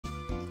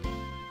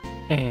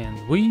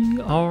And we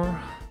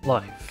are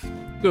live.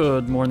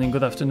 Good morning,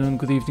 good afternoon,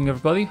 good evening,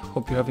 everybody.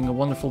 Hope you're having a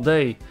wonderful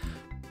day.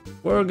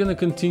 We're gonna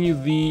continue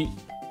the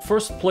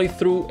first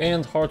playthrough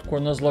and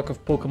hardcore Nuzlocke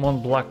of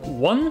Pokemon Black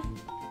 1.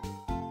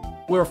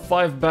 We're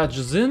 5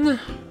 badges in.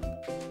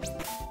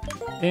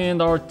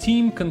 And our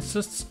team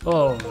consists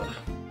of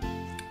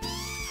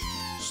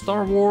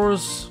Star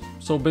Wars,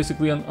 so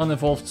basically an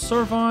unevolved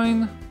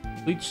Servine,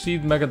 Leech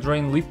Seed, Mega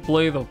Drain, Leaf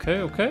Blade,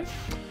 okay.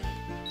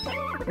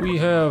 We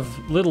have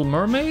Little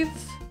Mermaid,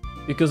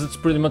 because it's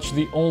pretty much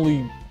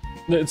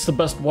it's the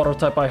best water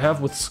type I have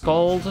with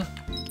Scald.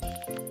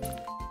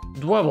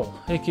 Dwebble,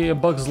 aka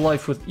Bug's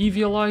Life with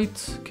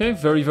Eviolite, okay,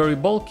 very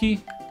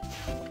bulky.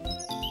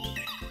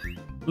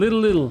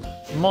 Little,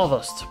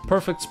 Modest,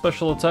 perfect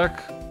special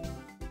attack.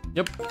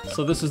 Yep,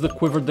 so this is the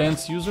Quiver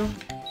Dance user.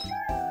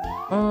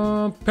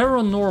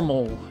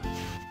 Paranormal,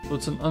 so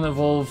it's an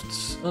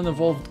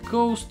unevolved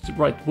ghost,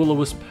 right,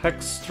 Will-O-Wisp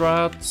Hex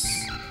Strats.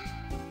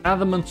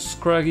 Adamant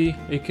Scraggy,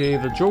 aka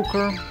the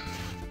Joker,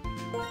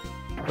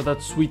 for that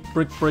sweet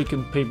brick break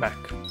and payback.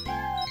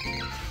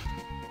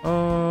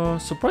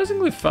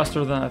 Surprisingly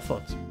faster than I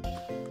thought.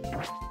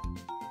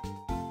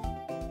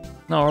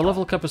 Now our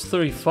level cap is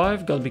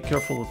 35, gotta be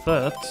careful with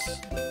that.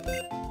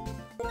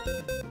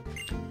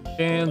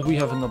 And we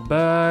have in the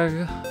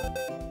bag,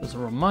 as a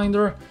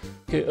reminder,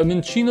 okay, a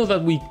Minccino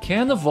that we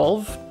can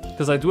evolve,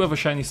 because I do have a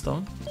shiny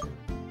stone.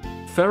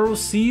 Pharaoh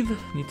Seed,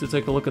 need to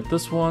take a look at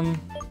this one.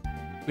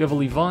 We have a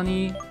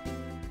Livani,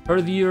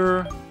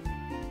 Herdier,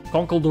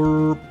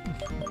 Conkeldurr,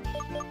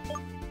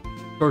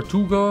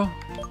 Tortuga,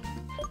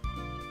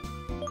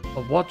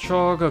 a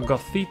Watchog, a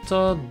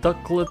Gothita,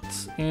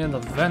 Ducklet, and a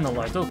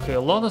Vanillite. Okay,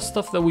 a lot of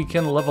stuff that we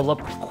can level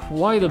up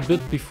quite a bit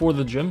before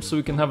the gym, so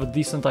we can have a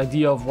decent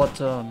idea of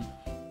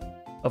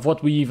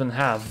what we even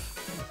have.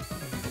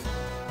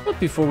 But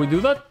before we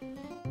do that,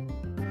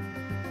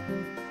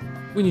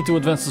 we need to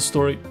advance the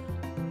story.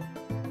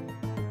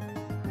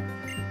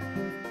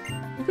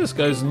 This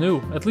guy's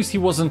new. At least he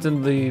wasn't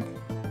in the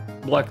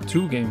Black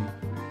 2 game.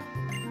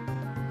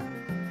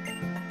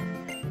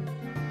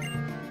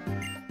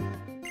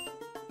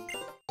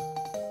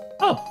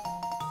 Oh!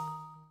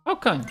 How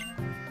kind.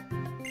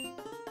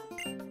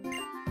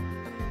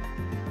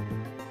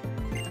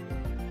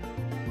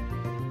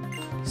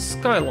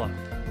 Skyla.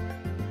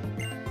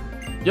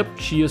 Yep,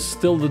 she is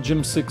still the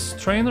Gym 6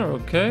 trainer,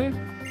 okay.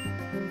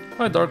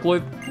 Hi,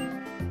 Darklight.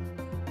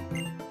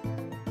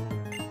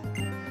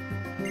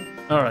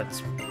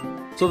 Alright.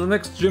 So the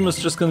next gym is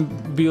just gonna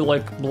be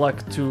like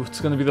Black 2.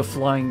 It's gonna be the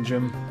flying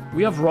gym.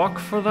 We have rock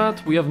for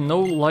that. We have no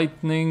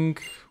lightning.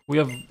 We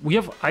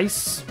have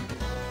ice.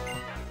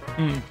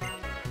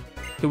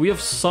 Okay, we have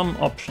some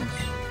options.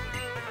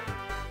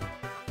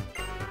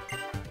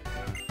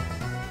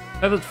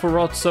 Headed for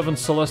Route 7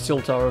 Celestial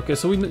Tower. Okay,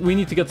 so we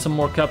need to get some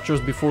more captures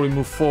before we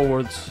move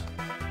forward.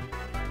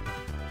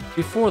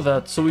 Before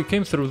that, so we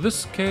came through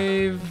this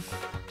cave.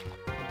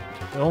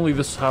 Only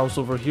this house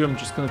over here. I'm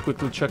just gonna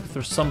quickly check if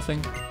there's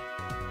something.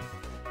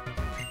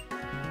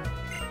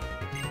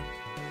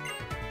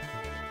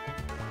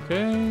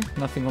 Okay,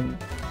 nothing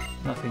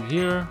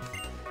here.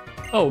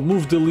 Oh,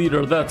 move the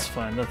leader. That's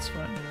fine.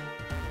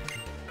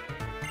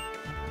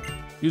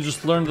 You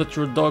just learned that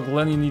your dog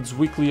Lenny needs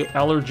weekly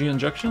allergy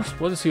injections.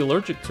 What is he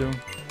allergic to?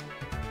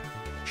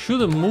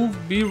 Should a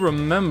move be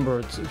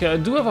remembered? Okay, I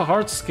do have a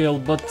heart scale,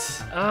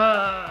 but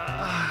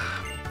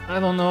I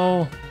don't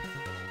know.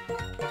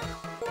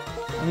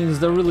 I mean, is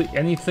there really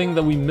anything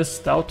that we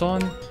missed out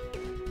on?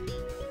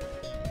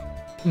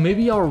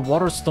 Maybe our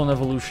Waterstone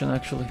evolution,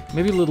 actually.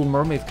 Maybe Little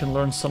Mermaid can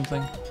learn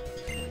something.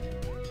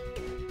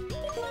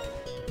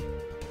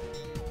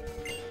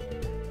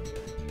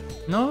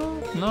 No,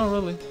 not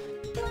really.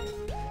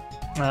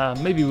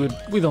 Maybe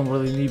we don't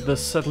really need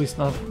this, at least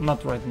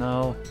not right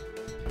now.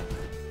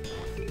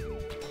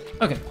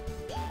 Okay.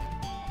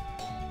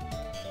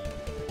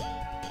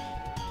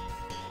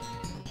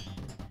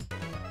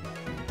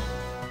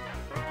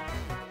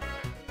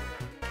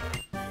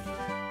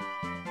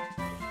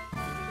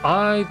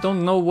 I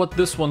don't know what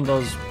this one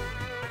does.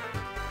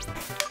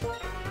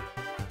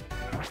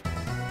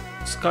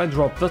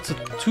 Skydrop, that's a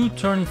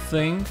 2-turn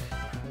thing.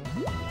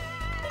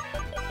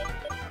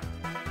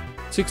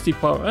 60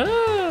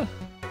 power.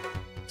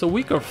 It's a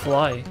weaker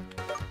fly.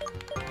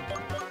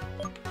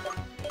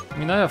 I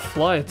mean, I have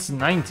fly, it's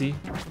 90.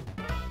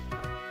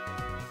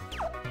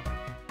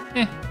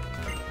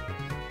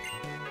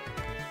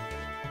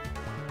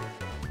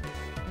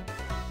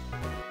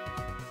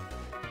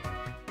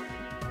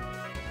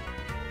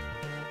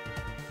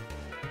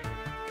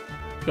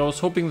 I was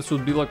hoping this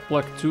would be like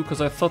Black 2, because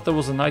I thought there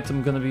was an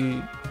item gonna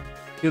be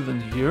hidden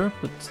here,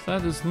 but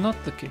that is not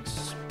the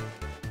case.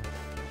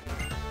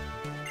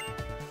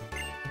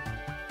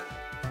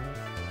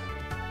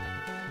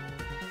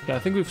 Yeah, I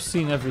think we've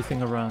seen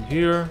everything around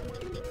here.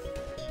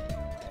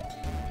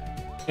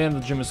 And the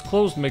gym is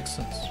closed, makes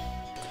sense.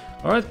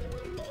 Alright.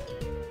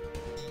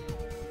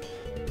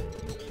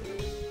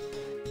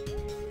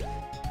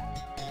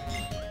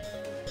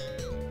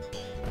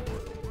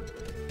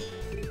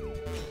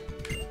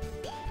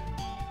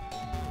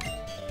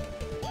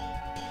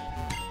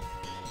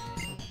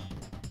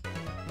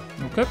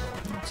 Okay,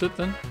 that's it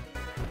then.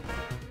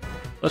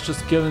 Let's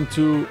just get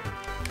into...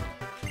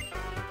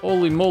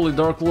 Holy moly,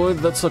 Dark Lloyd,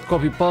 that's a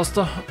copy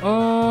pasta.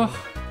 A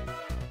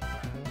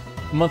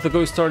month ago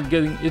he started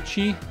getting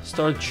itchy,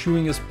 started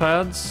chewing his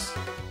pads.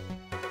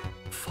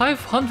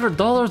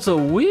 $500 a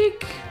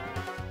week?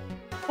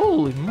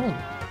 Holy moly.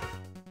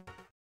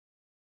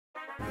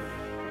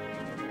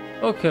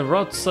 Okay,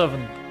 Route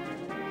 7.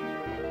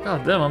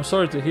 God damn, I'm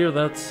sorry to hear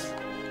that.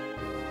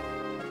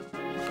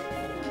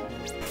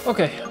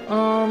 Okay,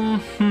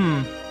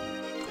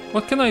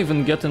 what can I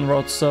even get in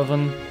Route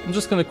 7? I'm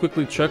just gonna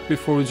quickly check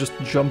before we just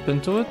jump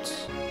into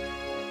it.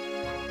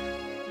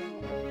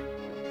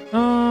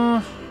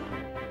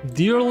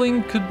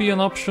 Deerling could be an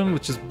option,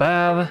 which is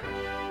bad.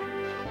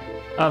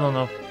 I don't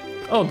know.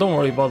 Oh, don't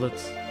worry about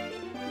it.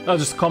 I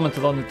just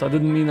commented on it, I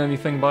didn't mean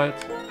anything by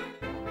it.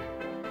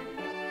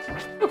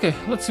 Okay,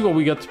 let's see what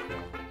we get.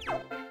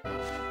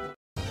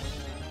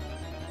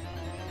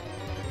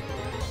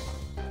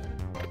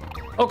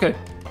 Okay,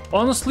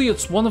 honestly,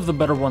 it's one of the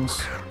better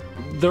ones.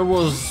 There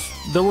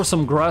were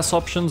some grass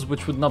options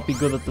which would not be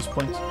good at this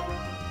point.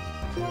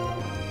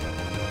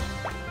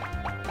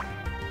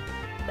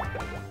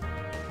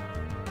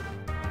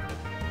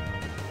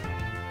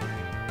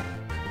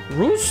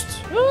 Roost?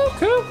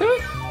 Okay.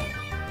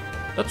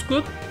 That's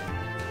good.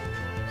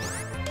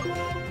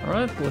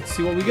 Alright, let's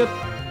see what we get.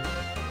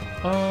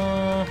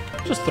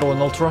 Just throw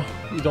an Ultra.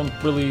 We don't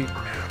really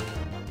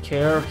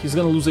care. He's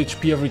gonna lose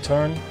HP every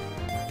turn.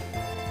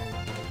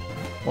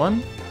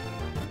 1,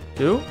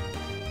 2,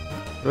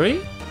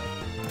 3.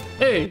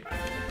 Hey!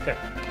 Okay.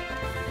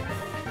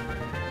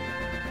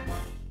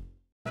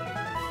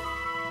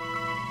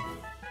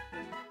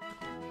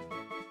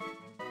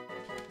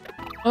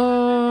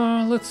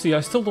 Let's see,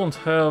 I still don't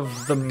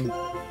have them.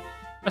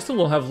 I still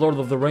don't have Lord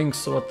of the Rings,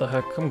 so what the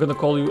heck. I'm gonna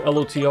call you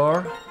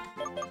LOTR.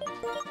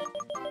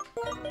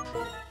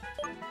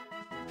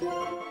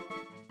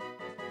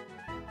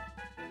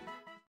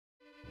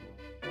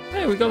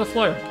 Hey, we got a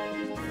flyer.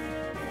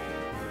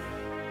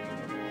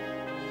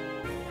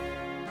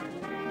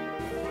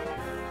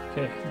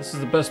 Okay, this is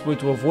the best way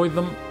to avoid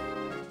them.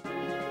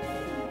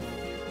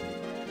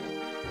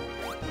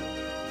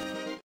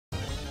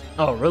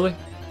 Oh, really?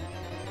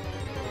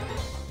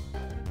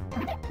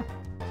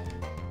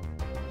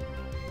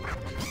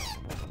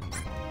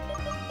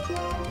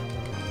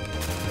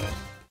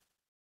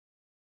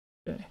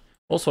 Okay.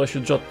 Also, I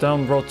should jot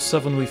down Route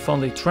 7, we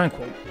found a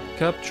Tranquil.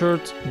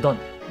 Captured, done.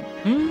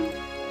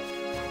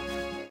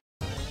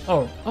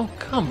 Oh,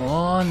 come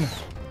on.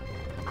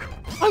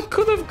 I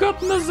could have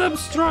gotten a Zeb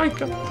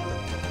Striker.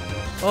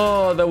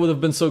 Oh, that would have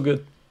been so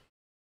good.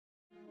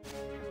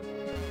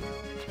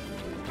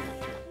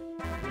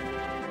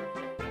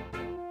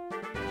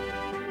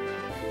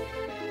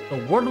 So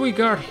what do we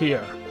got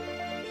here?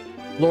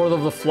 Lord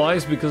of the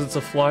Flies because it's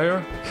a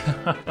flyer?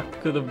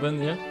 Could have been,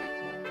 yeah.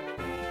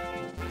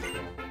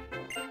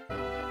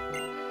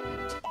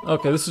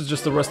 Okay, this is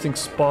just a resting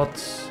spot.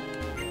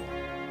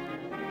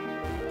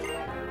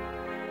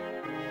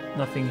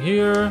 Nothing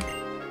here.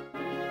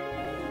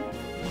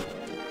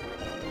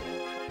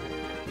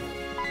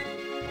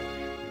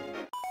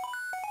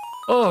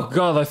 Oh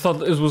god, I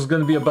thought it was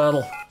gonna be a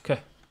battle. Okay.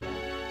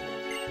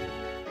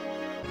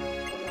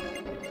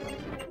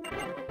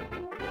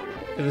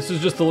 Okay, this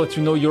is just to let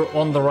you know you're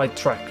on the right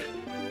track.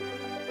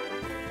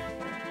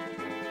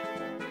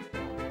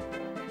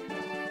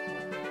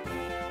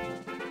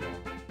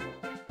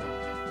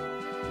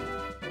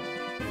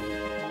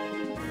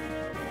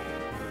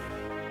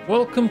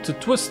 Welcome to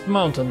Twist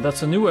Mountain.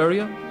 That's a new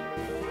area.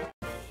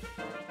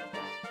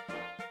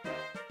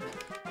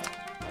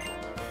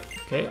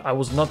 Okay, I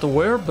was not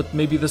aware, but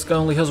maybe this guy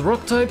only has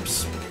rock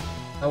types.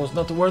 I was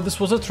not aware this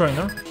was a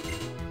trainer.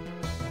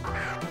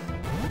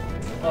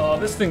 Oh,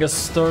 this thing is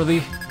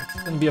sturdy.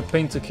 It's gonna be a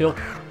pain to kill.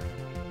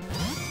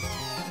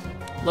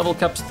 Level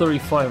cap's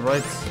 35,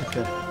 right?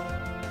 Okay.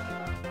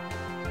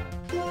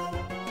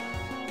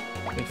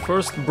 Okay,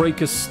 first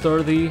break is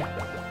sturdy.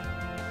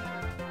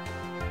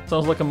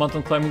 Sounds like a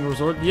mountain climbing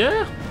resort.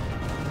 Yeah!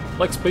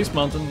 Like Space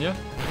Mountain, yeah.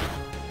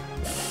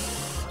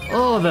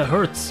 Oh, that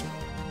hurts.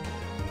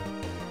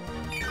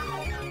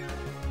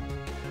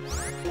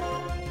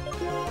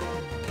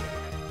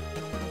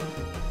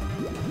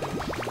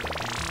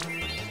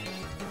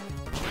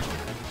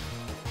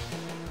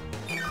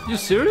 You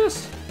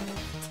serious?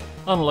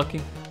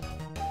 Unlucky.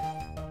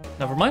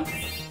 Never mind.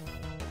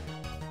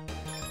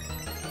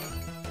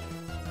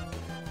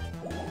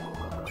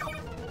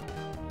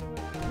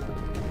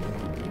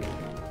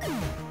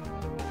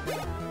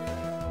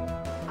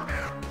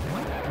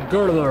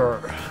 Girder.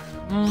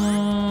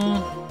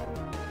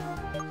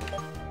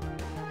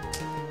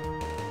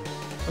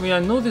 I mean, I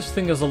know this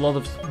thing has a lot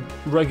of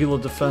regular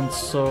defense,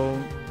 so...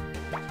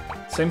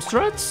 Same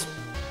strats?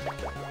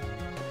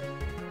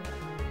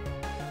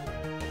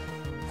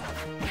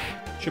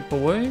 Chip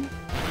away.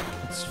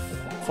 It's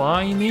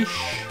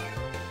fine-ish.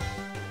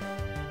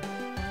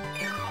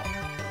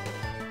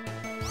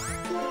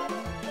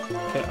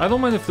 Okay, I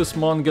don't mind if this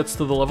mon gets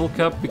to the level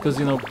cap, because,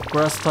 you know,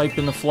 grass type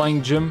in a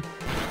flying gym.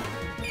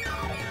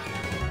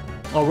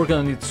 Oh, we're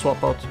gonna need to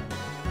swap out.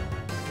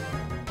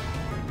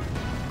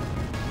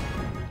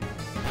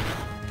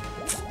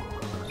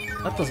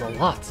 That does a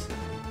lot.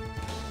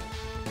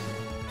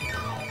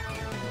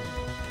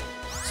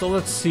 So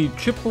let's see,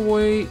 chip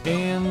away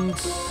and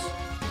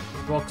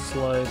rock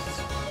slide.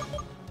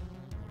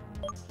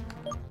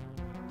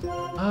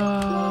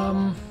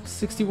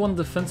 61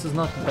 defense is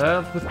not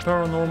bad with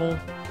paranormal.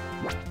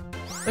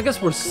 I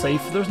guess we're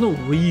safe. There's no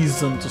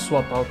reason to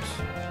swap out.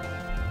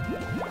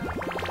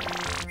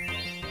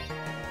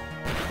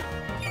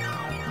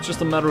 It's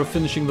just a matter of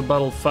finishing the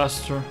battle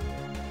faster.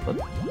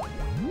 But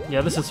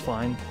yeah, this is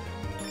fine.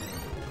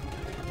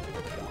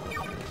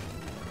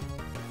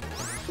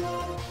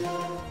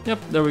 Yep,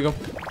 there we go.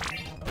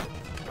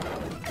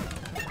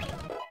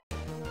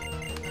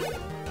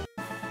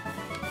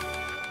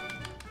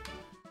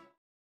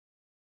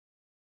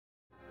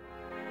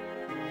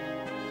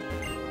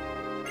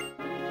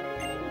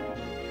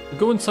 To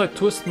go inside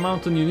Twist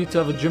Mountain, you need to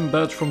have a gym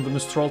badge from the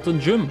Mistralton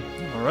gym.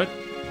 Alright,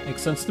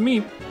 makes sense to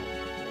me.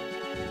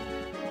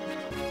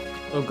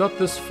 So got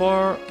this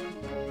far,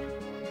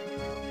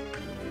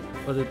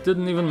 but it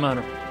didn't even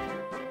matter.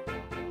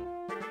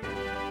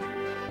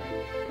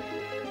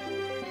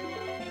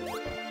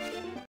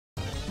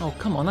 Oh,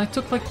 come on, I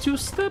took like 2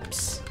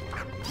 steps.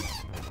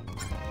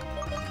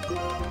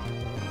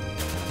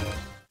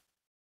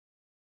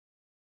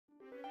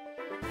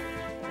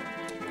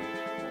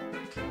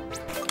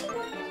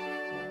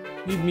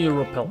 Need me a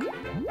rappel.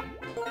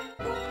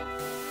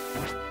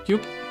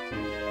 Cute.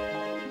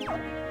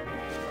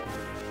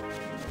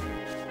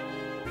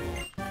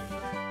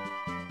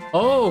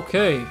 Oh,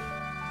 okay.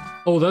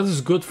 Oh, that is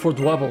good for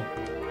Dwebble.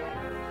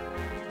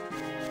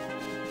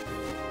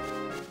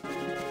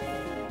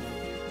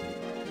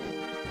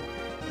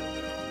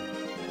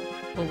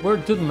 Oh, where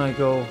didn't I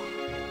go?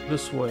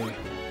 This way.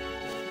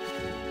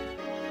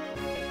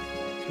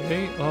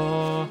 Okay,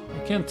 I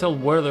can't tell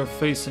where they're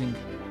facing.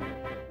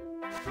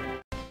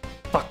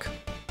 Fuck.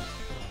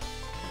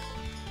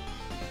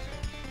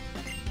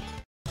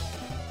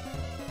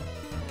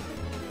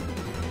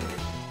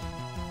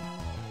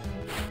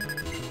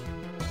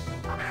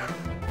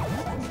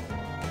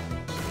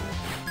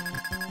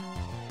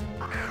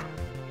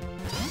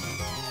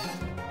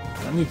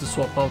 I need to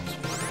swap out.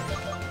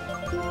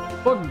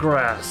 Bug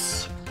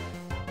grass.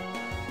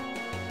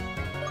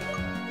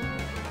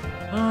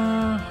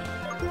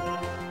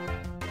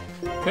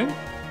 Okay.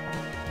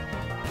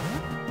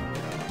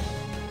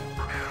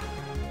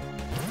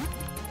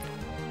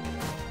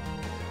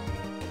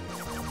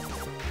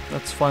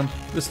 That's fine.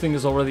 This thing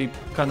is already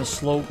kind of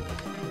slow.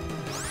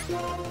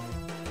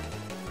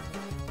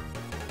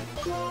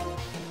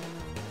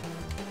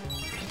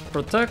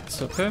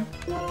 Protect, okay.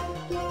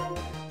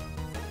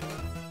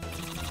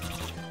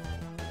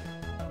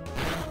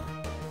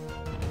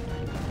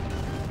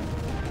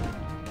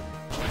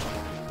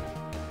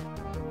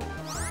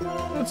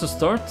 That's a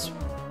start.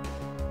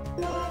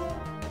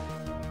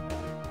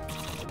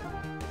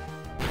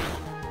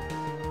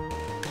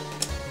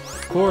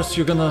 Of course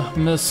you're gonna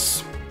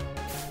miss.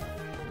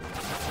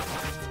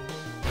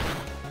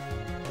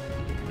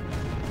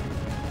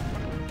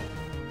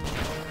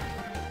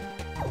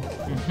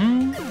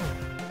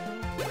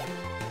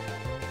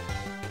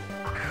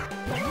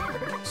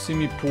 See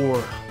me pour.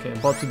 Okay,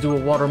 about to do a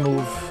water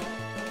move.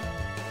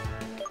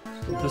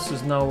 So this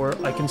is now where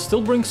I can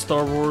still bring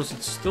Star Wars,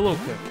 it's still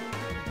okay.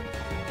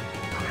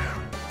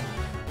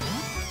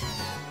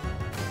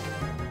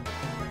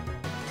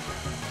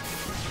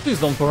 Please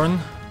don't burn.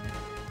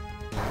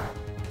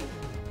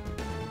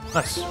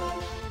 Nice.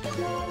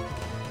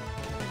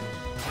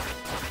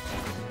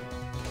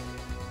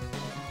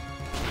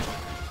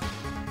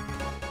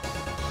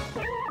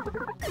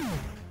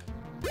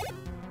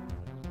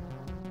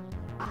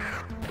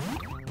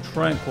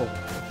 Tranquil.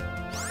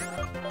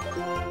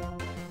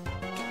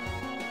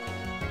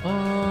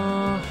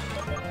 I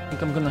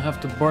think I'm gonna have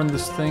to burn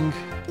this thing.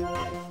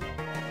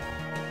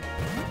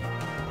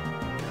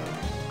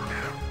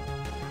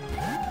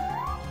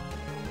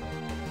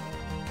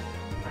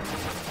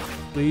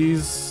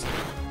 Please.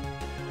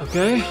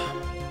 Okay.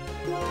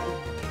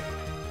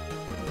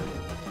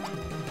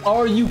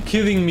 Are you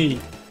kidding me?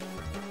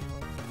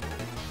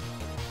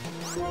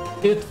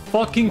 It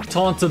fucking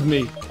taunted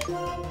me.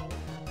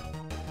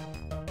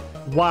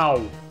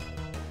 Wow.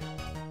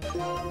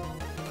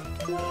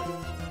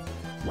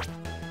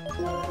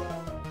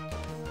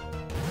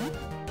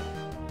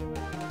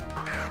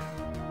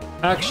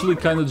 Actually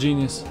kind of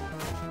genius.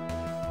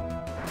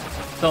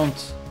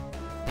 Don't.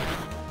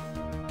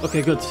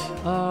 Okay, good.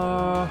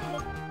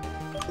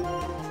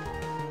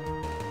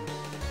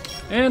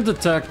 And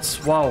attacked.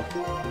 Wow.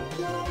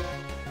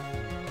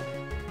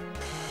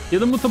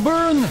 Hit him with a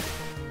burn!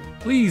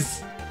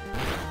 Please.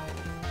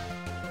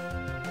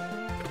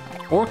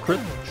 Or crit,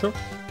 sure.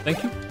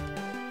 Thank you.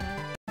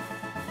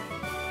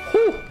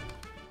 Whew.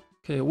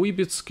 Okay, a wee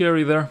bit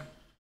scary there.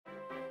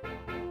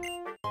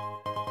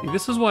 See,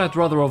 this is why I'd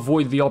rather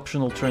avoid the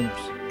optional trainers.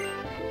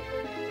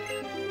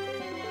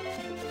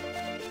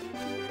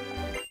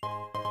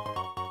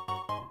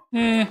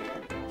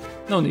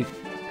 No need.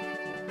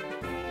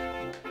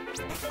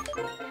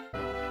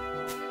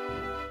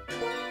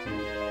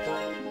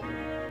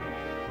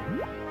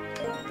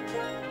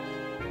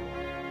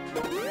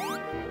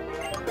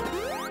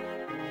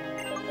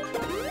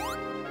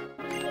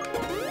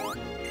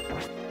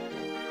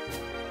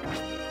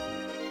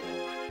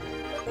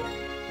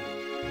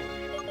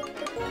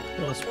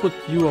 let's put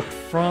you up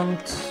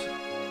front.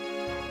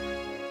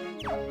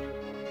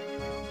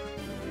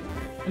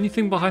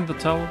 Anything behind the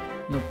tower?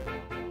 Nope.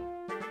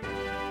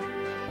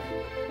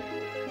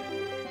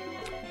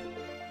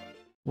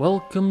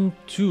 Welcome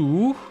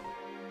to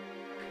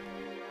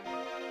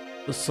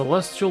the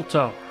Celestial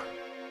Tower.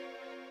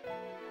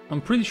 I'm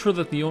pretty sure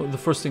that the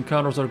first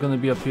encounters are going to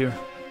be up here.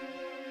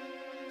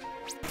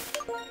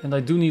 And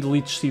I do need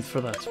Leech Teeth for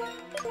that.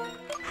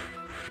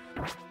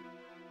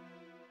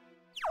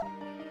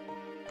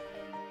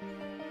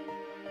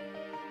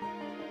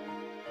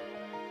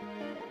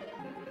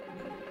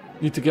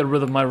 Need to get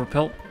rid of my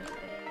repel.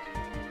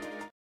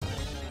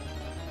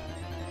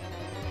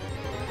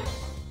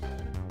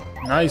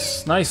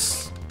 Nice,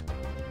 nice.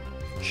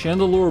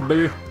 Chandelure,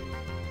 baby.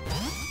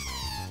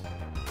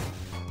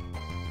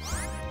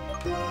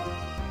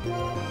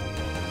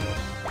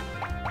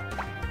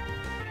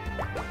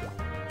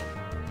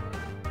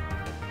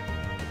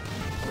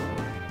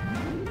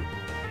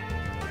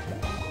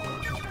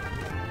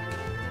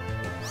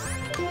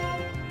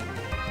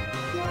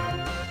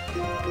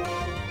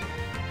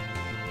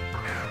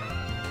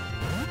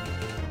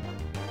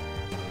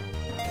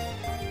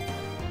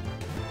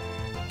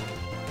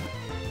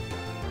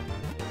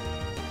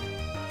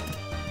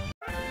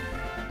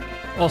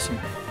 Awesome.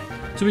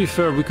 To be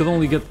fair, we could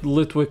only get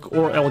Litwick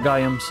or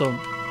Elgium, so...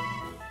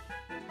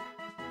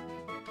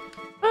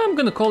 I'm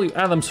gonna call you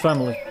Adam's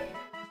family.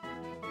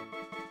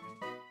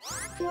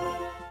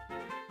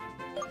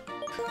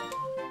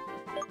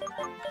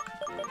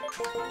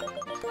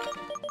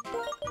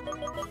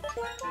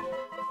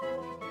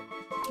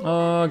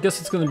 I guess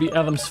it's gonna be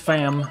Adam's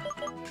fam.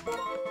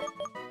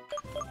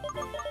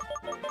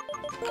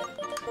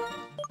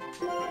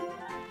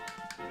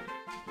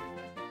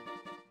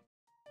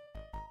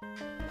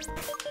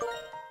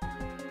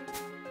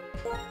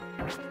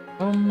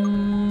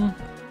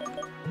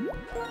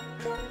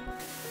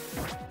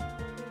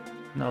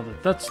 Now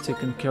that that's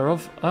taken care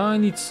of, I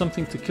need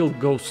something to kill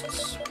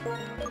ghosts.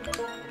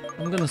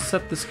 I'm gonna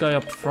set this guy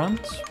up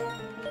front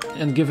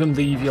and give him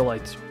the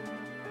Eviolite.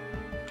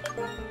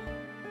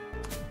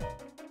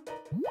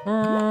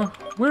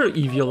 Where are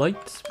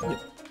Eviolite? Yep.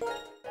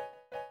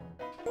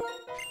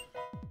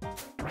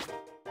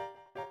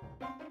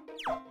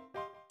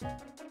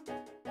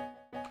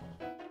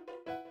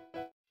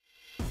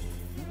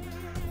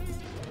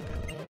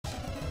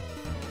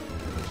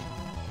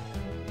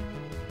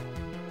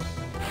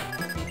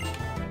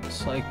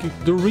 Psychic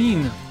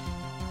Doreen.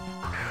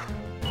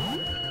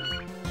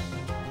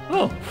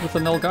 Oh, with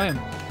an Elgium.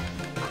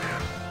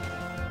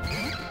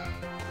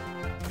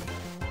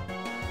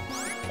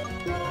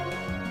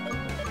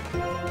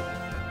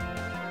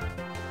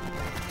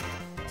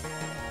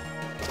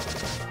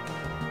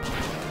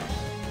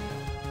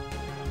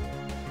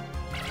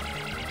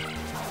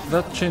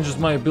 That changes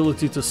my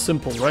ability to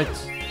simple, right?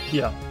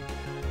 Yeah.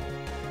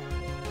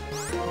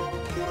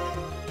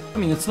 I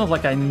mean, it's not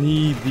like I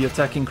need the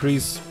attack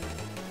increase.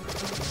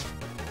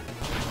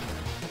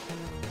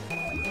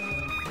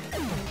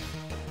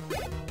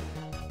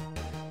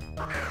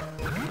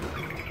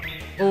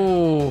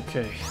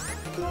 Okay.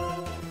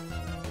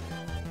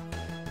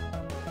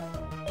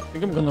 I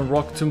think I'm gonna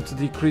Rock Tomb to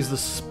decrease the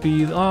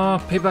speed.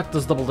 Payback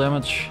does double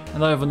damage,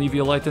 and I have an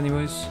Eviolite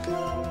anyways.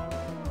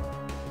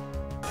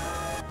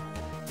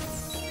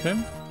 Okay.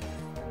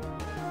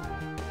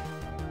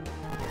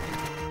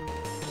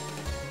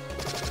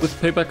 With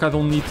Payback I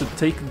don't need to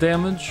take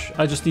damage,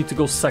 I just need to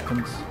go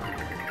second.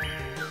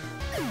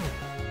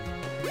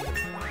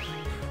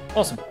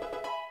 Awesome.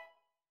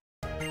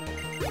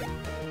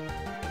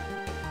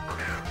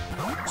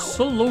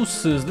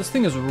 Solosis, this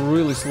thing is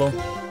really slow.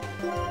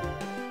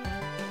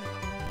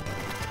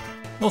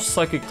 Most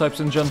psychic types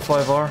in Gen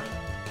 5 are.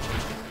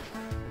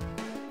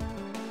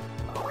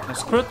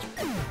 Nice crit.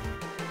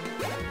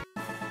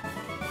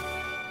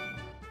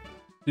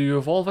 Do you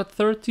evolve at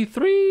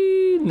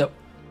 33? No.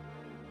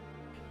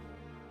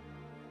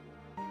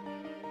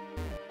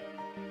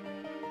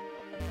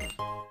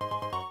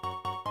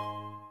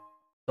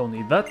 Don't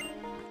need that.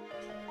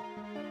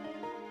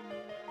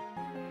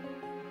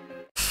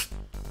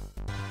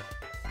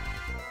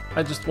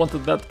 I just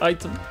wanted that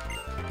item.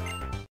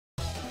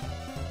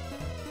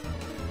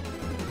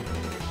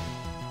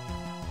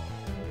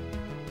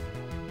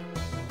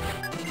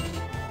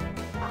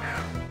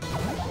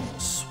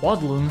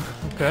 Swaddling,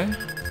 okay.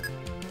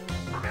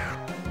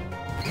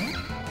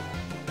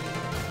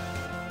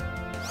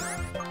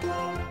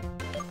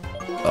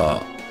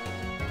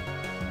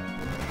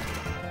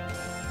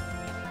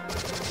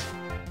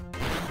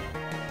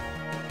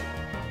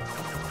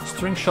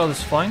 String shot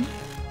is fine.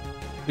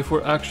 If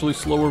we're actually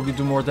slower, we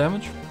do more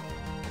damage.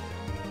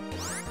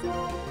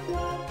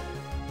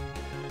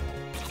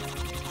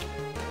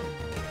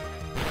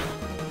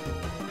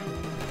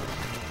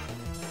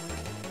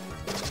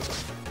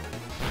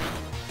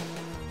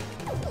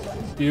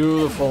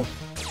 Beautiful.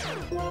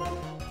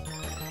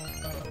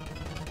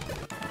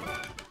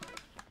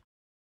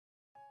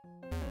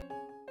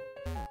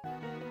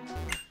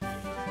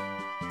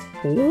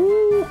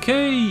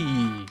 Okay.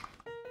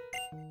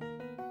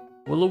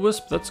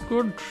 Will-O-Wisp, that's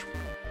good.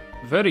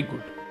 Very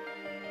good.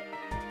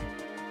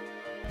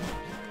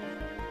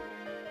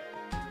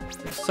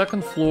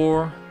 Second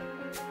floor.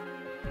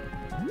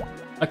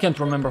 I can't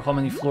remember how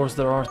many floors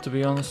there are, to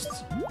be honest.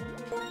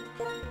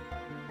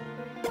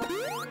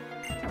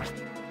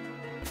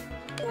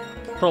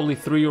 Probably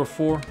 3 or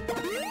 4.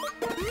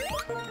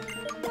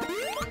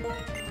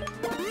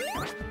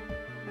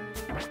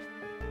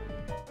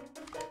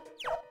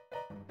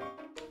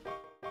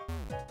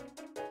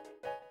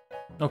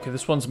 Okay,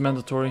 this one's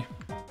mandatory.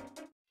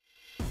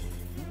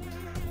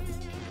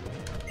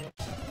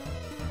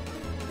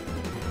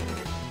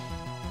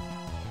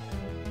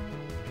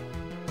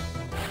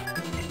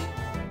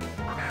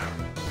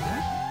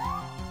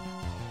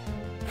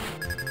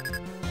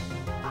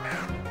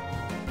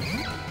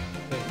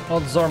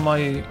 Odds are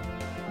my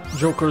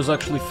Joker is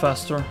actually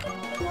faster.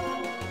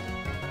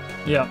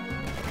 Yeah.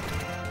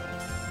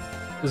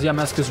 Because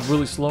Yamask is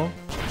really slow.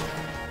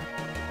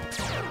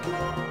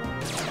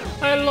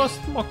 I lost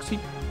Moxie.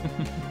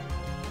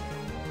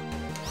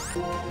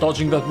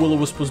 Dodging that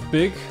Will-O-Wisp was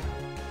big.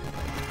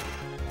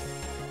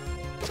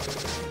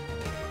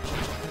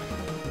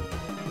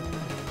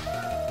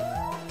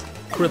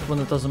 Crit when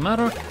it doesn't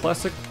matter.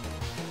 Classic.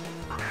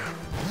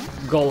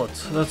 Gullet.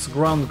 That's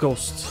Ground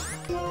Ghost.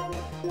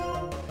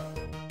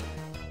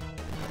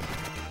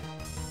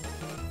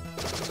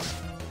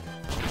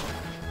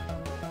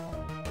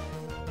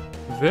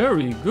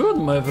 Very good,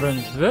 my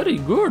friend. Very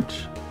good.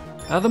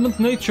 Adamant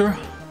nature.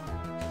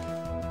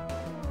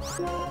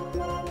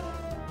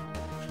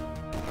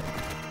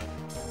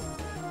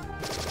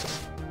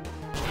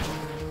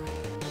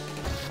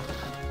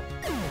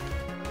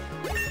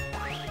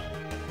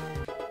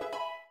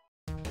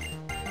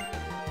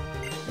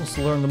 Let's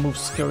learn the move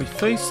Scary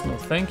Face. No,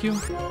 thank you.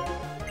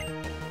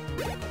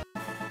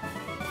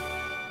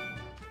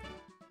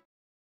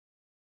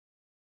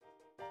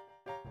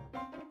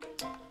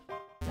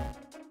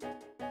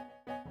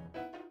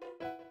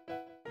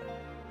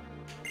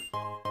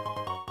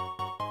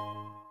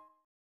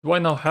 Do I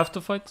now have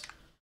to fight?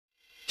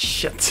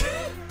 Shit.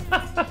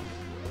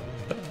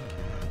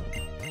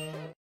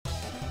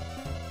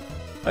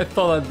 I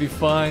thought I'd be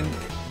fine.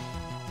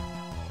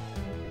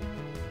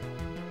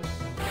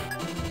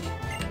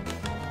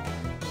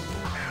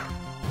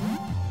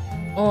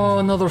 Oh,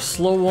 another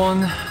slow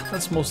one.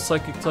 That's most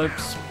psychic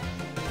types.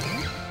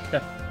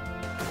 Yeah.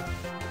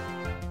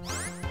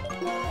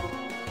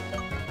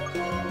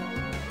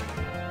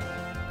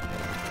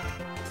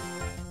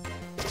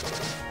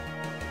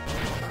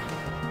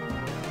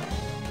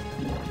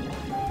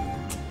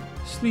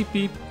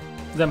 Sleepy.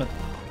 Damn it.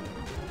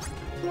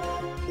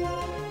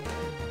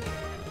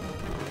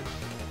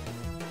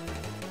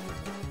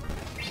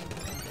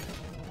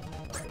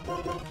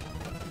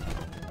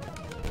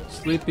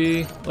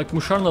 Sleepy. Like,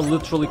 Musharna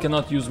literally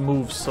cannot use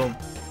moves, so...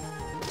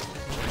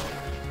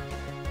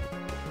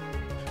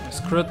 Nice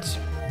crit.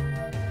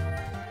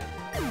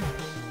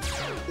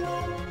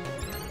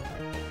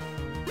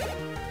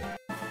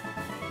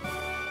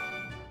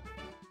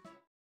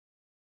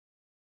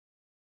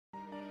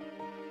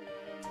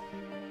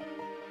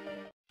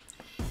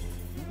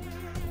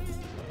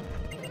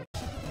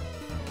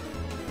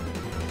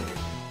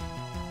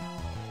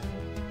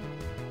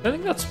 I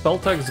think that spell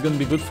tag is gonna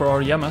be good for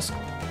our Yamask.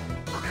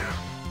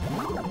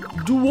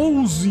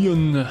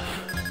 Duosian!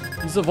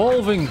 He's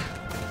evolving!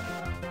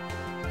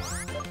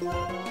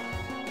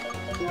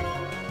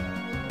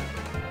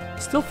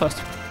 Still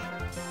faster.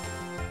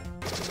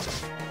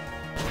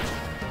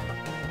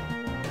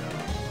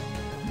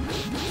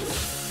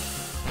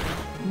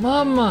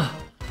 Mama!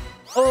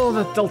 Oh,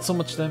 that dealt so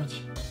much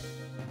damage.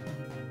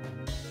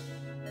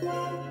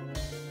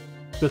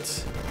 Good.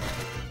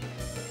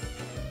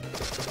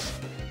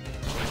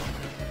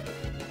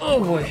 Oh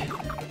boy.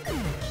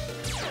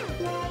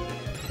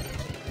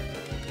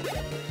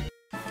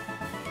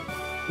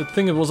 Good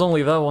thing it was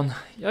only that one.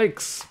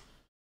 Yikes.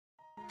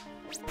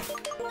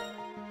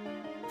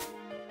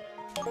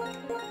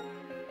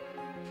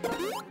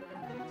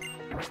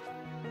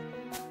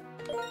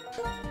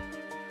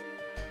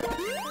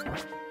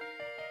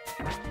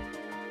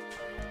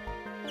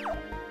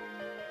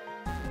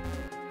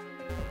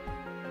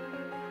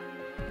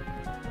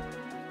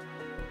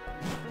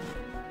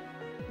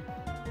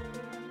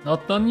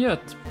 Not done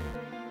yet.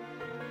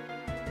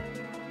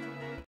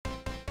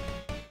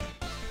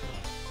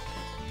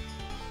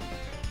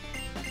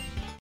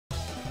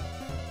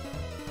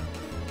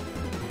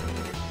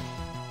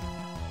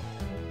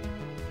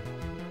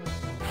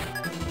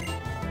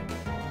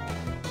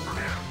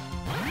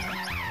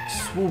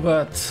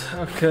 Swoobat.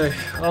 Okay.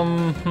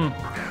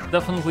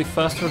 Definitely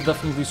faster,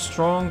 definitely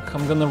strong.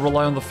 I'm gonna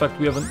rely on the fact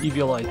we have an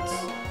Eviolite.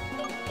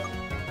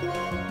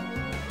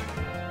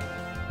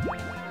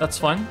 That's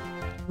fine.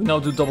 We now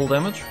do double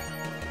damage.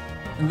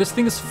 And this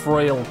thing is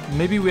frail.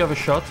 Maybe we have a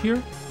shot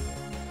here?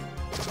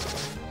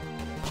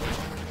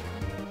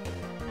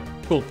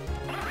 Cool.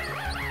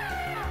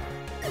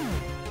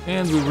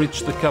 And we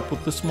reach the cap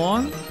with this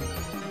one.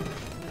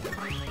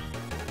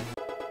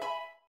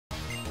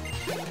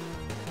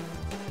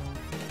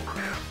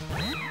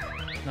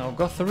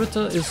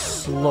 Gothorita is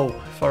slow,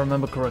 if I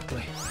remember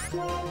correctly.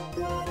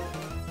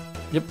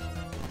 Yep.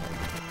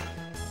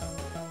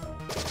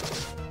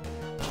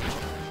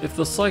 If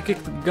the psychic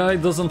guy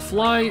doesn't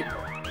fly,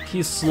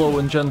 he's slow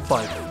in Gen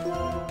 5.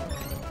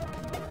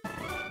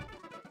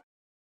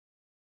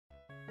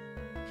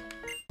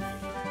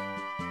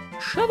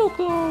 Shadow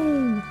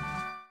Claw!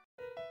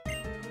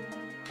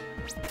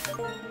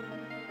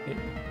 Okay.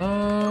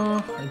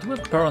 I do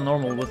have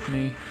Paranormal with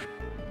me.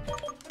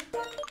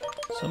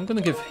 So I'm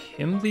gonna give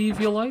him the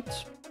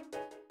Eviolite.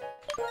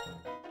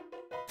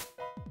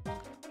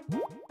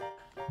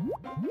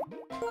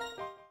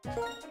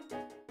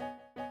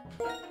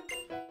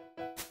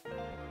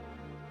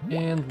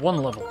 And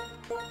 1 level.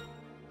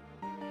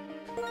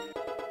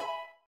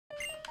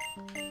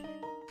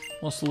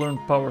 Wants to learn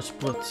Power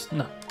Split.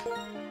 No.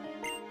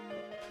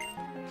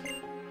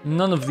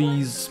 None of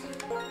these.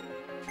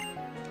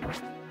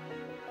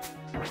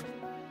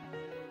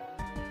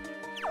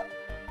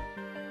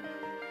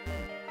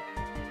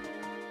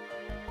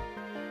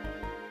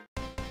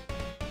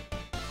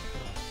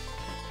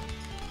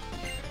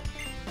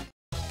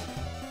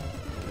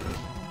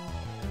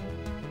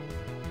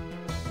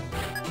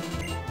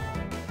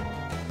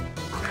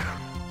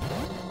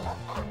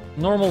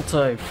 Normal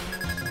type.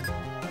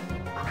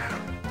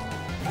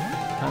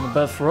 Kinda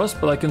bad for us,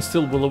 but I can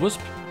still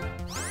Will-O-Wisp.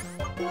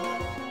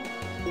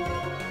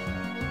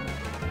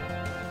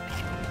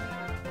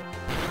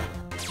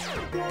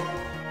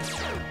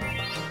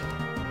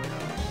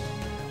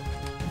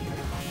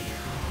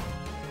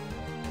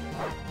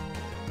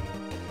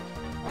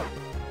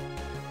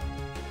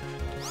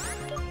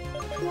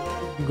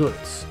 Good.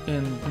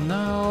 And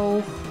now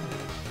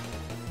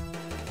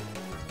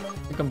I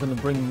think I'm gonna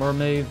bring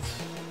Mermaid.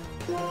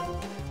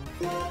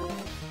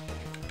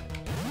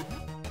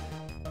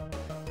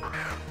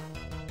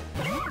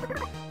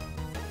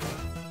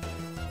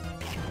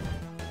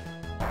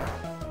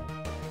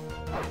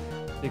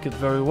 Take it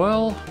very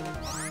well.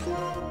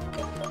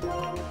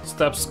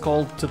 Stab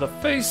Scald to the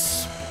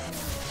face.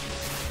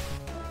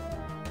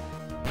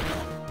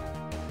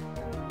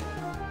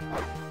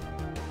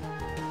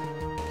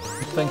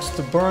 Thanks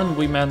to Burn,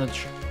 we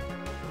manage.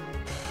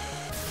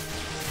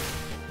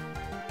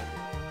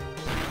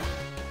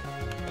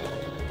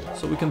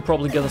 So we can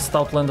probably get a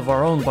Stout Land of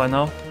our own by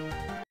now.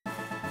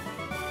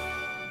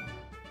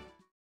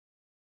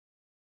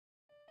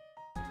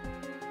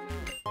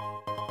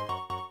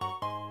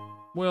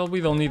 Well,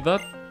 we don't need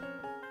that.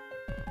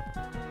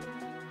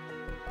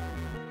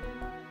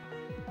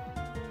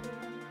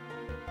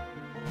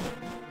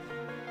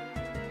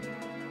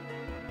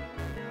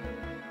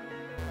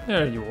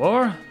 There you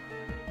are.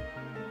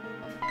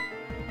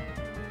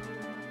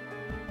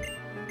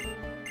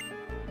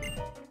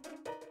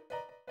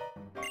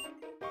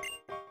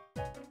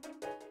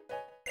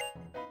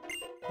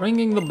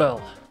 Ringing the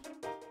bell.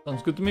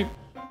 Sounds good to me.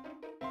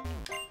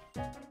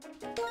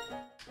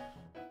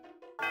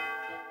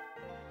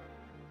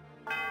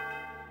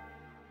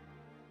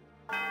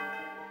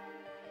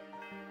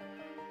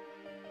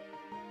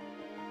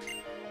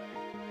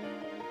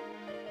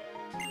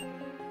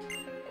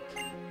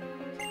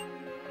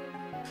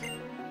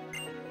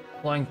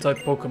 Flying type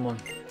Pokemon.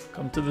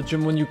 Come to the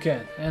gym when you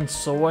can, and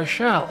so I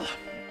shall.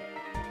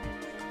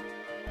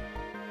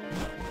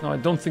 No, I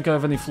don't think I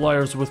have any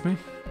flyers with me.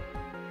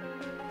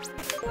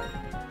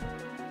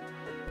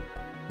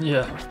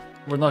 Yeah,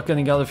 we're not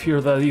getting out of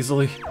here that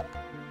easily.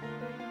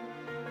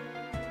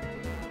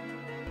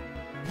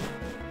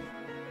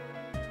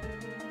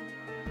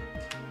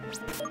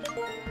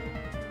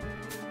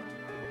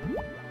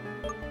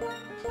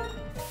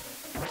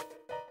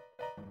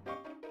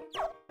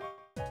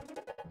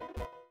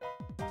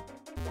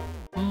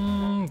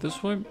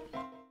 This way?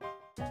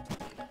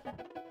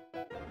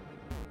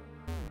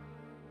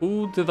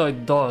 Who did I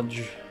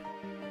dodge?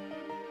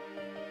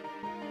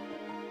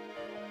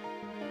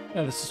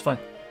 Yeah, this is fine.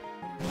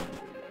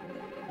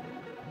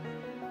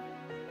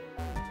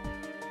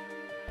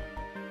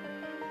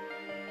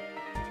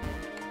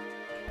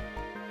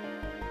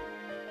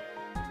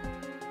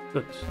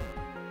 Good.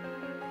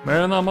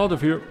 Man, I'm out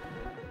of here.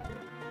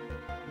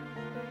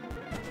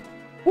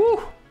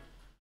 Woo!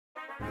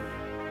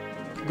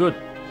 Good.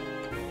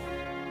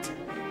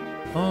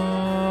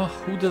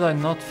 Who did I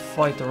not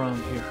fight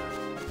around here?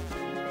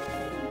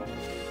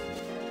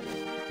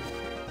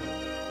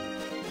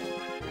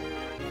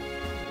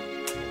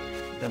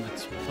 Damn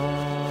it.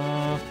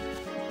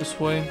 This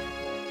way.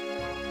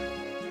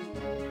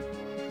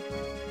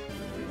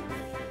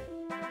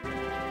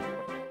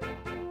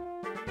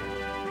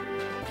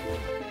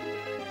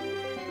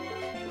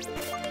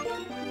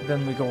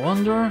 Then we go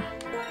under.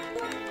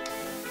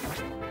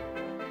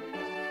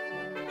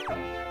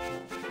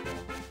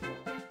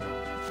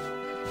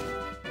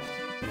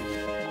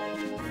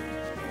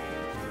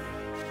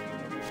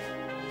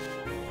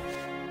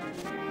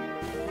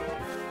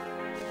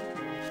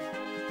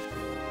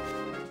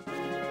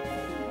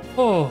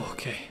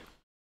 Okay.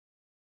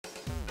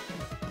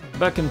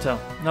 Back in town.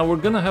 Now we're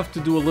gonna have to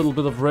do a little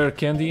bit of rare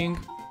candying.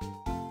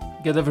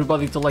 Get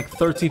everybody to like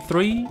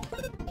 33.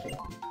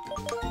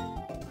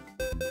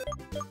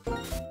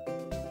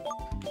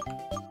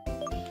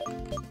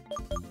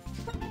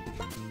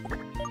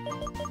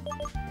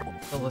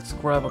 So let's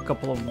grab a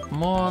couple of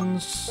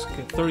Mons.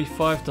 Okay,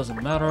 35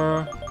 doesn't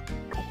matter.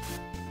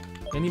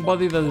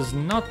 Anybody that is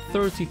not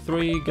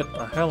 33, get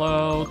the hell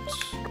out.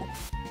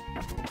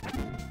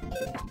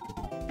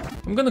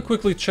 I'm gonna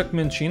quickly check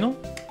Minccino,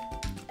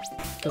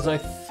 because I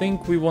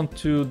think we want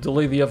to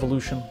delay the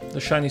evolution, the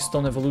Shiny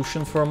Stone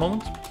evolution for a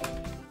moment.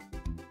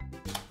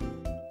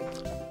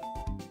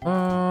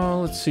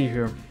 Let's see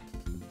here.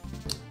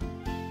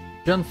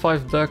 Gen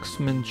 5 Dex,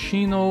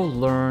 Minccino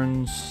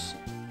learns...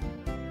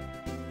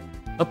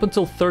 Up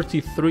until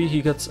 33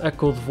 he gets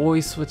Echoed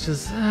Voice, which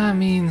is, I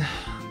mean...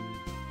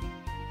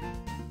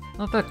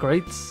 not that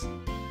great.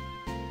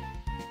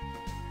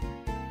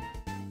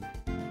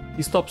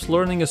 He stops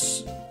learning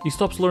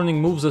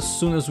moves as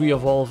soon as we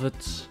evolve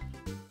it.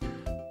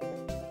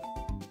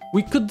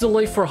 We could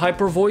delay for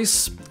Hyper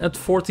Voice at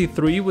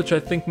 43, which I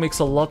think makes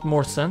a lot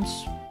more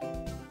sense.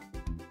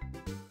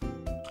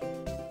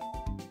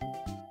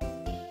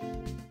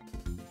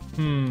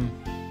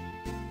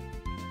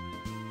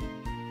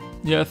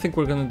 Yeah, I think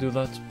we're gonna do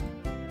that.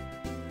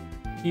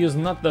 He is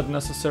not that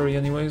necessary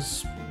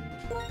anyways.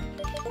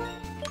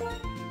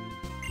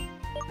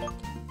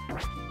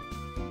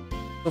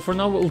 So for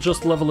now we'll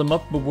just level him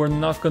up, but we're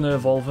not gonna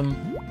evolve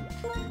him.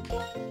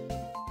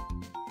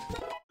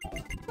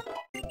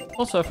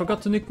 Also, I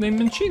forgot to nickname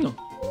Minccino.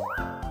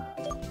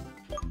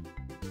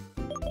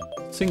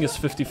 Thing is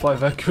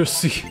 55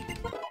 accuracy.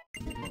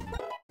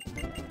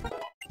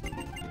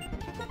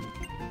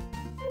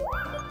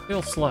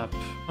 Tail Slap.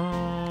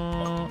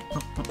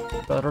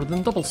 Better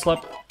than Double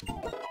Slap.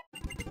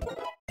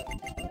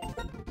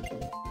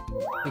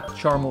 Take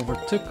Charm over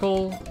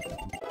Tickle.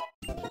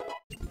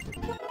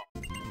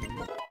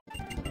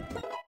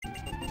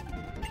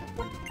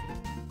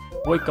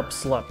 Wake Up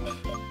Slap.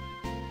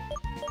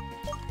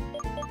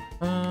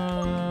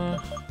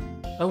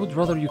 I would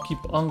rather you keep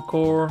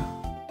Encore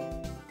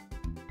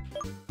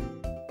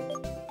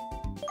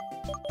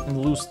and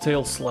lose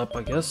Tail Slap,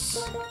 I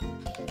guess.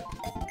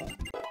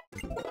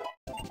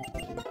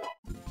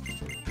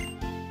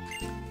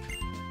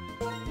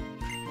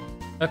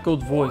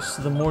 Echoed Voice.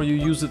 The more you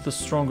use it, the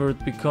stronger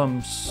it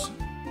becomes.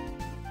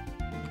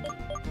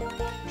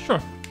 Sure.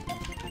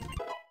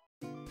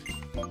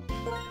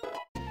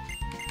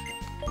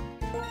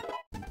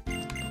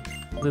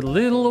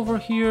 Little over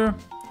here.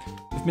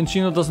 If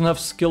Minccino doesn't have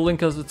Skill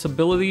Link as its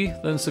ability,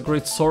 then it's a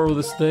great sorrow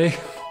this day.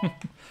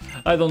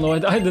 I don't know, I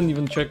didn't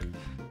even check.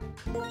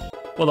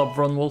 What up,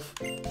 Runwolf?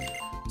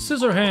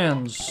 Scissor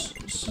Hands.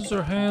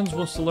 Scissor Hands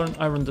wants to learn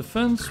Iron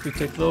Defense. We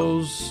take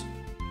those.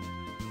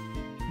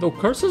 Though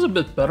Curse is a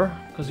bit better,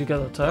 because you get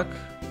attack.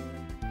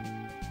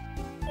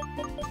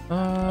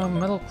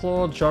 Metal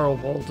Claw, Gyro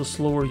Ball, the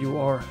slower you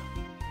are.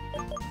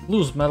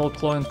 Lose Metal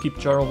Claw and keep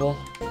Gyro Ball.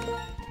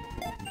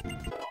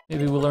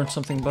 Maybe we'll learn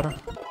something better.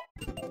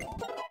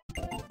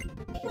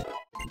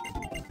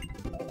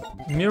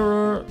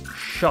 Mirror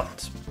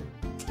Shot.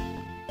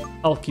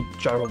 I'll keep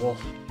Gyro Ball.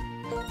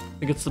 I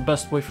think it's the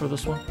best way for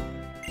this one.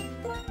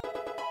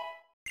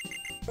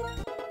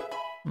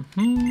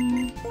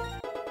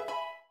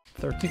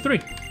 33.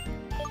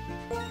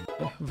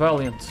 Okay,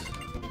 Valiant.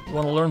 You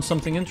want to learn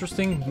something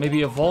interesting?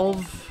 Maybe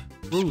evolve?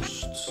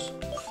 Roosts.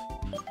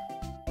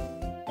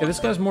 Yeah, this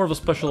guy's more of a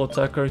special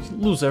attacker.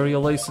 Lose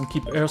Aerial Ace and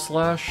keep Air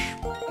Slash.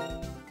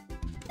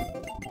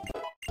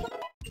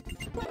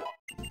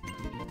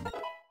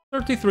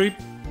 $33.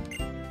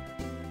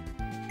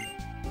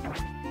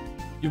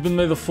 You've been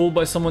made a fool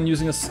by someone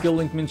using a Skill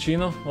Link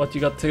Minccino? What,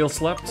 you got Tail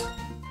Slapped?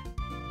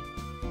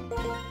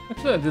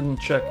 Actually, I didn't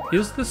check.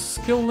 Is this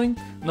Skill Link?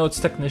 No, it's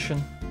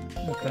Technician.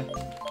 Okay.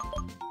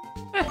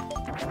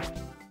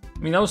 I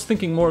mean, I was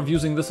thinking more of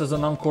using this as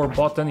an Encore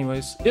bot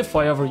anyways, if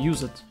I ever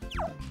use it.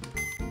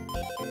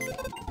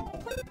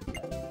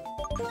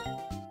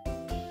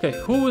 Okay,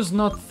 who is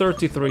not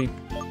 33?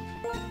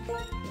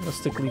 Let's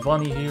stick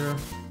Livani here.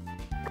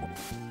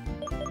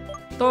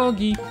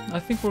 Doggy. I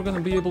think we're gonna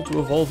be able to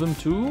evolve him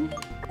too.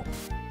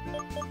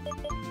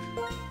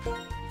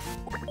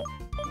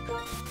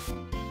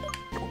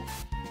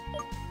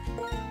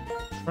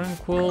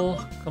 Tranquil.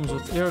 Comes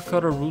with Air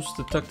Cutter, Roost,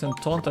 Detect, and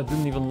Taunt. I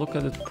didn't even look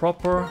at it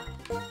proper.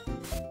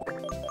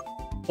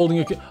 Holding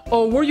a...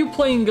 Oh, were you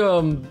playing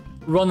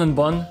Run and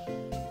Bun?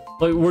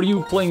 Like, were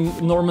you playing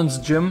Norman's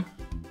Gym?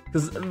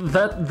 Because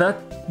that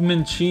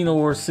Minccino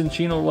or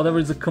Cinccino or whatever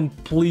is a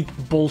complete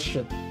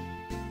bullshit.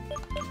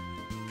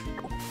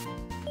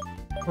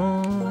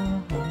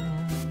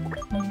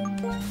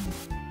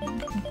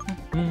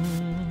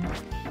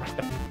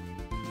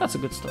 That's a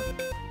good start.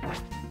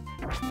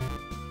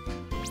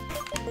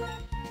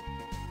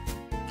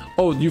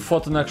 Oh, you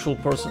fought an actual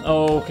person.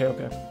 Oh, okay,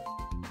 okay.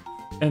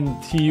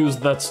 And he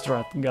used that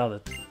strat. Got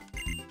it.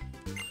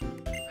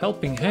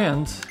 Helping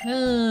Hand.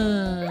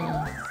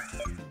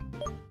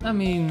 I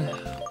mean,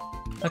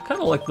 I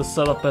kind of like the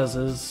setup as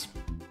is.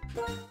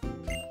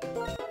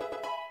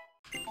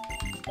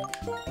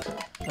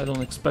 I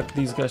don't expect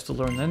these guys to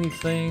learn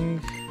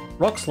anything.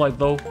 Rock Slide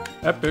though,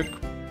 epic.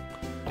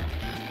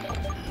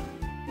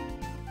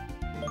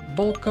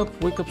 bulk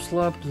up, wake up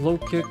slap, low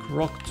kick,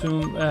 rock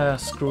tomb.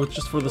 Screw it,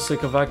 just for the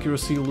sake of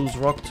accuracy, lose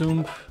rock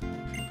tomb.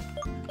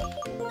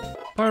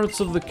 Pirates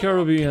of the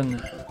Caribbean.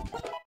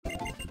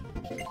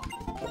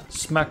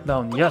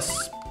 Smackdown,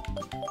 yes.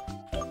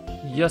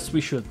 Yes, we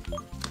should.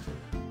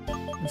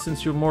 And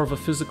since you're more of a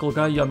physical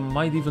guy, you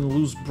might even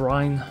lose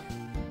brine.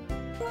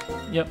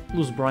 Yep,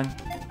 lose brine.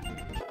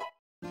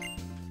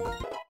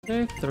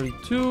 Okay,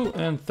 32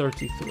 and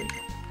 33.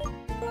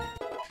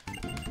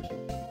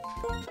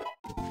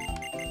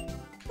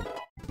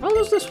 How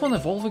does this one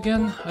evolve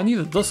again? I need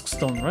a dusk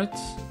stone, right?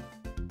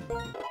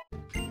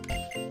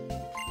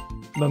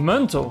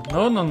 Memento?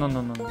 No, no, no,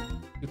 no, no, no.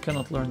 You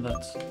cannot learn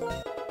that.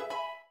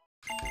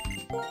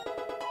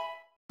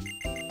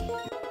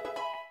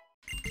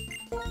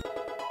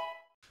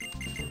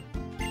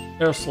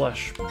 Air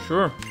slash,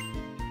 sure.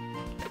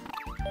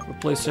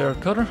 Replace air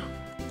cutter.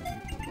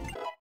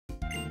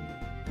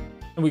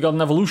 And we got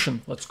an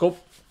evolution. Let's go.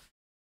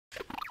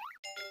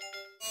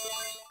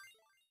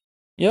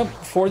 Yep,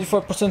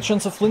 45%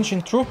 chance of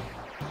flinching, true.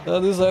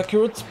 That is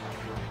accurate.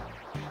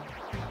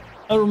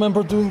 I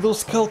remember doing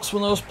those calcs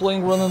when I was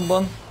playing Run and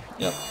Bun.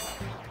 Yep.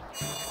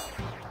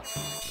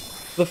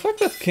 The fact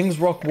that King's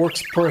Rock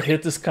works per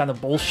hit is kind of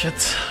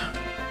bullshit.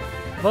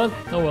 But,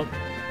 oh well.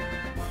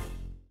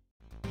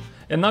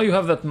 And now you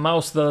have that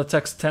mouse that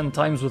attacks 10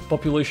 times with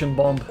Population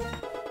Bomb.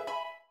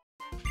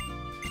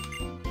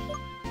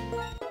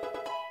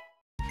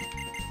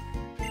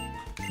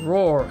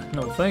 Roar.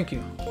 No, thank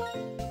you.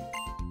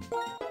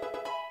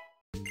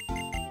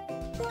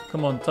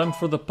 Come on, time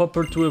for the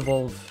pupper to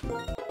evolve.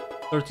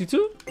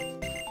 32?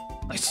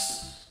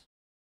 Nice.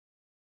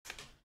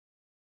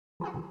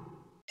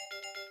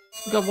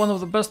 We got one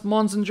of the best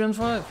mons in Gen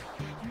 5.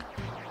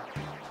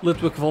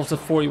 Litwick evolves at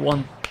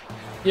 41.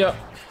 Yeah.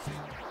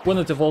 When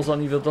it evolves, I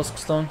need a Dusk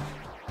Stone.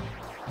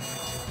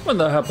 When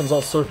that happens,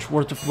 I'll search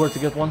where to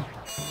get one.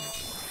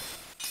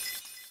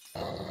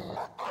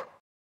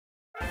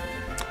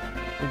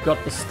 We've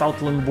got the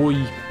Stoutland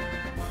boy.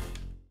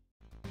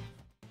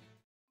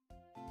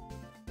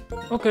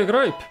 Okay,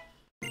 great.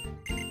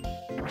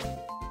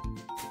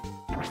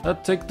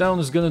 That takedown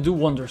is gonna do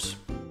wonders.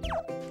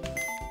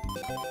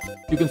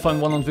 You can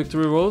find one on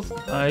Victory Road.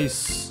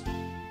 Nice.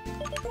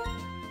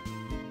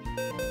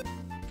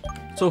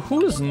 So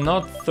who is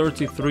not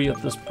 33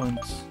 at this point?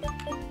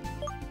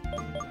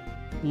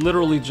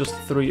 Literally just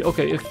 3.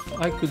 Okay, if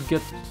I could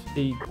get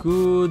a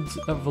good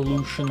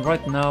evolution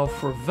right now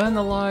for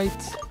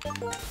Vanillite,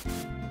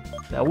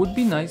 that would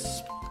be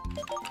nice.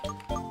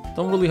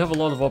 Don't really have a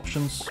lot of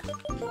options.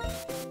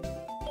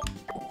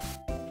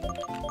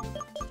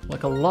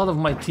 Like, a lot of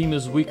my team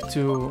is weak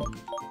to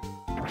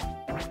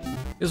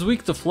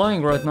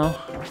flying right now.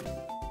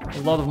 A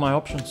lot of my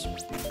options.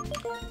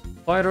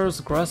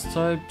 Fighters, grass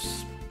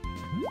types.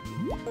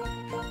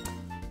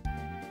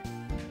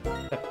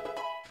 Okay.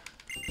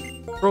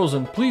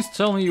 Frozen, please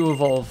tell me you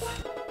evolve.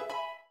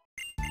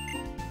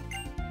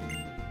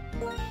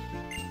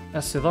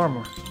 Acid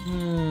armor. I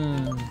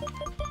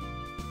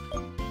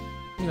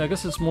mean, I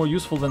guess it's more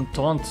useful than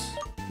taunt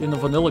in a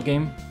vanilla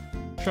game.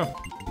 Sure.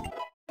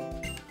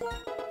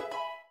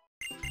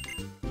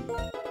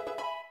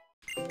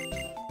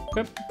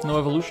 Okay, no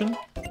evolution.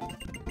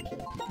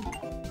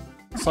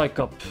 Psych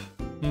up.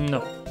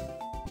 No.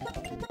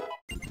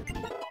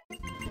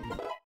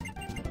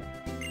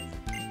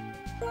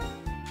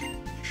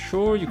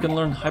 Sure, you can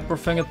learn Hyper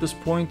Fang at this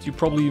point. You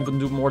probably even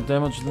do more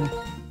damage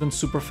than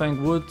Super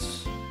Fang would.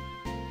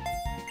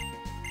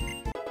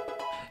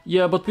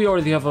 Yeah, but we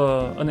already have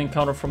an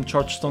encounter from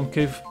Chargestone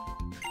Cave.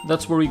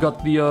 That's where we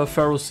got the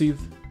Pharaoh Seed.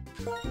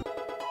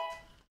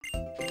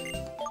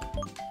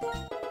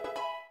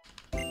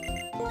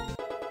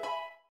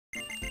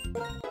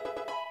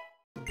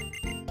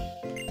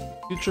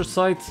 Future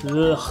Sight,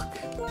 ugh.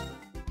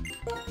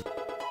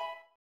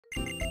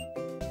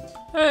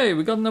 Hey,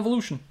 we got an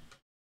evolution.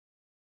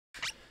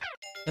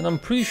 And I'm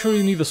pretty sure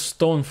you need a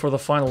stone for the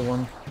final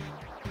one.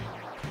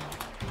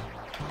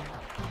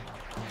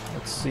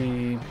 Let's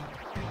see.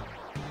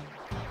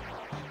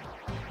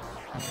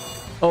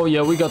 Oh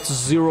yeah, we got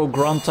 0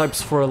 ground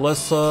types for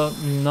Alessa,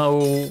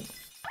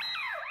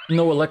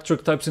 no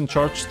electric types in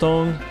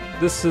Chargestone.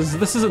 This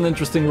is an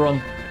interesting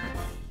run.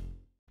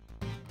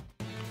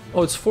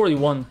 Oh, it's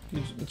 41.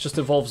 It just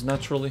evolves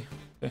naturally.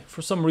 Okay,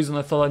 for some reason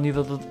I thought I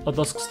needed a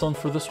Dusk Stone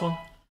for this one.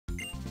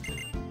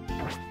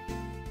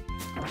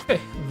 Okay,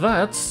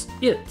 that's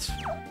it.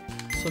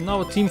 So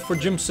now a team for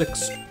Gym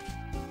 6.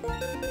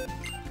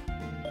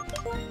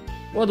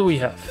 What do we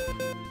have?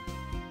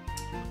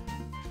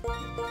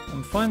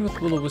 I'm fine with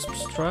Will-O-Wisp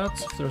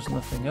strats if there's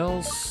nothing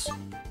else.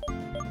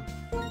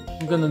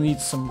 I'm gonna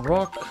need some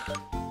rock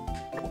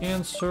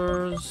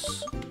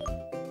answers.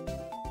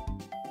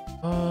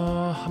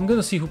 I'm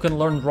gonna see who can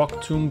learn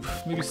Rock Tomb.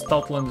 Maybe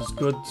Stoutland is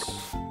good.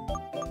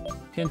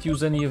 Can't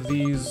use any of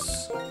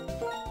these.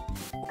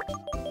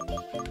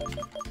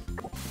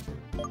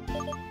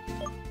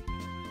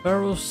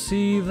 Pharaoh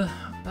Seed.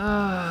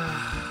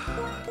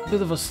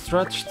 Bit of a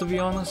stretch, to be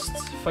honest,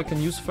 if I can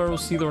use Pharaoh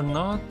Seed or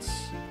not.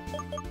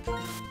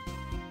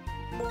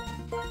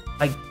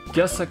 I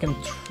guess I can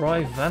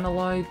try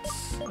Vanillite.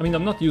 I mean,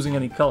 I'm not using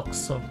any calcs,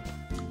 so...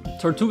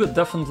 Tortuga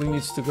definitely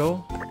needs to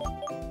go.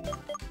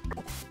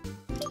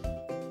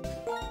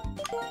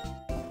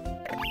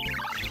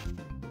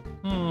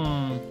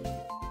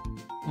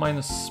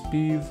 Minus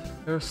speed,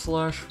 air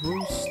slash,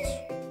 roost.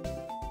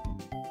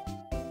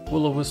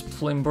 Will-O-Wisp,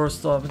 flame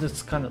burst off, but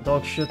it's kinda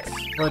dog shit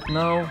right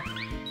now.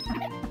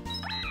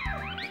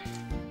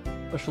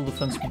 Special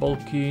defense,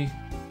 bulky.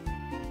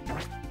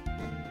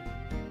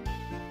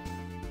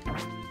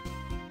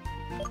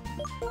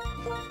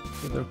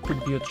 Okay, there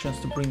could be a chance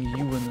to bring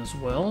you in as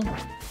well.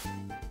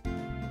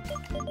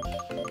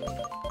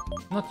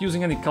 I'm not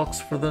using any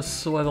calcs for this,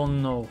 so I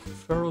don't know.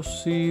 Pharaoh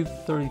Seed,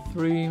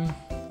 33.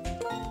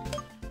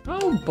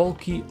 How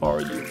bulky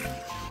are you?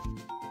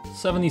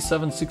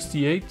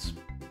 77-68.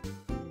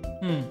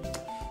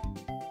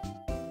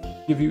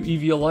 Give you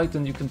Eviolite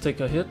and you can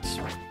take a hit.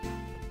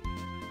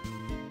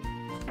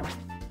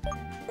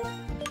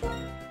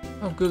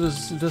 How good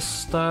is this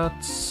stat?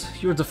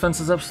 Your defense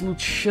is absolute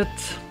shit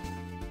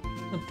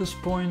at this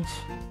point.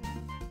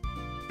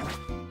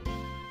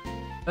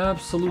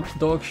 Absolute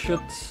dog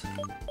shit.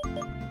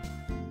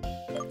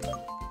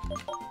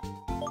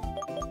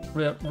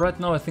 Yeah, right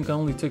now I think I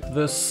only take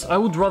this. I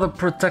would rather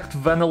protect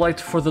Vanillite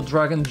for the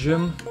Dragon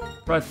Gym.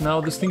 Right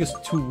now, this thing is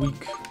too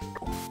weak.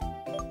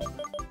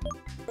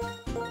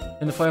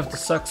 And if I have to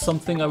sack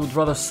something, I would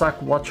rather sack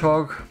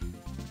Watchog.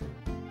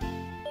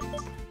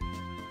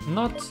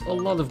 Not a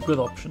lot of good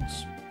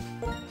options.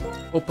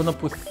 Open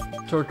up with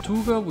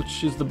Tortuga,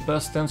 which is the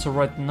best answer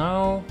right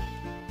now.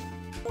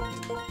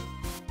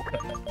 Okay.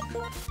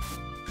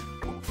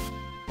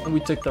 And we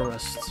take the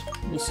rest.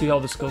 We'll see how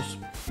this goes.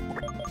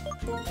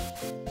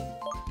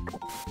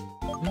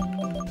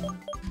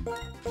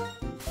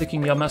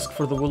 Taking Yamask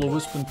for the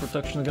Will-O-Wisp and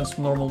protection against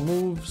normal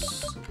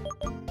moves.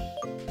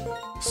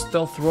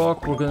 Stealth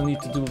Rock, we're gonna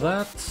need to do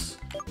that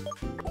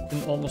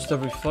in almost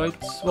every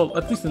fight. Well,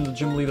 at least in the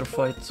Gym Leader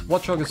fight.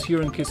 Watchog is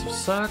here in case of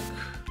sack.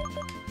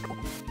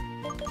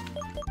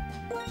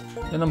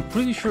 And I'm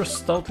pretty sure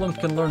Stoutland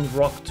can learn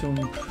Rock Tomb.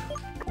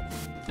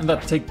 And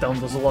that takedown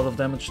does a lot of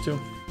damage too.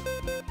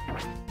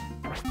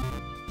 Okay.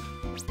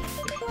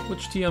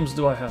 Which TMs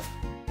do I have?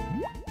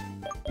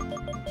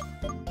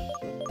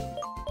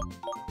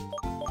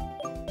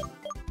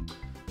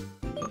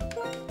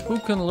 Okay. Who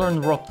can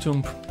learn Rock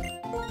Tomb?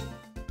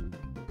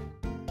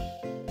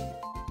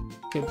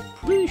 Okay,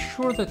 pretty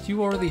sure that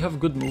you already have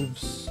good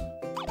moves.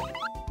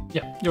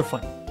 Yeah, you're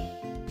fine.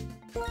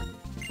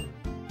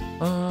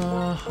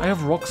 I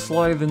have Rock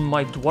Slide in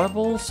my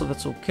Dwebble, so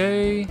that's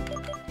okay.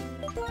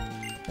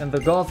 And the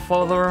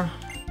Godfather,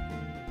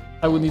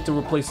 I would need to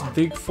replace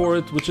Dig for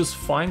it, which is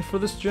fine for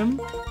this gym.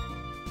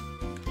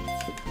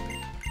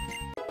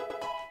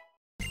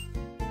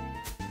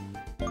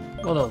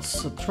 What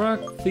else?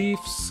 Attract, Thief,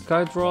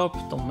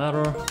 Skydrop, don't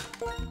matter.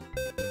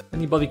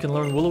 Anybody can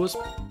learn Will-O-Wisp?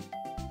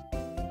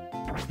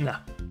 Nah.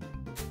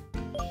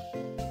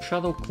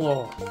 Shadow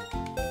Claw.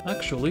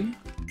 Actually...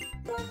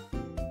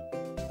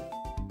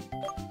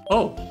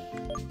 Oh!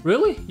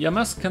 Really?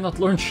 Yamask cannot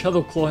learn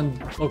Shadow Claw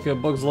and... Okay,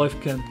 Bug's Life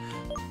can.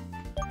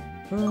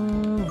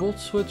 Volt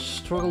Switch,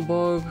 Struggle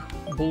Bug,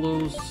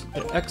 Bulldoze...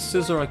 X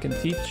Scissor I can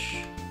teach.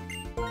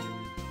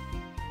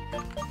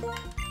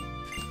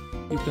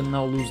 You can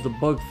now lose the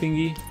Bug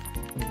thingy.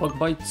 The Bug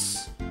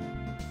Bites.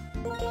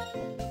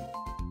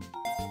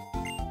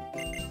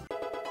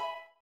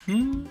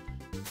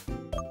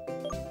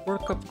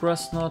 Work up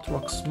Grass Knot,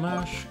 Rock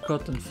Smash,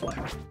 Cut and Fly.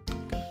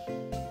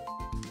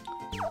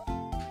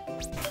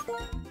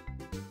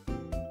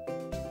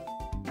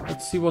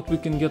 Let's see what we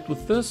can get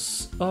with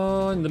this.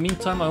 In the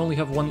meantime, I only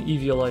have one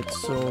Eviolite,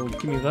 so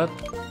give me that.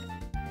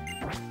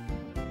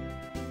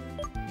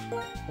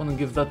 Wanna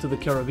give that to the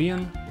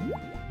Caribbean.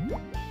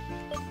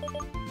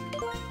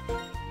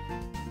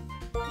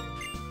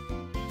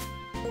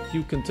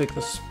 You can take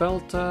the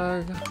Spell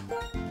Tag.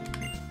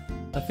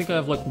 I think I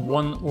have like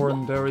one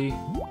Oran Berry.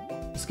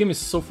 This game is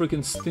so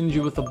freaking stingy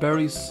with the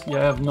berries. Yeah,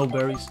 I have no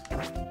berries.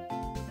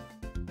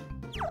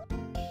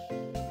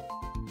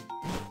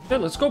 Okay,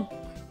 let's go!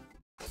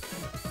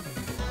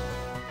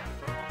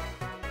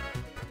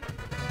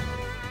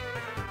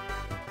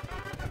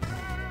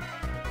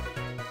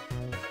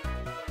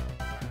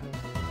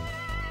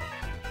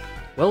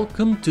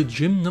 Welcome to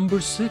gym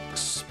number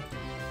 6.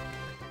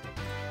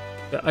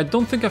 Yeah, I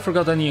don't think I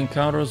forgot any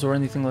encounters or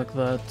anything like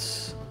that.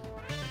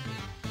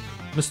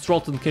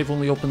 Mistralton Cave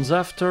only opens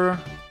after.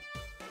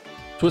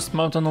 Twist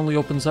Mountain only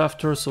opens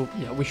after, so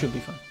yeah, we should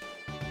be fine.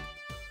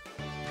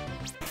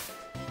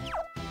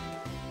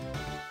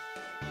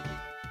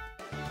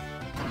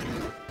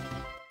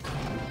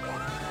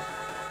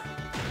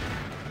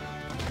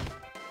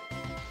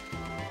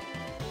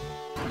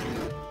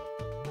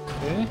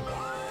 Okay.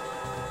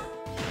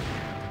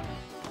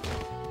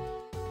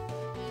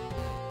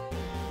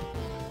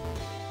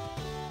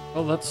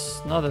 Well,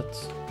 that's not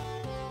it.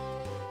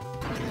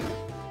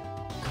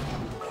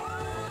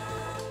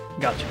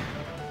 Gotcha.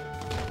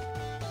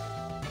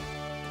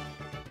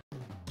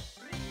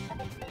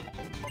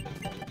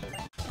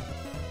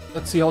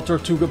 Let's see how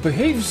Tortuga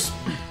behaves.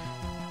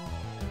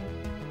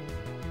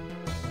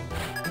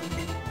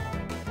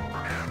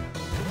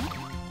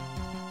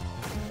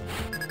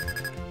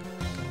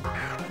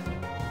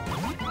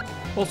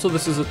 Also,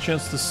 this is a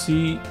chance to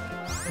see,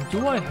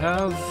 do I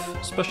have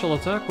special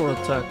attack or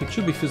attack? It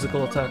should be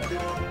physical attack.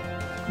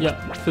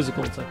 Yeah,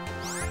 physical attack.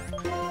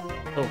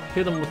 So,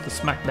 hit him with the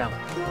smackdown.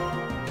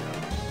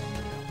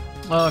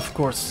 Of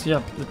course,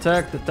 yeah,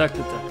 attack, attack,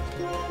 attack.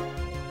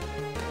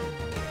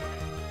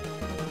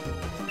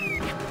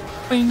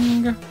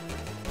 Bing!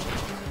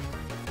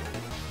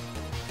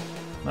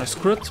 Nice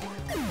crit.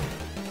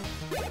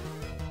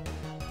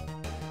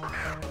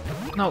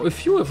 Now,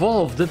 if you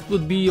evolved, that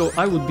would be,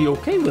 I would be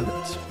okay with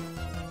it.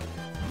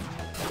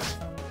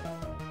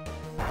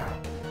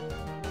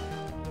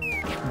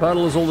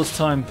 Battle is all this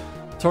time.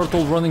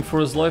 Turtle running for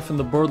his life and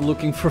the bird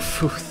looking for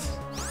food.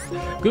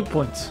 Good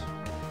point.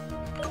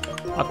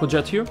 Aqua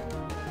Jet here.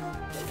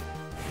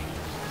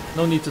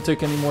 No need to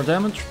take any more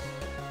damage.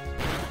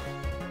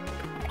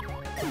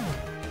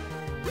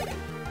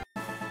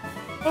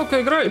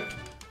 Okay, great.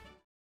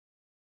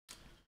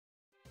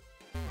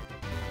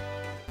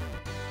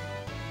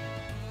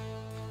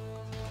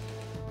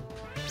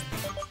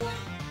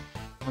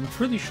 I'm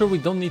pretty sure we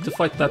don't need to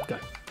fight that guy.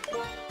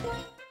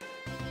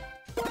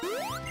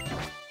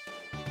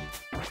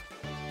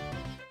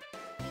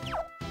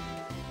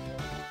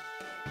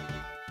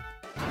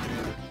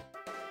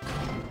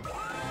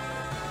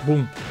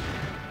 Boom.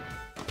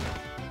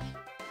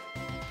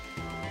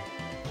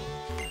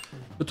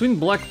 Between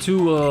Black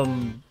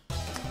 2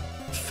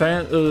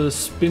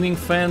 spinning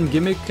fan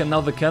gimmick and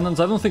now the cannons,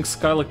 I don't think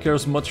Skylar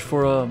cares much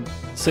for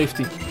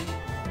safety.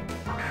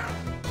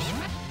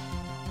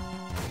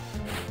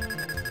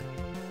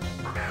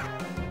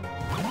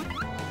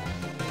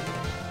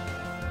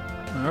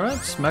 Alright,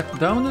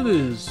 smackdown it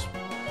is.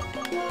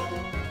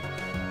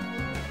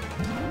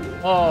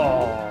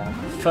 Oh,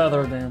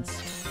 feather dance.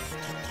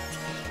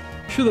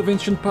 Should have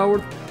ancient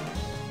powered.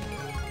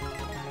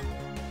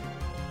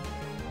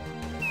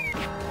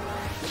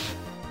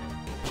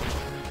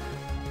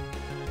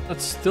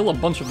 That's still a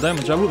bunch of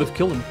damage. I would have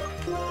killed him.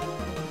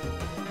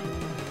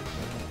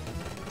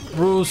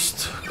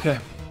 Roost. Okay.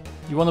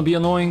 You wanna be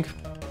annoying?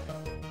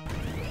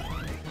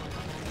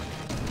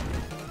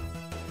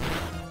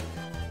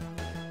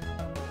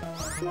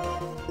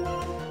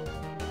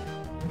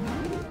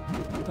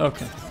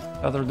 Okay.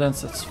 Feather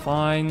dance, that's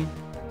fine.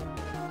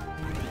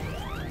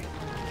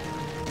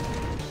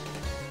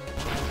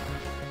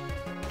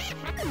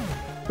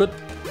 Good.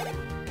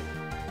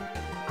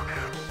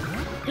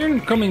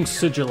 Incoming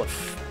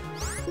Sigilif.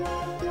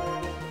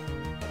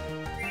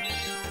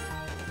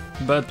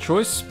 Bad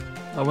choice.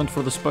 I went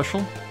for the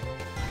special.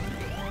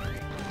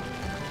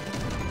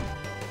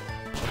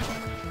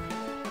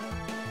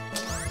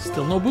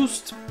 Still no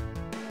boost.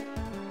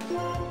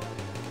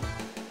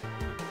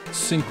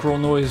 Synchro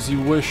noise,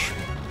 you wish.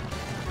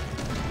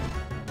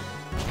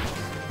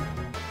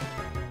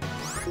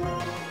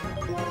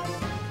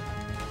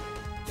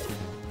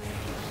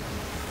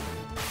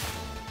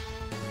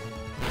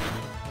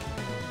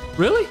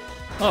 Really?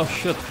 Oh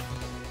shit.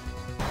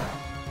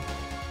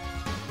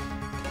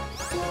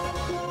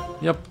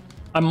 Yep.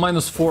 I'm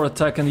 -4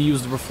 attack and he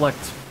used reflect.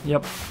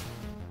 Yep.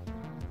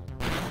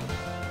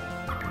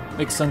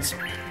 Makes sense.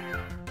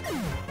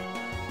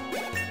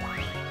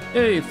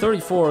 Hey,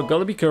 34,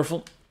 gotta be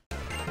careful.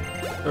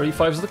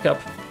 35 is the cap.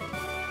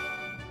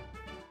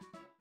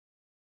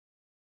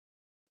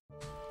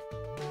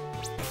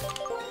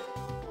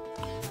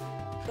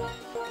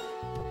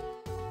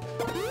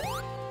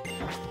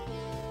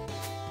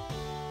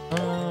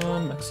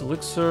 Max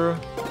elixir.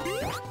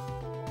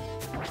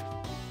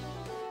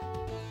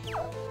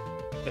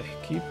 Okay,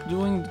 keep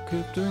doing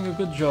a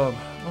good job.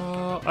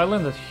 I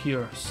landed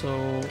here,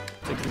 so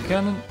take the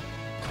cannon.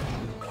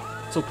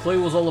 So play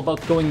was all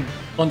about going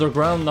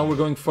underground, now we're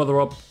going further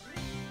up.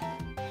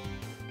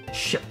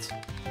 Shit.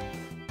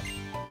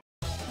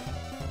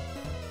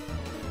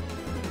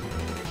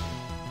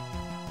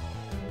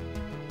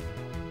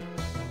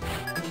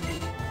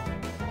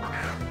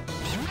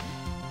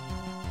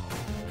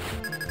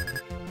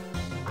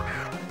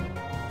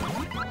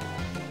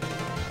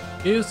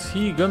 Is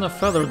he gonna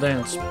feather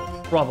dance?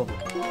 Probably.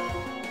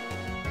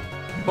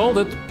 Called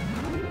it.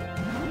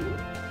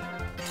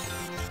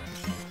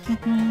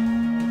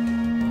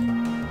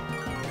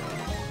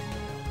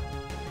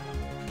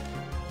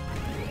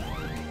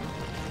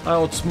 I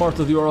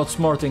outsmarted you, are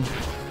outsmarting.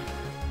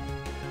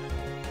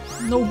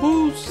 No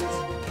boost!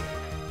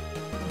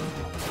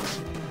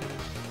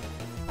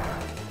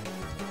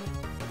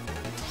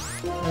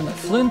 And I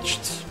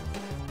flinched.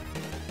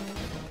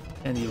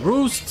 And he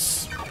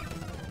roosts.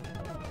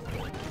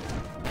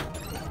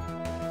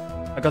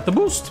 I got the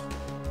boost.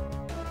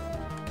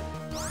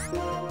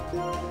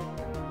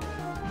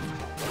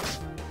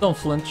 Don't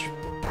flinch.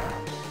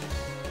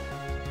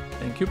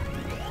 Thank you.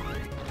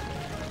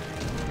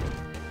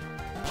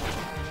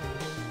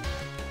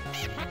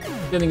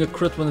 Getting a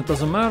crit when it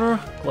doesn't matter.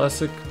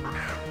 Classic.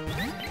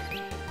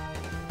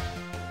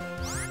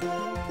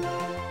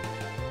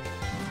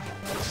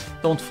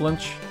 Don't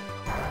flinch.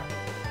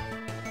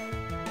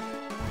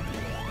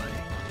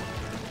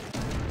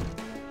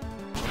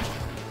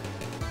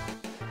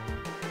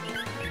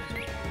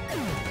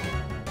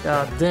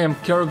 God damn,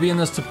 Caribbean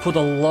has to put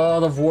a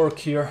lot of work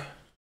here.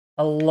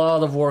 A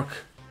lot of work.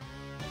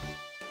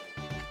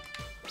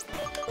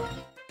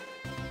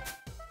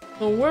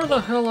 So where the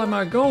hell am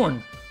I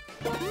going?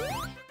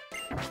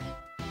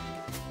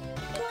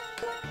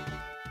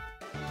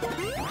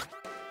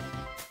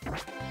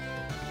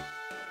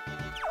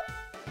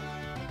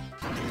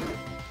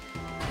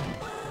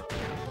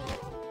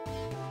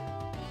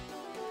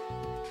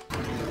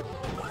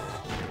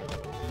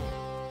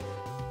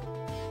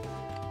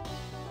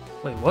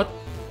 Wait, what?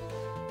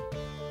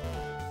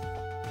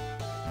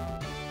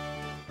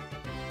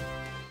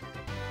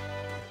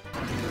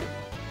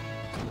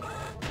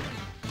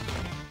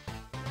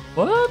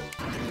 What?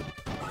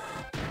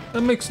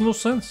 That makes no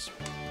sense.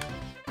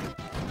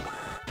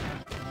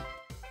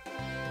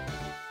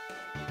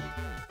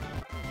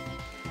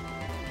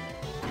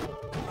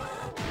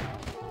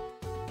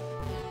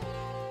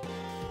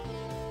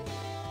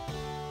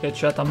 Okay,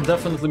 chat, I'm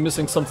definitely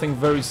missing something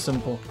very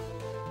simple.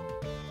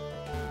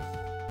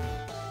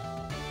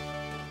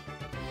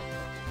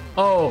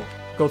 Oh,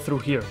 go through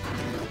here.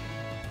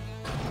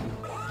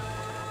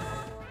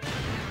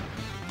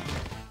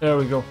 There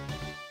we go.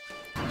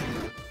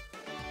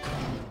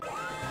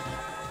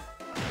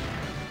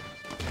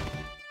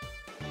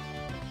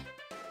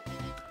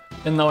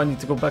 And now I need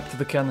to go back to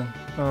the cannon.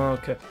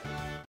 Okay.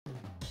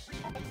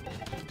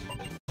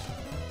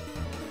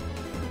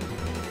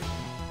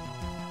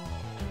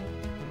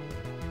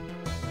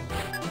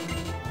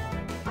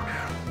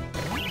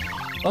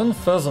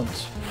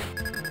 Unpheasant.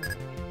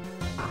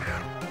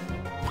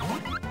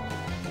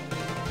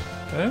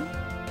 Okay.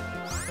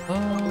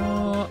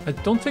 I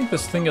don't think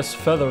this thing has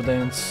feather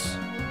dance.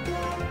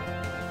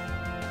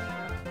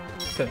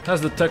 Okay,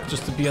 has the tech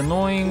just to be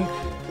annoying.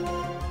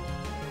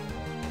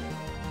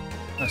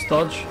 Nice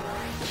dodge.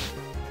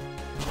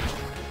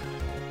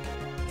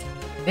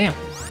 Damn.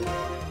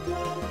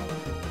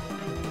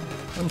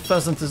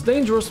 Unpheasant is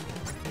dangerous.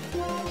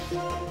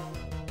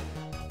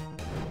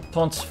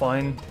 Taunt's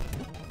fine.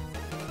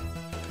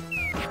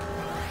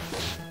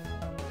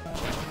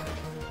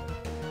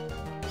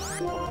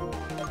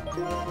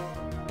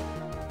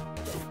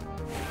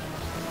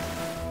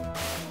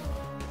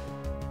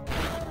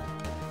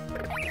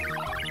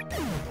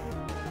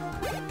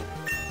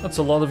 That's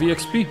a lot of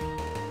EXP.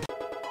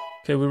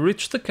 Okay, we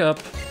reached the cap.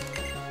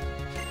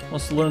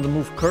 Wants to learn the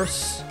move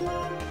Curse.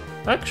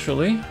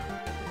 Actually...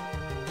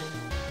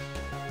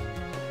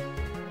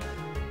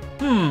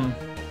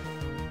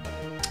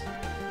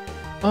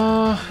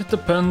 it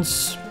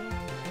depends.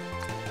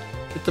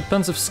 It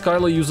depends if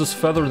Skyla uses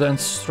Feather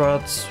Dance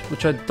strats,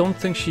 which I don't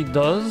think she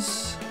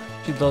does.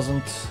 She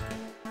doesn't.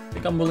 I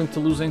think I'm willing to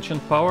lose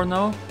Ancient Power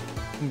now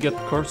and get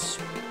Curse.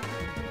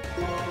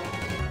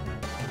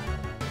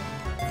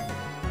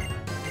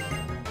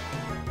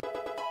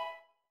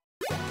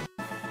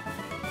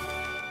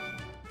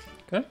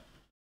 Okay.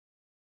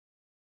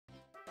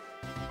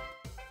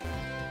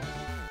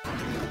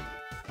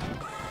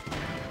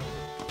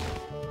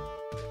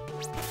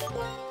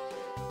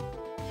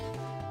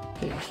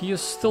 Okay, he is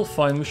still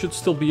fine. We should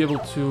still be able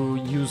to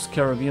use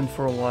Caribbean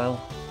for a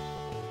while.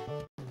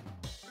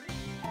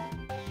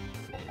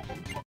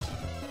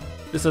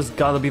 This has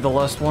gotta be the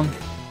last one.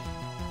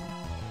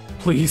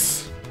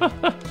 Please.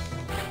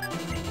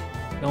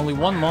 Only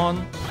one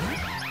Mon.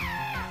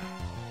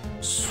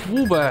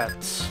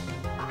 Swoobat.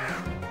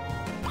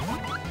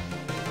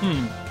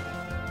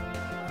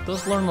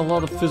 Does learn a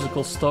lot of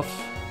physical stuff.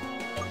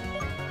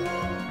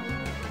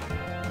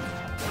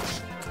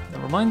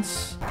 Never mind.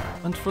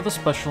 Went for the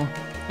special.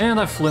 And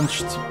I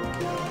flinched.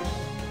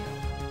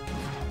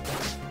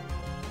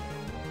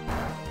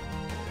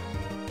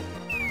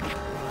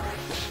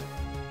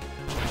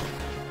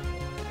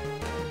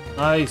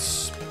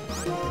 Nice.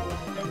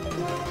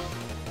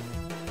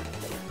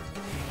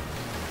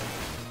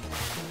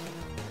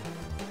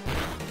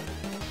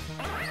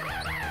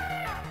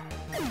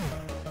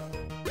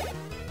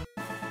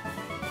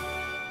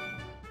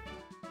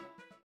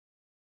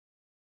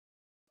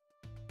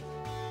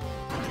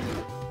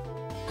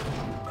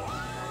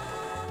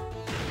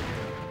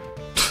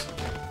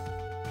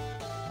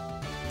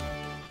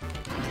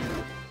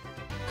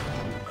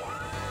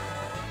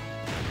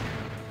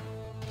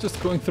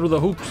 Just going through the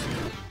hoops.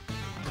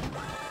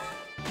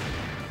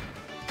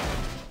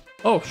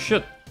 Oh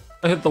shit,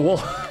 I hit the wall.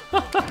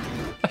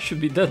 I should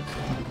be dead.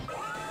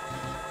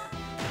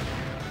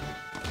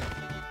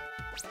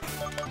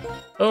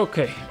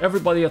 Okay,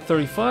 everybody at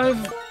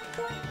 35.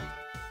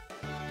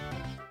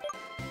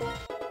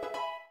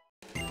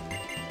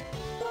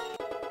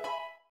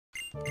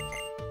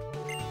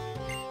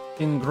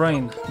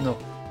 Ingrain, no.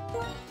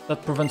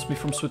 That prevents me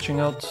from switching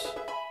out.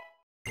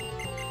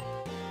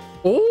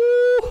 Oh!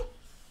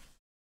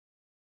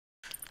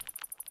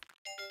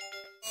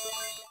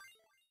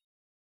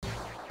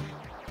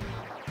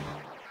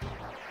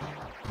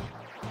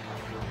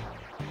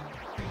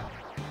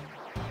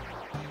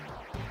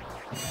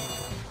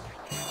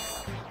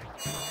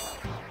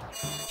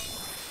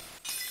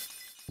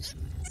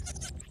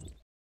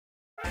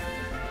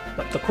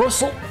 the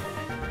crystal.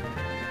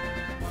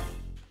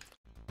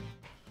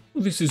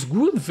 This is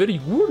good, very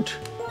good.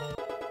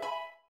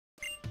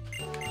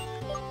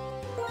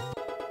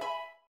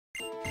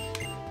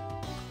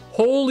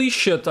 Holy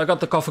shit, I got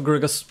the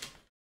Cophagrigus.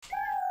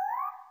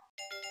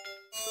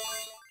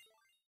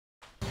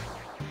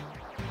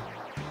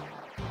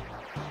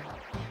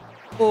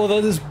 Oh,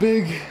 that is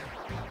big.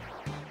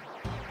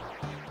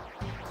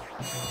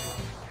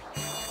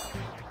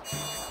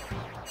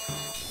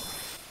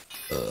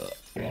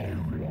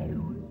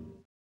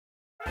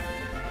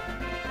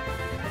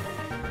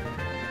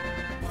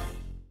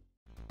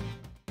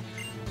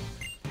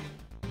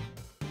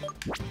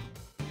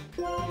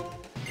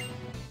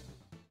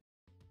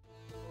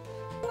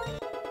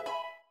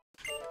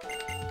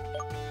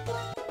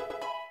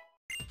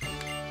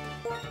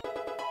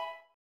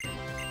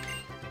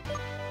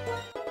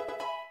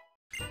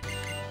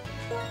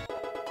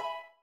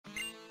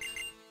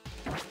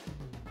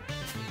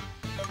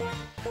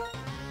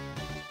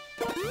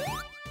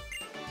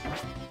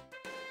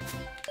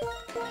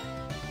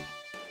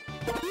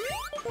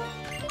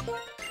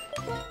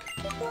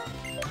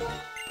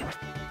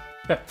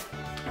 Okay.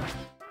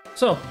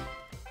 So,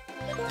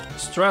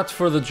 strat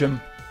for the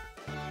gym.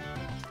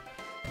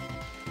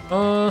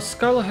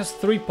 Skyla has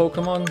 3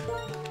 Pokemon.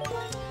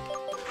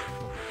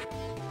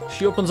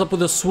 She opens up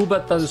with a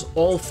Swoobat that is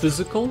all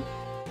physical.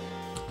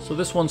 So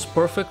this one's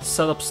perfect.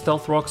 Set up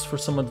Stealth Rocks for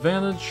some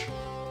advantage.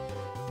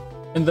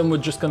 And then we're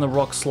just gonna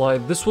Rock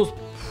Slide. This will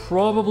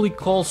probably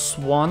call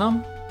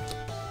Swanna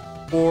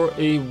or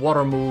a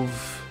Water move.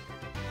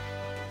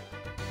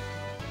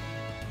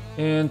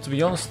 And to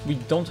be honest, we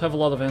don't have a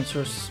lot of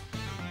answers.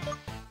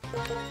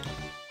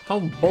 How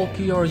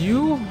bulky are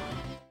you?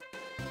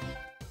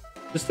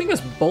 This thing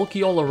is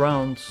bulky all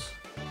around.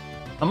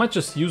 I might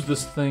just use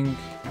this thing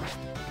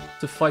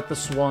to fight the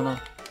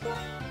Swanna.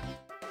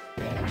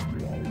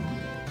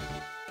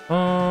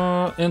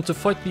 And to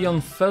fight the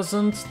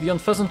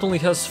Unpheasant only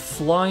has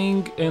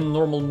flying and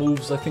normal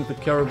moves. I think the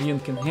Caribbean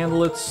can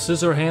handle it.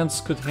 Scissor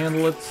Hands could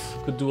handle it.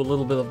 Could do a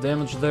little bit of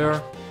damage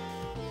there.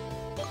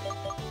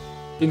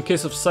 In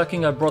case of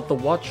sacking, I brought the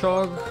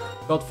Watchog.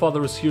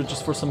 Godfather is here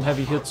just for some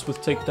heavy hits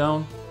with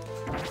Takedown.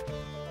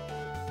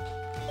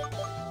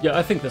 Yeah,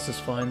 I think this is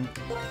fine.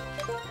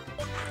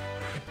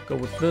 Go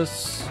with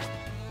this.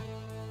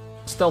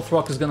 Stealth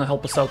Rock is gonna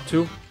help us out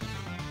too.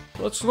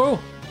 Let's go!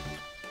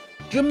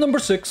 Gym number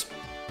 6.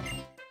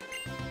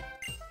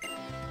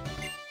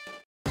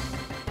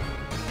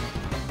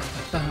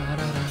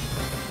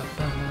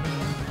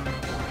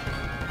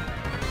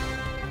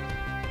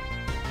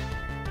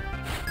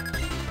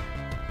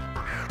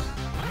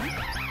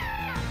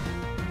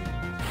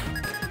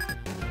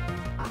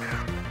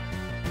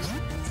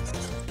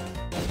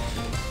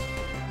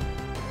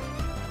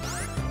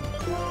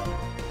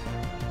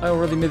 I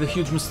already made a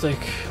huge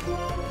mistake.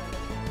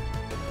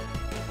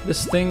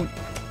 This thing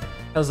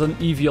has an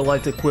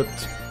Eviolite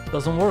equipped.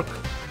 Doesn't work.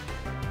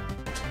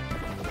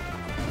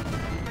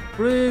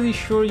 Pretty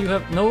sure you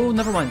have... No,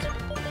 never mind.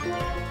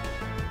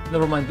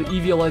 Never mind, the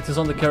Eviolite is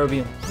on the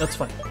Caribbean. That's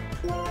fine.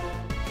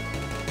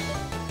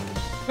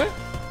 Okay,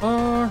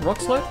 Rock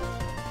Slide.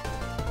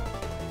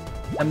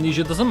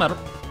 Amnesia doesn't matter.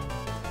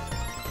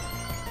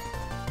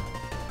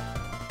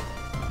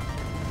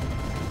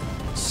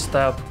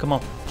 Stab, come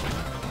on.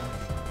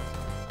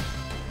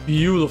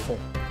 Beautiful.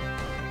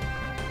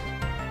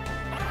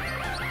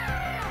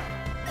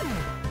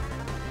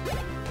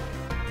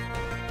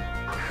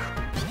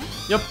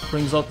 Yep,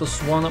 brings out the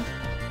Swanna.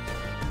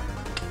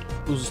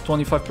 Loses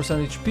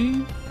 25%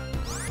 HP.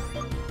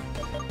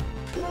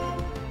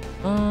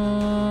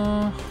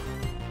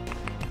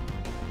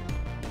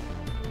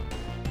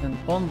 And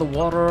on the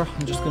water,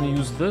 I'm just gonna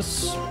use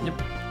this.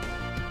 Yep.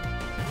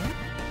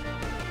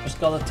 Just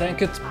gotta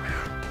tank it.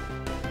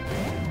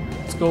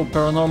 Let's go,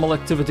 Paranormal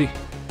Activity.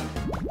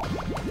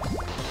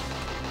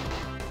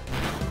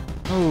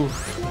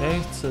 Oof, okay,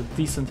 it's a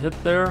decent hit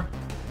there.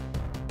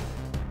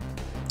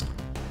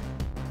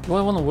 Do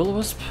I want a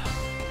Will-O-Wisp?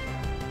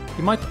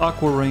 He might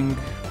Aqua Ring,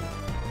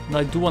 and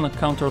I do want to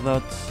counter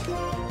that.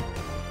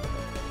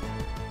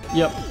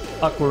 Yep,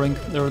 Aqua Ring,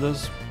 there it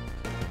is.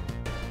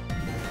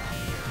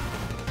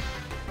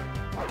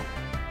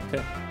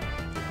 Okay.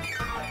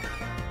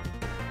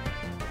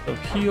 So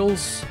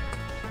heals,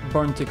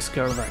 Burn takes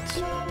care of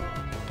that.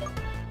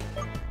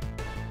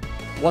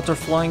 Water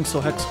Flying,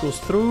 so Hex goes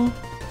through.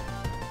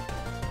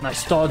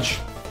 Nice dodge.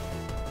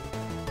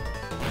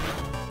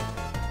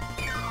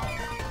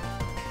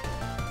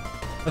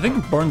 I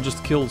think Burn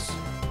just kills.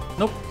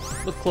 Nope,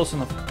 but close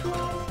enough.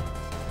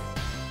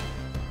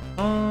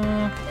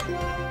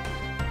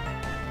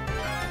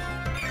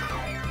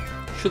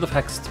 Should have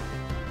hexed.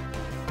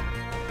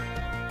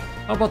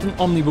 How about an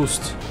Omni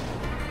Boost?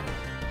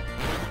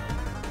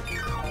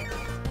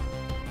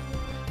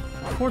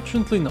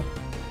 Fortunately, no.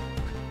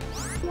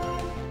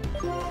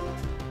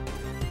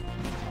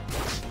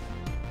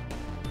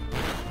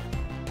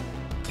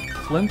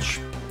 Flinch,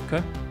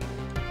 okay.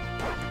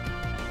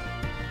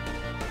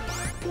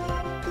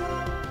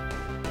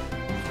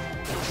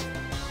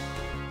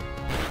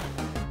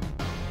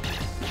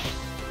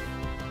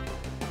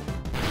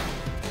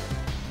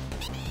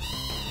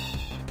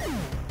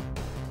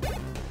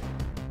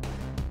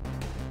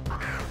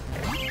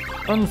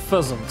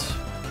 Unpheasant.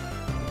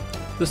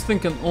 This thing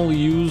can only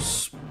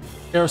use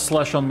air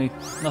slash on me,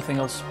 nothing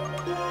else.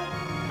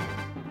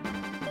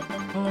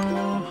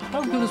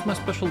 How good is my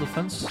special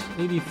defense?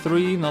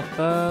 83, not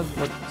bad,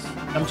 but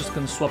I'm just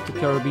gonna swap the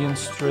Caribbean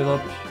straight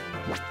up.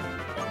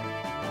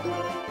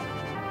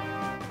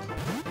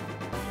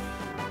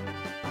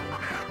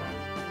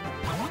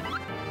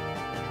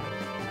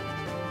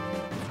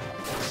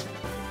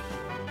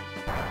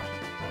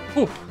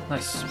 Ooh,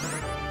 nice.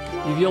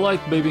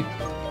 Eviolite, baby.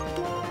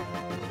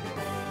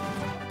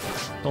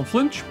 Don't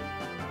flinch.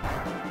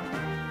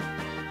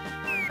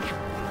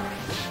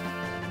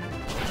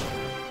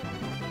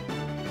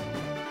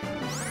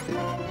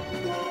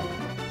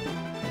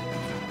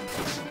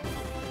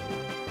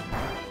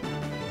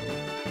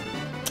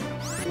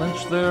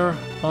 Flinch there.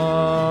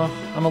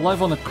 I'm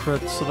alive on a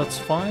crit, so that's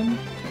fine.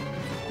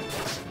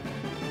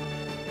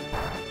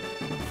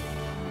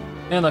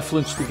 And I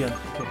flinched again.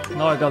 Okay,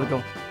 now I gotta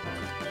go.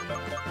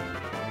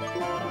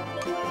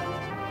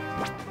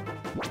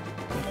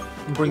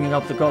 I'm bringing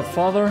out the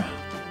Godfather.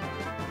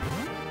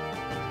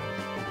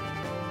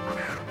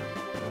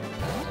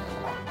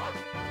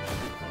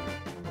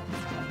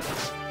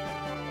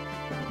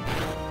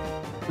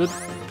 Good.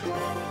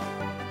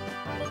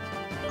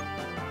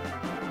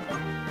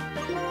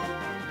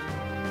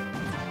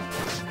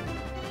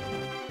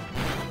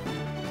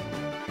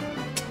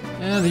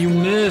 And you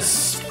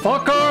miss,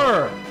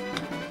 fucker!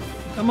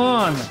 Come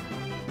on!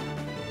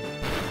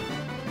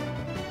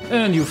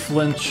 And you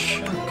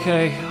flinch.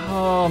 Okay.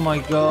 Oh my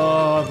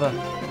god.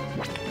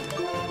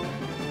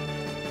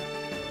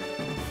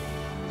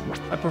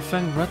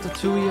 Hyperfang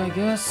Ratatouille, I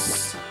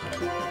guess.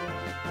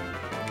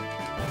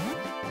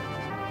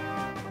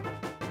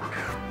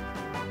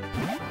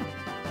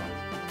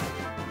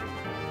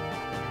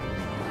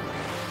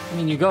 I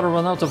mean, you gotta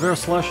run out of air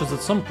slashes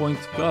at some point.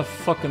 God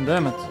fucking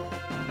damn it.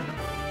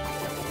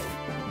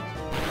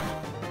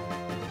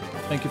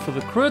 Thank you for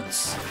the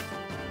crits.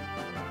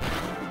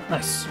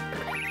 Nice.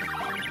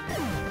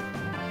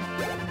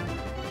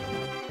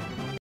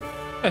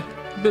 Okay,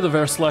 bit of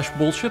air slash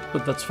bullshit,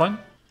 but that's fine.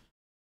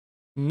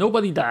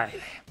 Nobody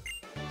died.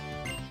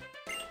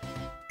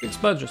 6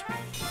 badges.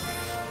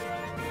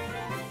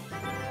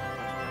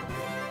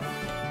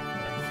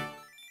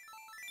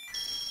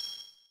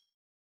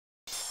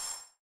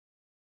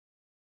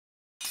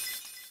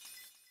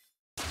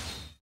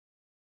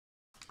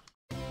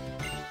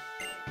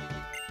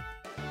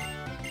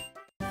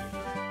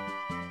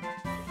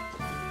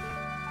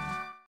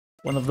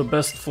 One of the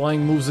best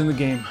flying moves in the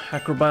game.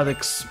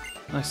 Acrobatics.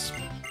 Nice.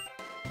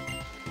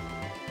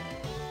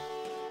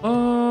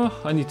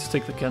 I need to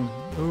take the Ken.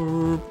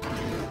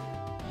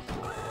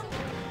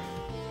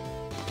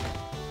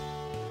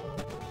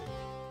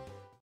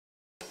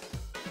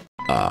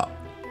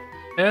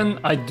 And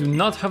I do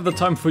not have the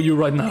time for you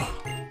right now.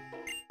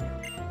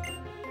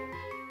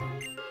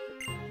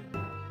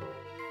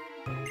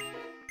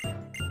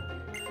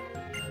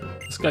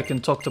 This guy can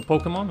talk to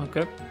Pokemon,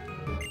 okay.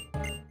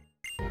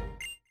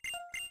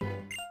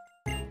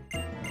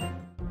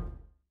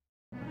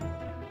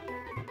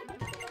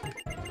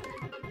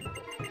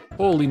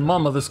 Holy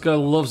mama, this guy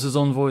loves his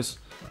own voice.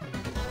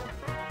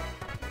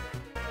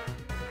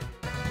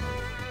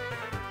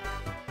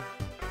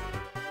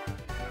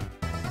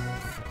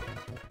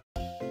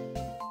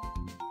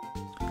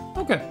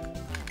 Okay.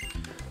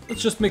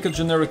 Let's just make a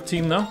generic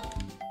team now.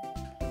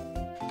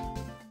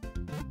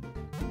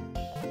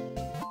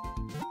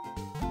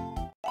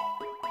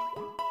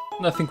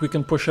 And I think we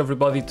can push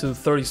everybody to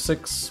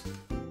 36.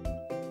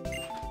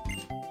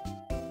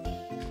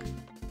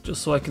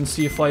 Just so I can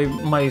see if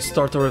my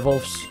starter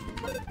evolves.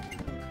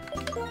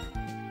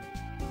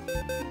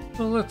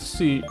 So let's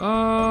see,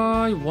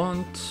 I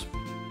want...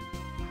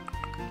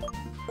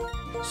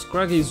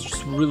 Scraggy is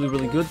just really,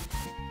 really good.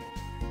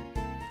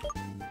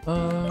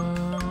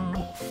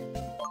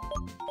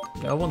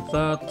 Yeah, I want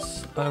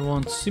that. I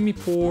want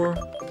Simipour.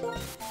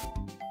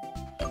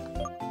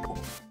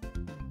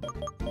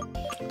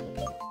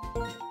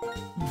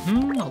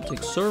 I'll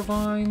take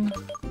Servine.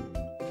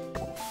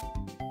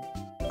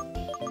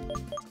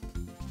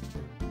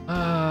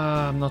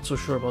 I'm not so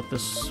sure about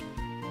this.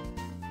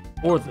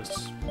 Or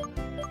this.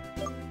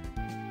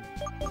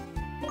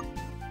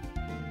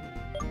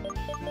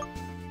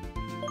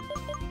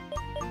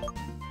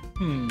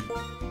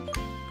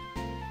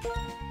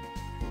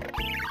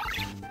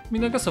 I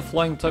mean, I guess a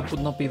flying type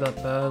would not be that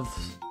bad.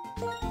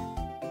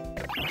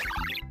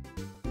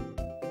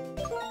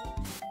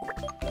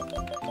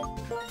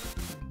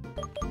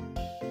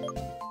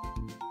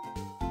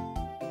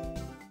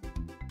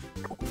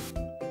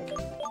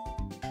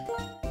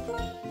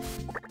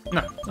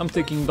 Nah, I'm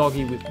taking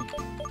Doggy with me.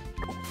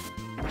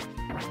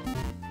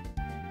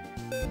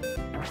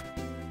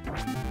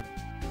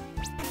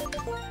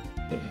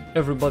 Okay,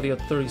 everybody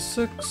at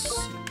 36.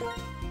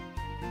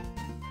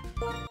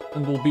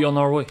 And we'll be on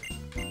our way.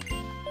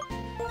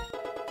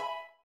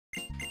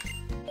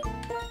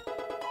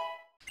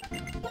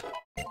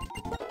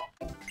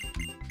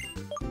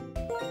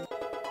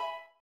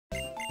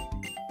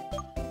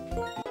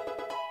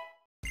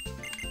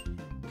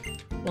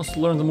 Wants to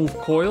learn the move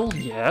Coil.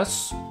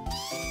 Yes.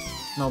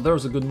 Now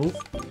there's a good move.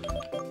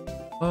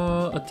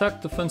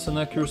 Attack, defense, and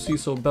accuracy,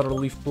 so better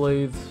Leaf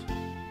Blade.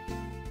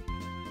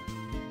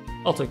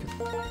 I'll take it.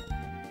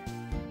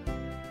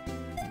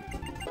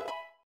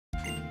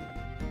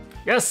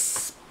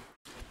 Yes!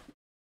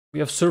 We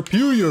have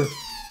Superior!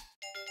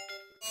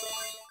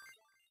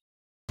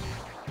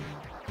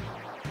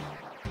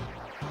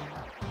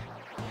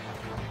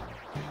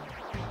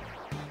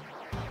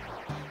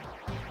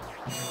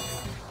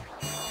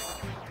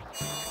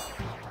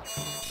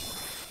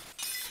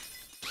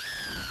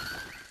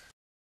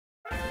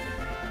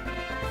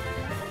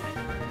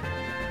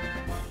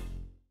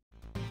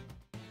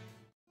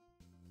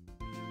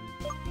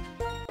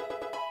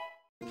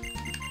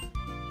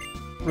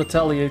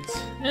 Retaliate.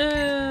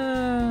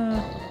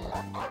 I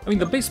mean,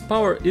 the base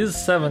power is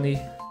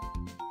 70.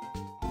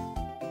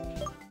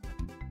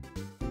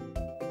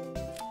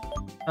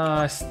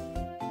 I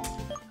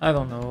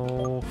don't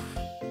know.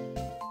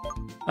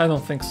 I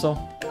don't think so.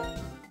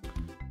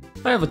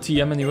 I have a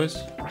TM anyways.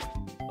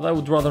 But I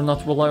would rather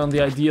not rely on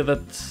the idea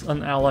that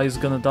an ally is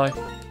gonna die.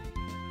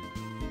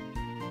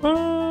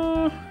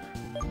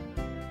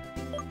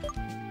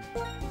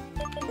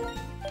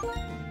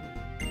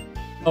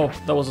 Oh,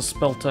 that was a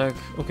spell tag.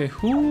 Okay,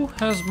 who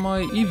has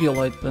my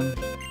Eviolite then?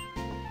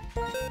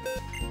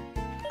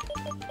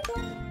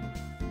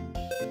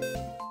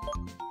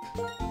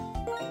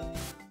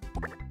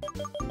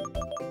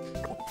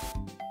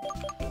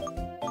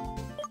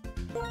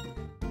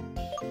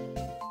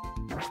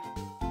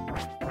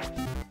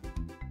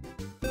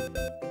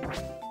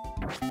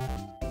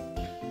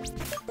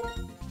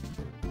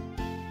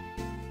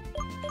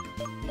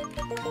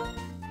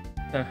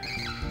 Okay,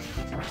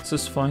 this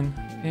is fine.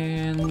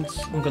 And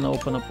I'm gonna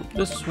open up with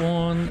this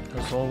one,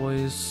 as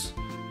always.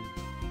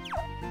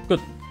 Good.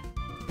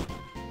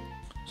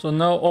 So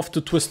now off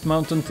to Twist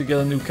Mountain to get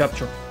a new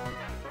capture.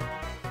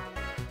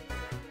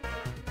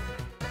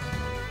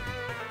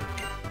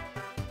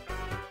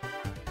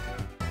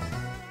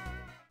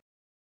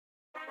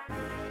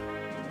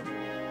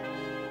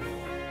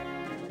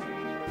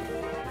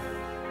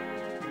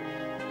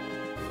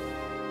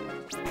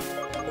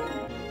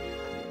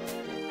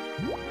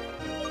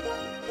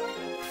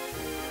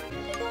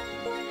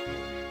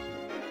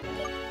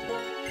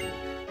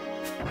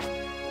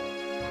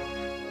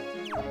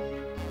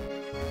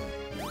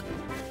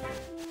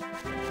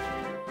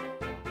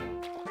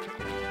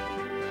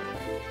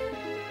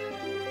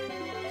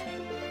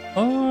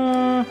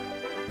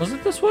 Was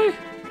it this way?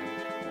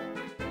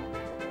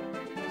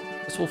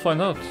 Guess we'll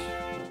find out.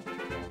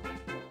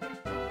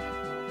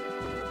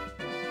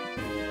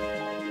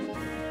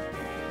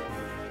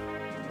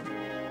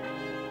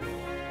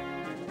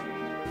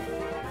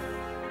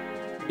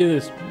 It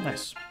is.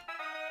 Nice.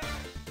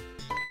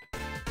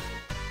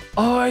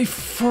 I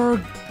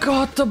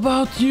forgot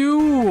about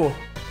you!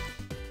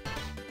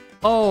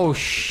 Oh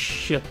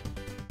shit.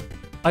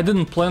 I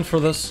didn't plan for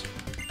this.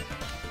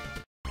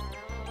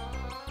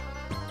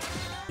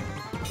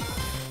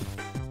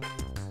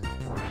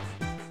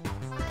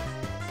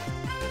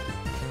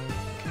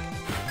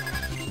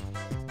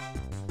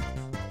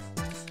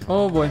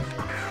 Oh boy.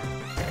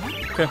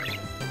 Okay.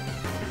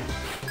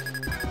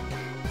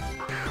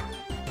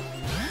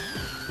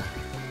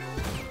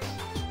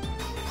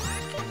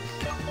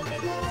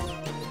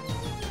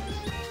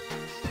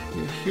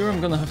 Here I'm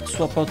gonna have to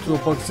swap out to a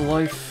Bug's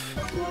Life.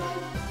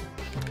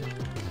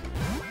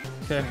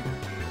 Okay.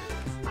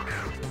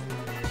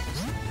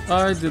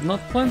 I did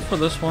not plan for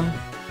this one.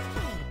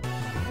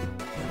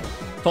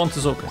 Taunt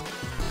is okay.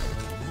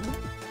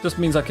 Just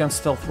means I can't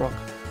Stealth Rock.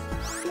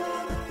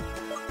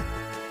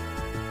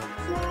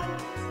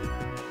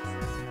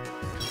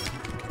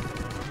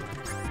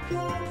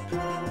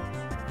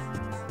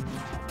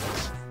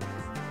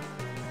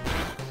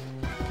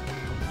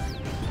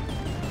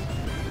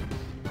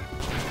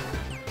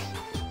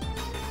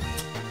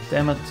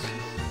 Damn it.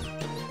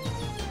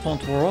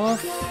 Taunt wore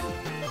off.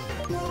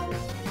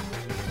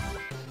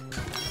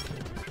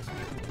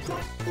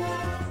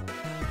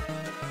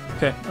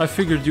 Okay, I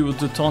figured you would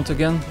do taunt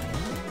again.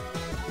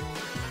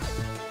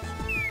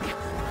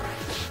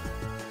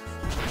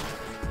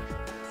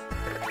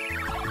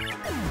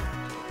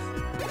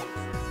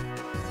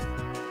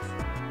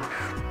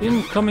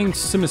 Incoming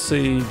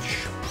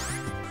Simisage.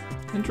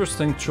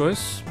 Interesting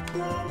choice.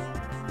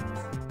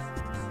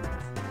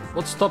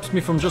 What stops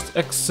me from just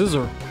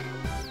X-Scissor?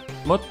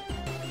 What?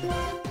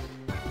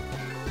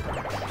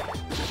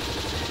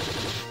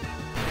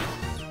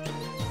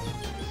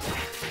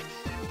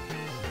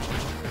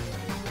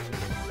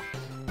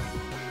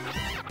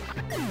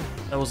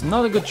 That was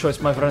not a good choice,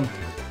 my friend.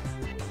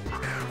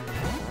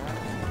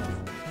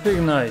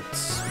 Ignite.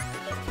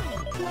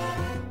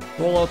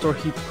 Roll out or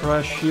Heat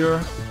Crash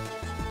here.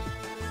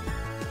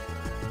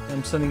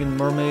 I'm sending in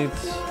Mermaid.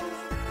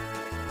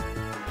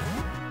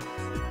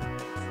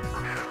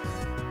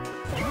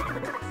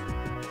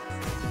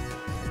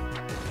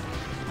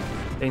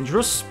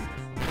 Dangerous.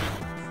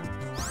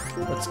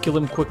 Let's kill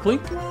him quickly.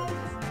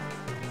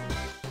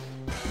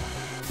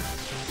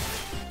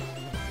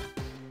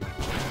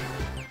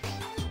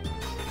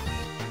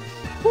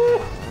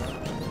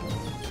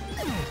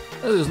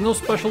 There is no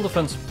special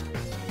defense.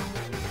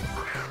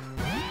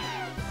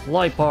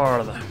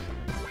 Lipard.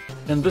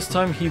 And this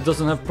time he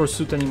doesn't have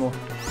Pursuit anymore.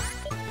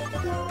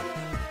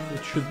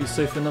 It should be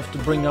safe enough to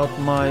bring out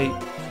my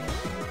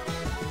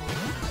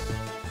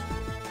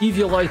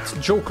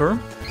Eviolite Joker.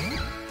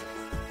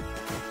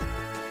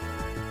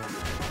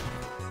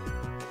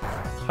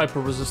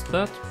 Hyper resist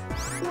that.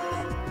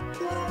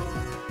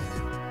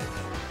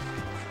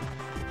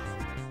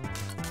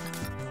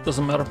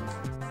 Doesn't matter.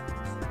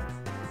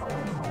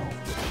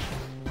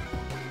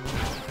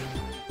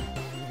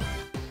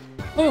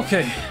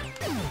 Okay.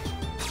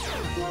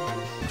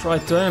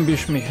 Tried to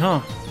ambush me,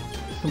 huh?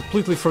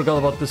 Completely forgot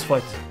about this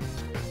fight.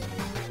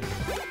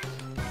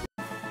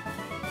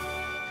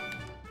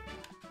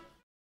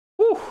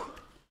 Whew.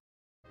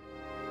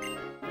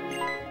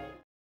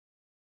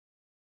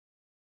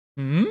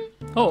 Hmm?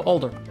 Oh,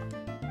 Alder.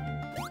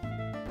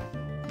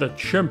 The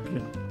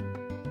champion.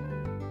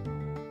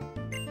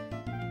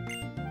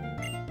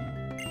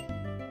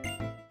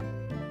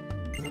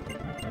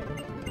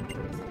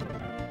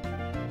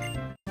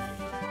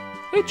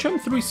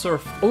 HM3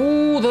 Surf.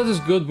 Oh, that is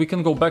good. We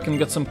can go back and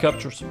get some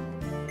captures.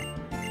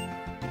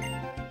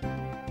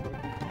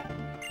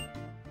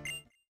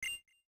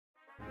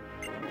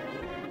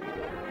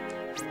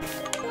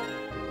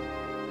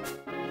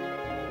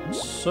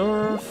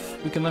 Surf.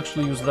 We can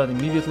actually use that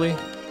immediately.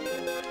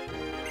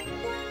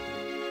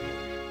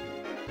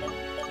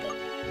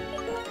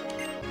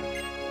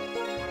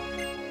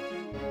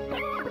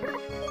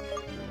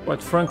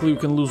 Quite frankly, we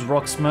can lose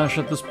Rock Smash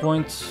at this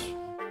point.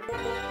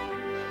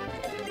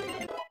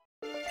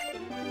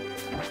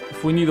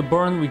 If we need a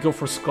burn, we go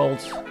for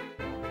Scald.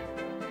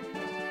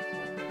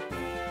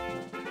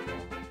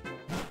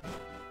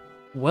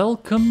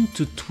 Welcome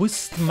to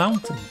Twist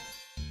Mountain.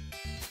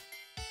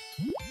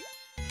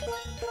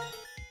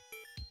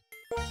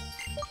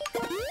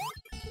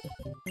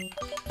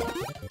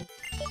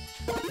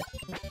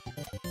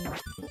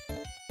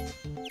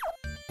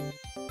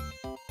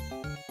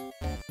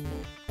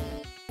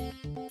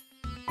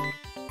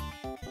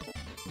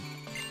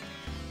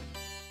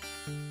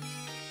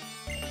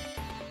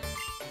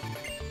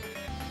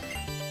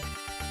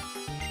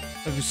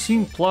 Have you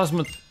seen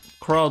Plasma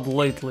Crowd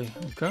lately?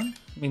 Okay.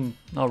 I mean,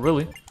 not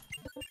really.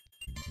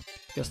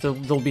 Guess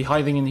they'll be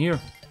hiding in here.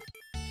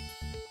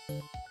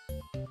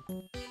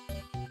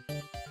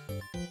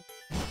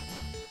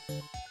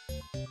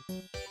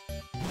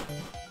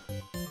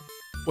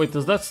 Wait,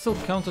 does that still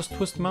count as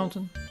Twist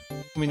Mountain?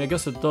 I mean, I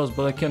guess it does,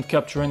 but I can't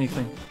capture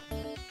anything.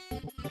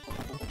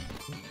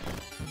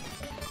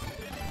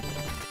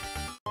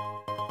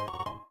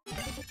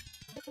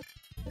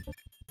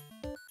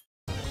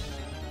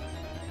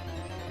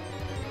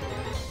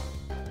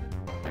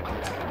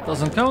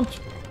 Doesn't count.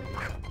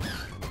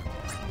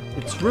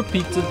 It's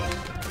repeated.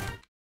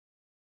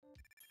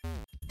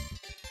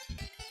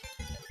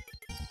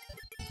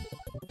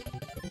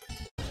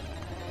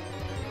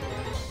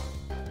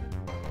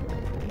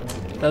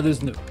 That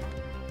is new.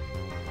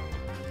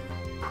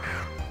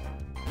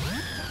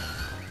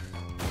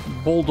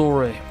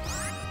 Boldore.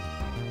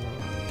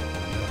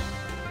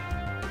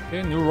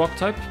 Okay, new rock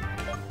type.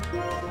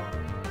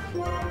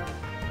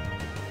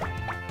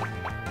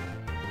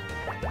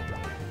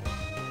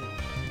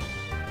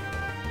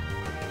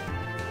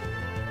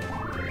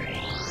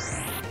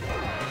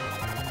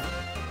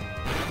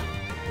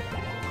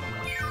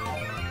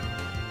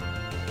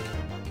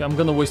 Okay, I'm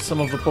gonna waste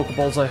some of the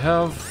Pokeballs I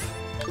have.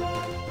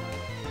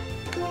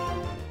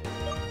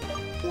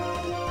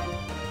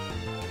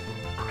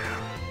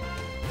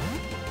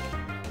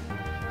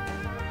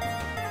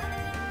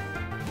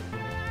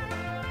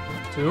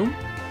 Two.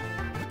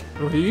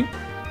 Three.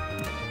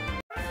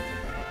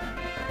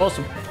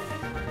 Awesome.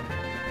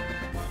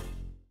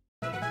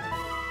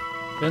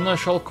 Then I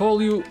shall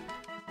call you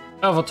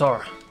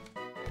Avatar.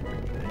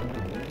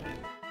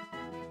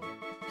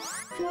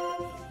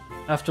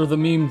 After the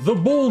meme, the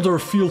boulder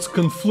feels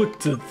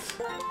conflicted.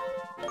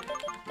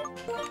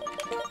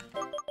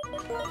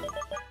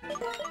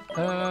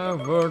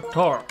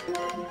 Avatar.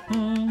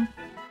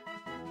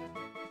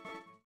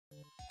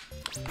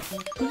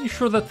 Pretty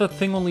sure that that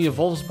thing only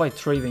evolves by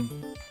trading.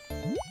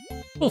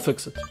 We'll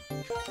fix it.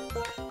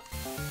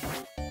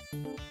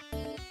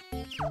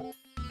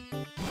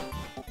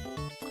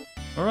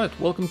 Alright,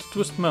 welcome to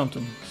Twist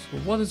Mountain. So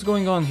what is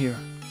going on here?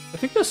 I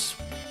think this...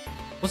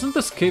 Wasn't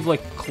this cave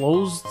like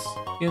closed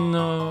in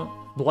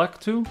Black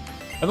 2?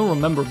 I don't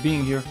remember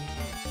being here.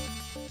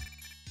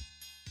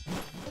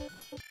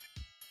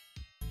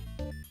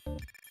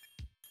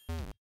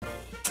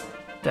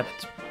 Damn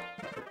it.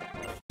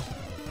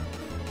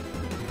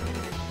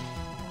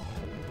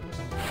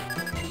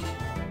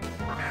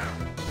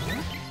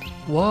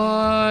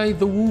 Why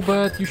the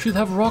Woobat? You should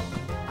have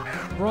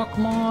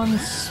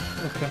Rockmons.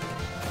 Okay.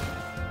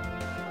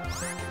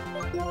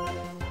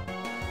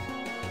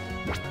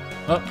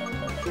 Oh,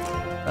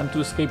 time to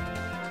escape.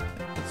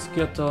 Let's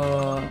get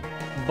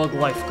Bug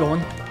Life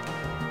going.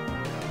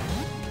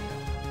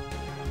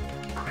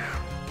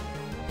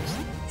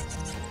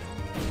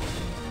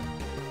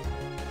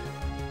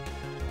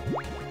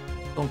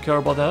 Don't care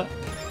about that.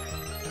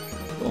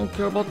 Don't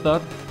care about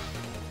that.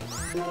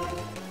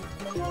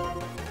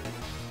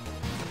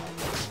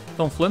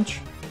 Don't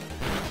flinch.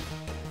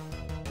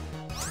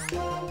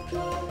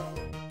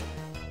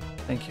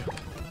 Thank you.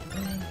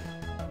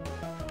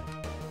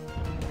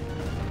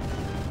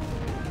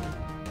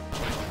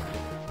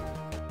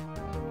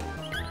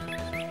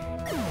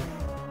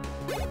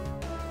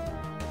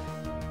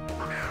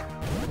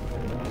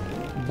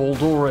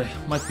 Boldore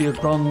might be a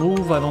ground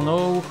move, I don't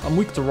know. I'm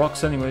weak to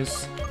rocks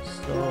anyways.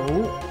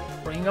 So,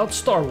 bring out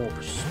Star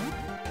Wars.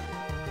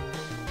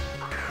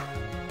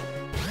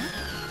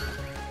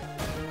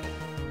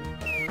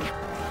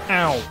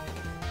 Ow.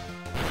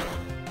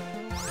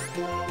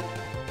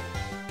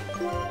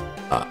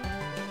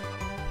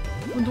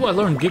 When do I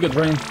learn Giga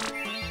Drain?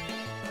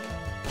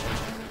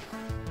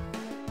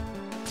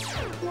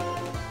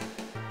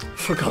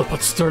 Forgot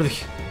about Sturdy.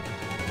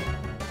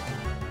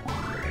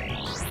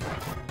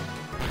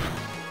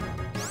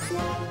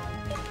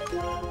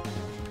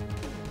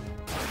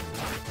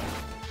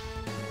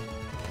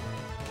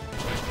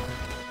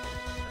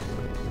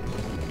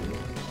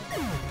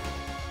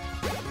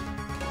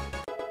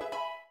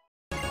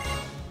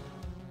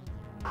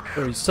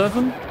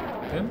 $37.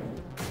 Okay.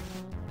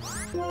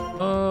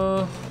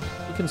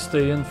 We can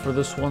stay in for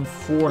this one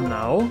for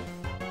now.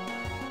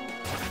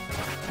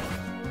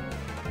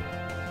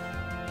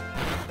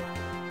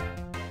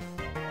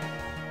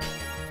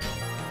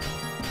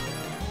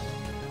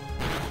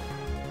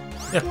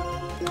 Yeah,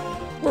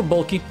 we're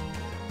bulky.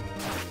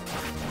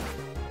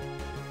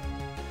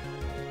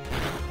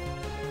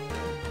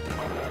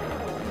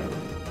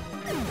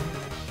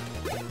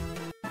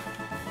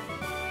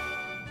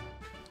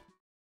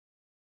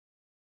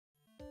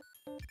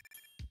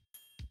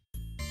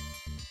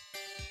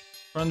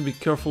 Trying to be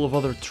careful of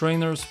other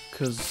trainers,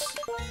 because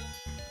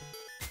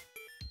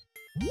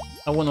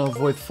I want to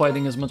avoid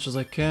fighting as much as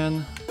I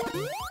can.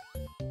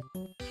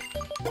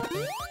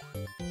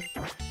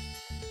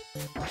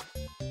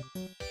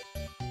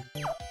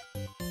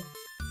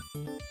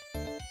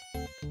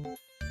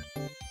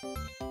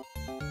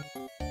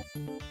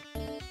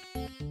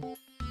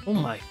 Oh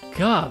my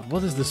god,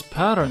 what is this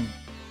pattern?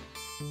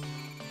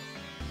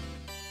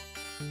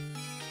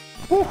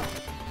 Whew.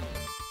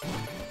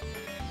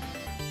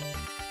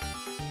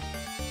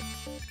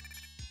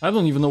 I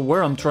don't even know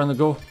where I'm trying to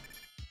go.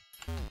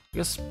 I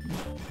guess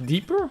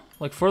deeper?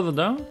 Like further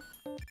down?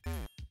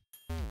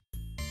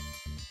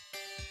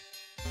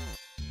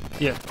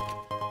 Yeah.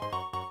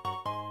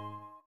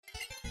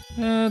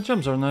 Yeah,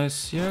 gems are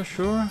nice. Yeah,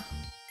 sure.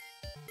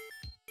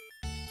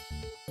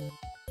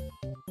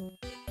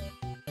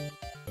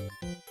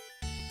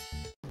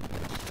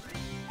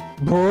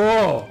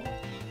 Bro!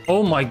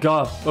 Oh my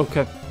god,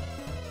 okay.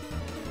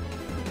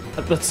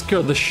 That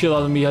scared the shit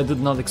out of me, I did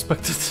not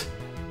expect it.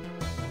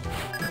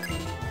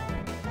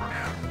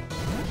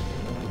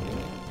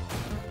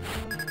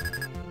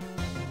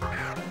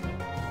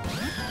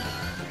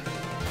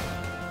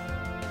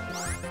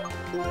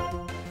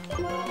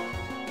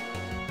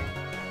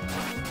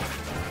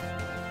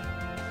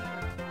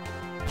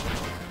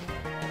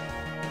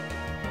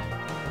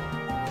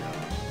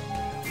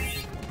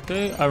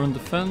 Okay, iron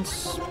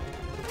defense.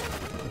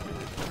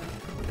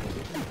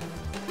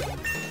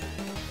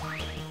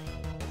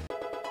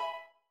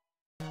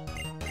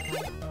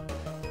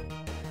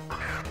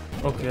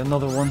 Okay,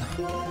 another one.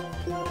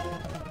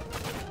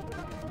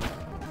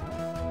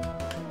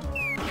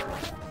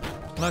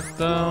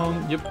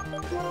 Knockdown, yep.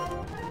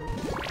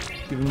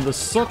 Give him the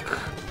suck.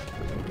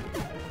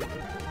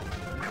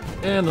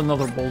 And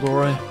another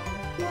Boldore.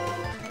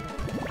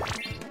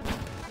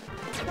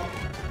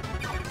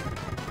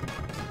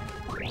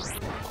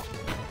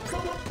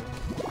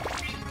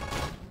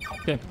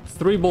 Okay,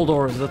 3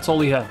 Boldores, that's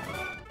all he had.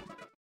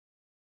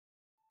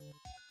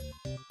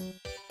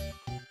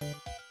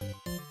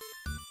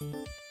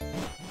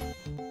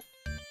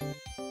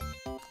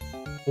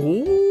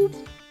 Ooh.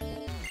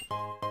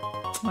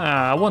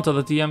 Ah, I wanted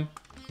the TM.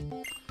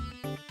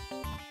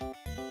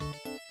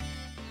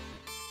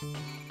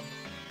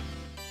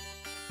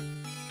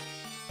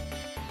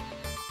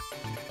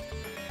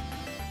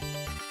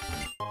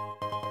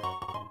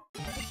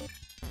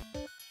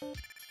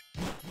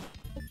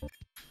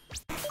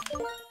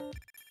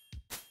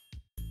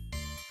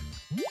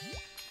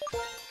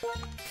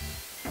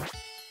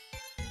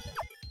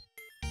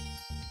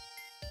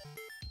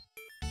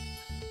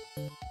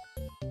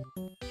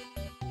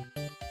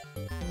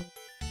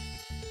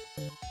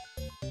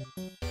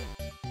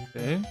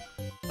 Okay.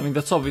 I mean,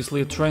 that's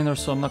obviously a trainer,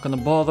 so I'm not gonna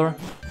bother.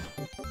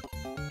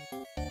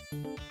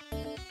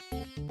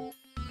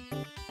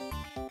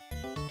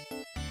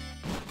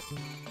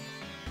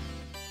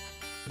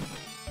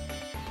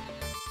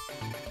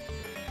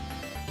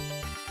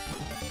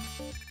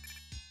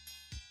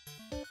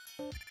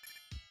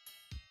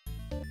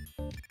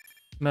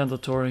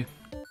 Mandatory.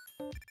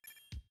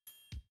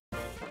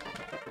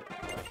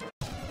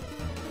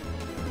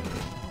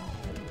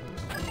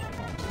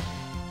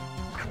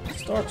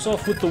 Starts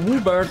off with the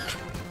Woobert.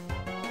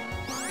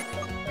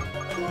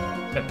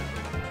 Okay.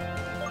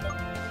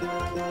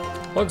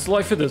 Bug's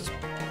life it is.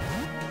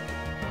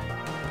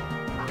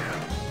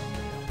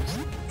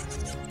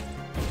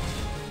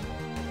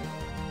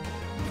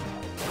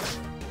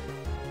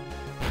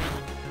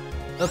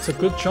 That's a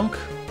good chunk.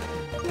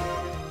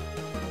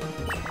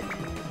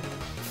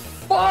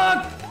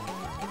 Fuck!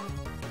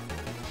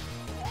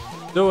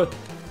 Do it.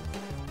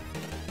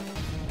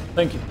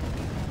 Thank you.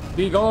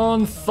 Be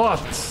gone,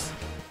 thoughts.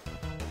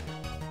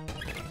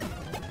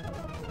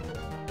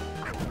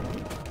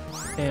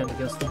 And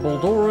against the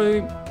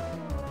Boldore.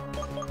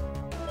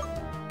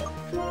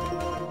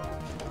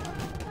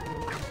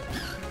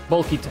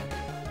 Bulky tank.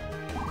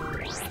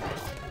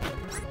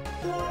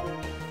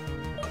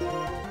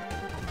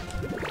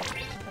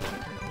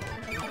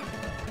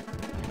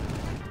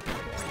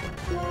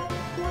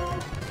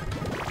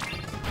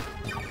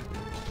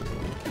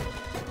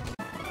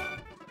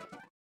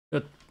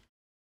 Good.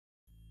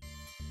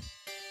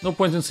 No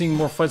point in seeing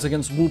more fights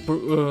against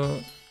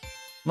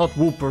not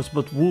Whoopers,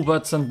 but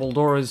Woobats and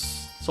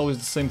Boldores. It's always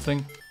the same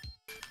thing.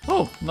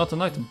 Oh, not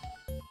an item.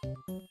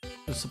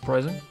 It's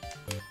surprising.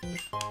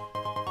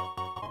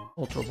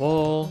 Ultra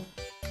Ball.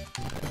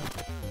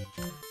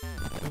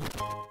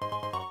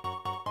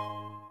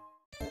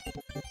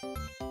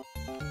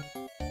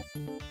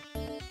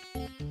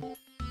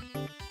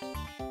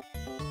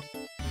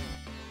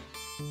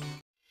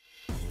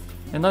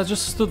 And I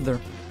just stood there.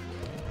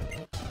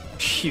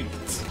 Shoot.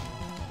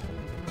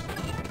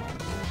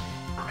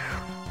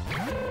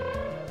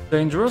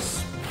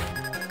 Dangerous.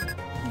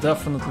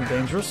 Definitely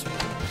dangerous.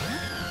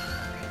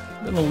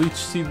 Gonna leech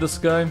seed this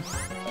guy.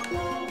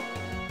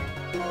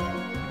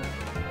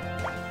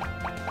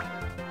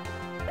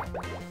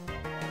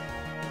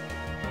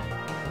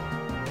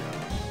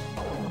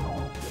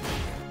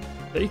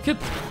 Take it.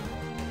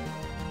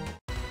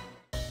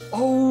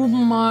 Oh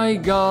my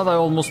god, I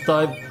almost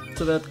died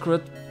to that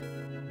crit.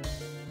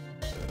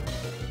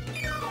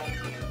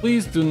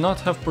 Please do not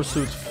have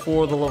pursuit,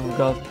 for the love of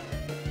God.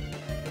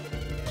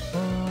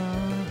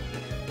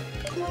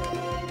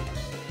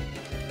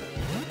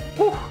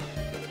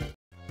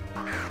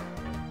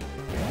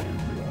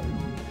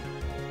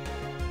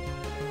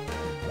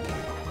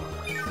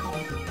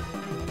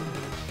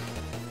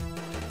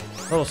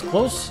 That was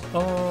close.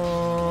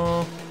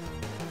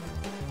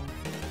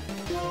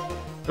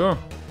 Sure.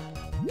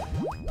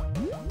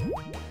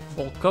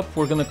 Bulk up.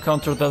 We're gonna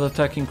counter that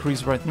attack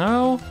increase right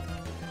now.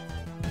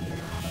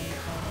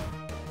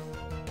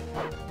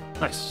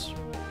 Nice.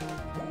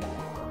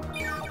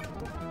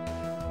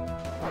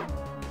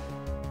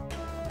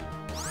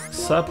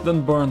 Sapped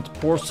and burnt.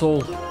 Poor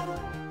soul.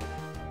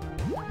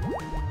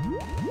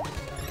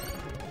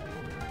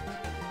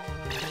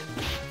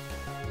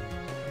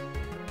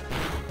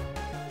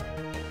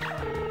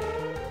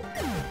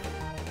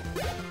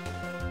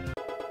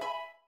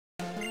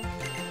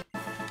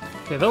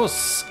 Okay, that was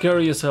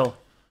scary as hell.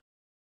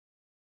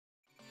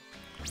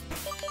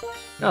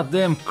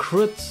 Goddamn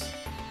crits.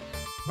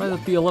 Right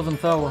at the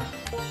 11th hour.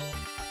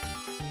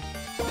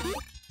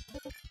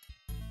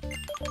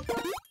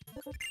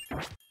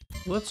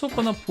 Let's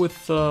open up with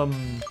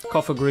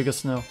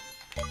Cophagrigus now.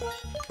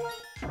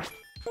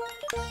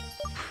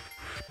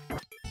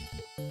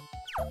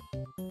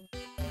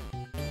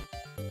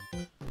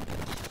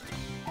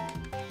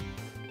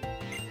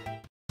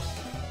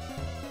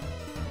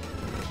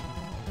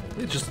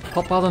 They just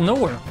pop out of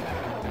nowhere.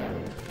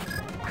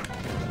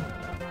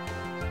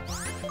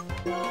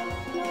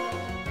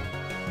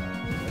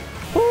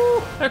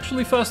 Woo!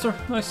 Actually faster.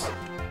 Nice.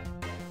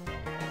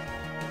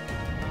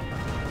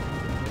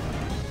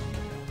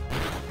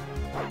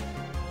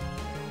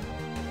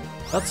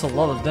 That's a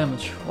lot of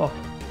damage. Wow.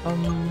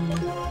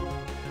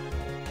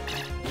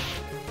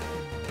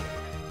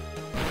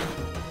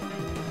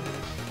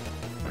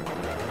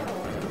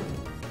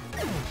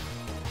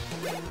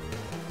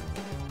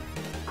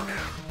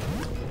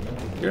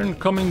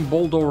 Incoming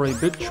Boldore,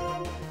 bitch.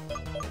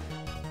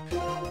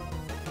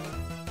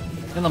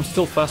 And I'm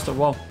still faster,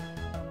 wow.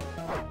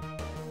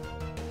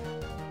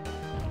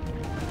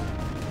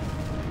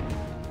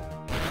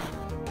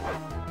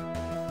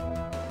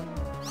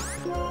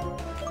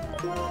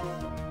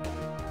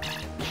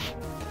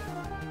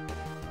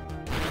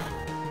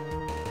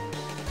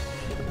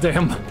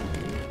 Damn.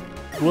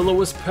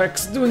 Will-O-Wisp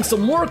Hex doing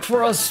some work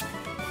for us.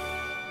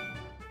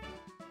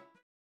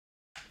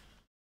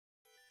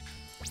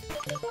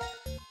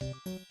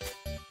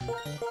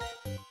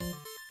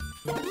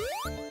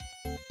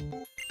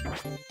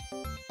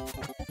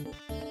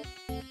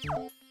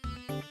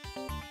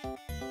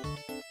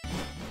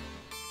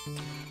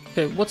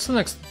 Okay, what's the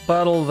next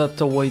battle that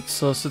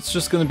awaits us? It's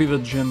just gonna be the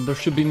gym. There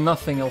should be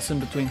nothing else in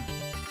between.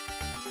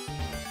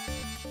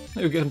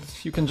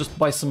 You can just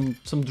buy some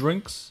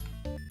drinks.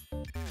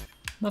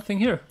 Nothing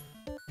here.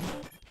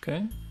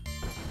 Okay.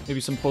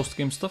 Maybe some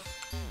post-game stuff.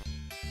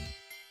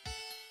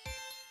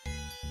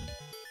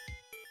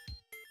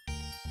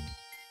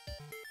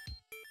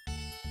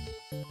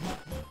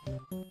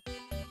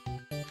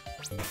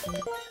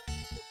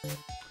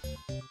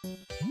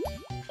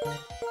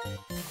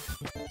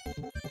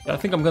 Yeah, I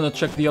think I'm gonna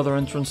check the other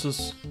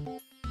entrances.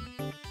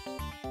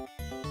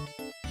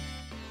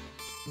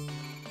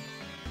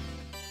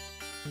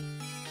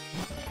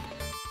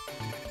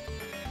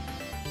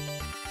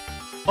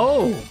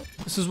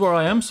 This is where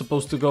I am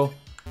supposed to go.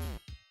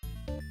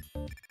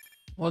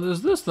 What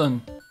is this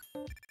then?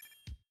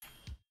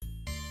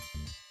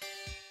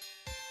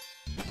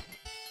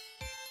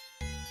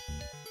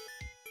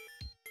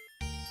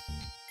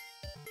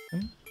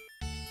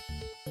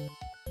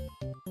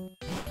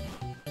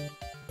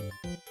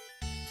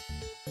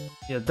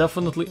 Yeah,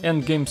 definitely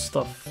endgame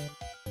stuff.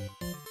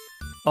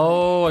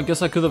 Oh, I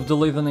guess I could have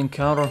delayed an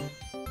encounter.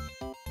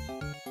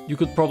 You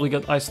could probably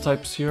get ice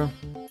types here.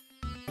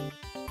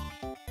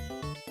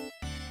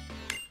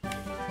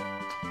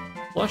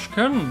 Flash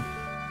cannon.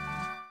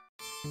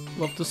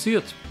 Love to see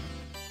it.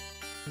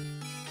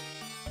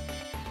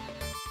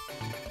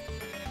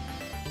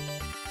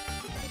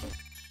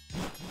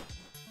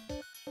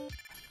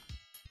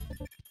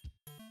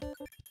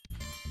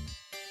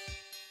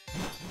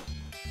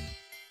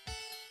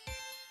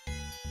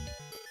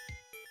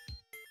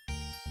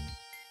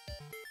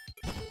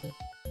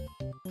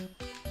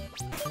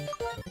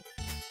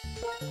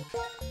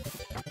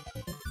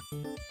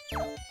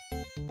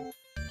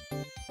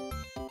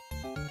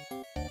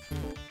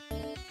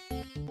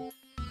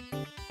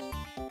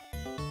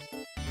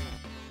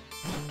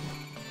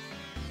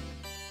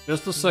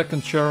 Just a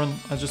second, Sharon.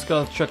 I just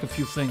gotta check a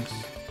few things.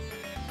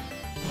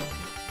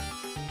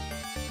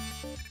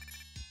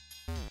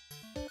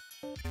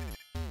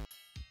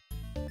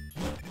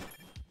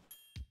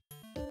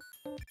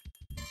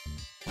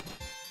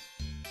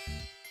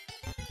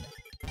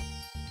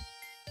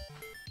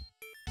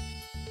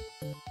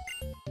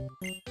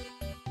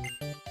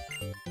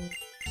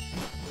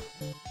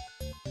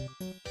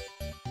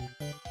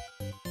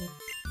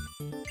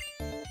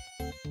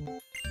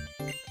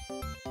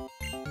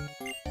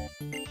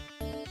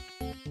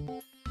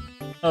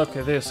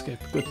 Okay, they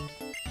escaped. Good.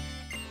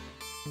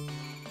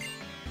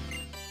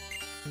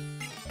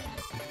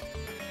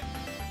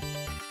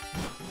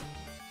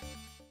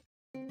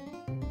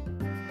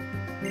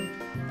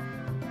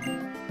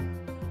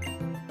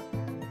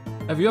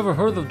 Have you ever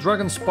heard of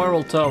Dragon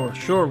Spiral Tower?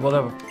 Sure,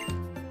 whatever.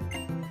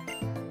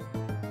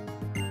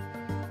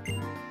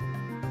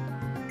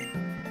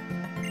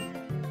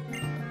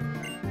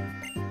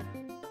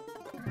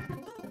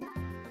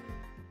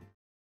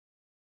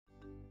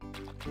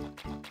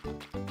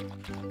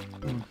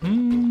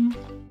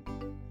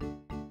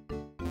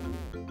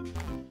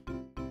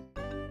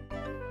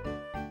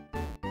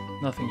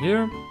 Nothing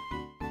here.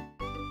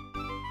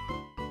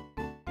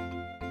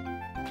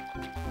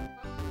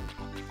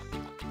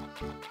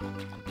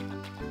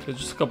 Okay,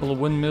 just a couple of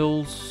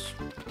windmills.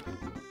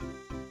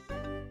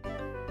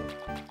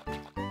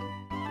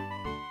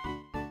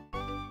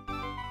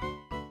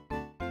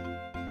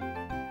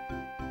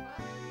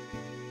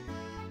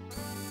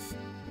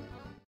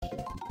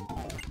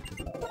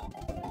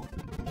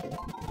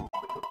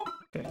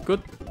 Okay,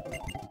 good.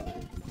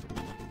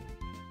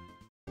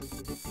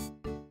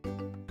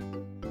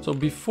 So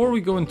before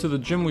we go into the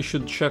gym, we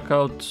should check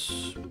out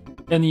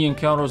any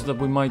encounters that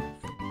we might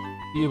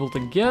be able to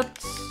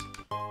get.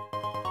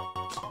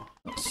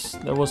 Yes,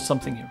 there was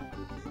something here.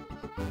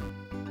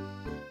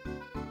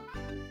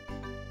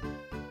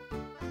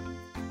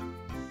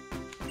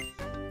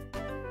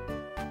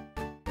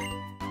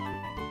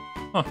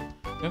 Huh,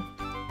 okay.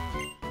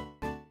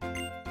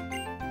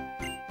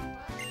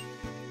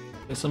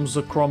 Okay, some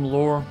Zekrom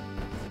lore.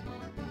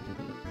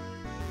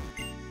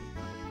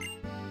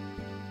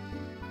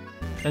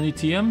 Any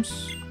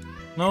TMs?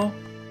 No?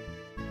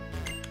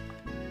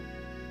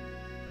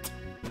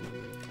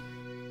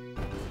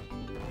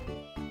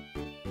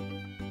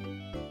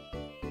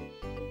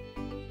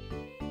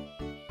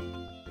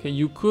 Okay,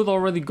 you could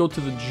already go to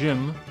the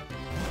gym.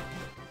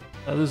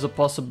 That is a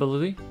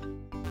possibility.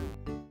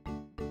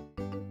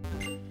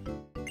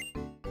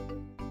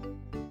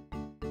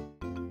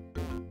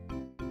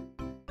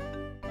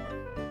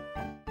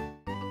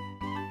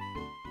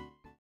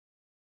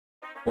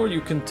 Or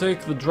you can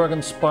take the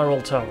Dragon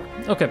Spiral Tower.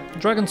 Okay,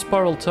 Dragon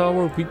Spiral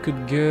Tower, we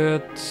could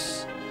get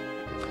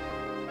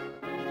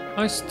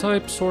ice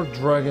types or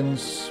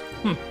dragons.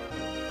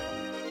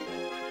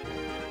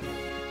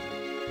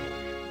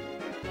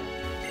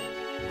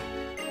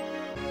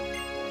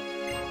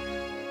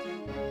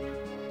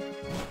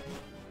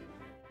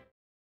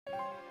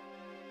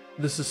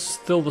 This is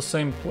still the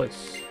same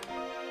place.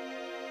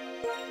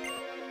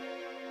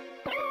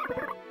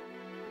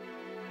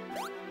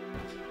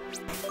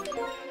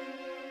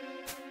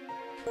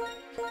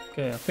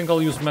 Okay, I think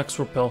I'll use Max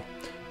Repel.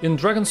 In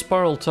Dragon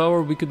Spiral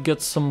Tower, we could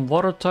get some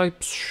water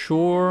types,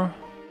 sure.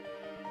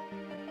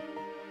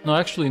 No,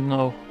 actually,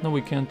 no. No,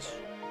 we can't.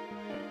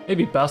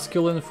 Maybe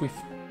Basculin if we...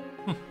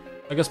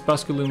 I guess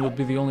Basculin would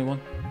be the only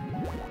one.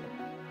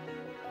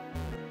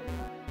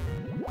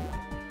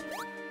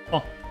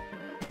 Oh.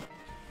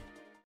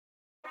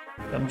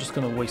 I'm just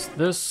gonna waste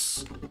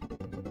this.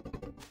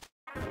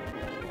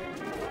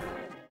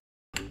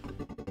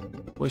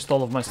 Waste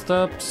all of my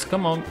steps.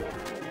 Come on.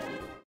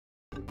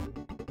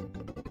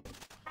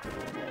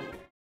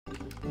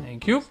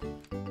 Thank you.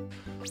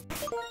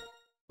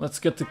 Let's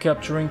get to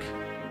capturing.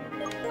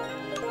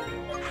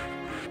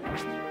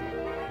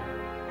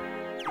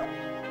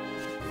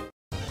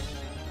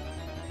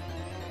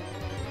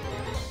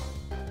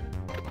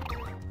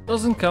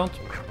 Doesn't count.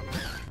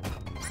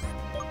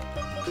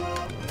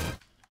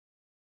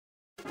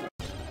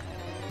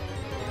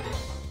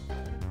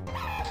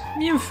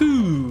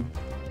 Mewfu!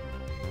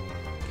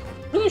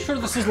 Really sure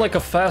this is like a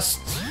fast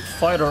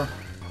fighter.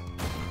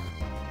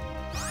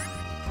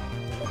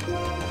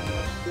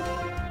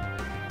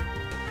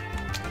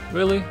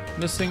 Really?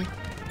 Missing?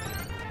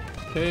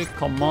 Okay,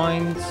 calm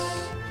minds.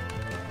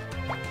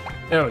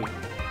 There we go.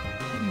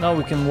 Now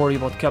we can worry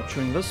about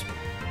capturing this.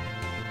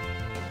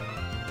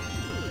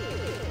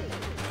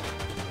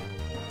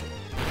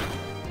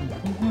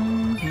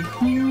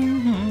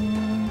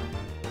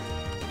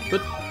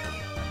 Good.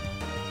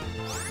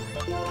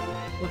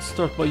 Let's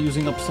start by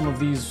using up some of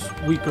these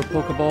weaker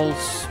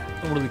Pokeballs.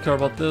 Don't really care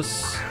about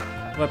this.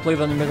 Have I played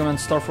any Mega Man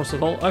Star Force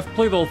at all? I've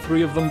played all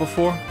 3 of them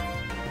before.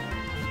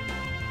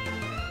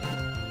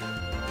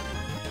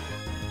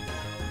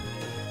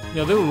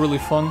 Yeah, they were really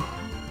fun.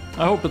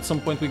 I hope at some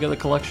point we get a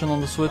collection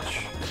on the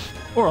Switch.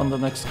 Or on the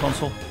next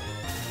console.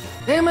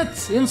 Damn it!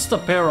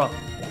 Instapera!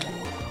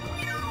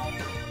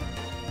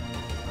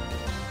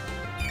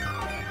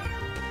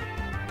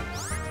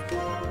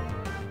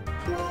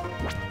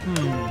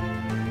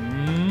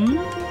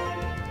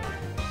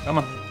 Come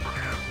on.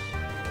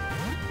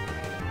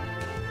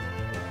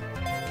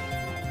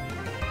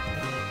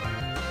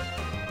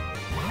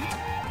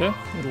 Okay,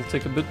 it'll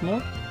take a bit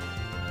more.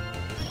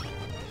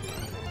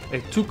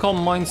 Okay, 2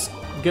 Calm Minds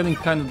getting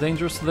kind of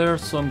dangerous there,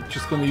 so I'm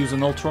just gonna use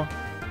an Ultra.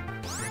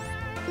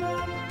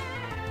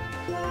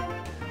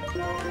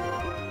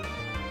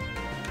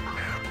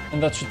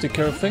 And that should take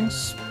care of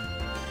things.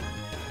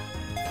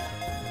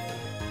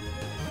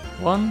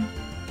 1,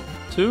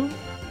 2,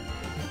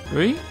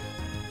 3.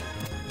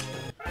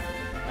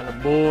 And a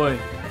boy.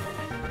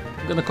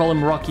 I'm gonna call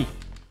him Rocky.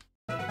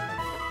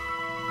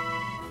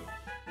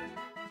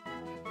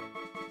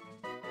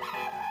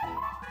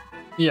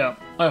 Yeah,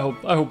 I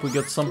hope we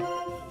get some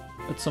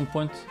at some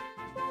point.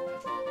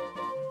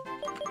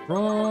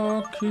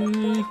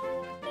 Rocky.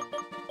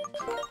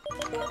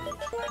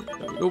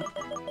 There we go.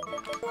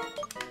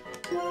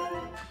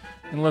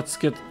 And let's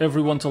get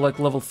everyone to like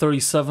level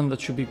 37, that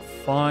should be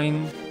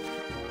fine.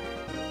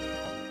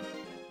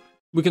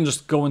 We can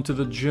just go into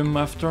the gym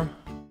after.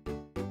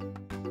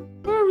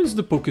 Where is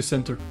the Poke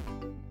Center?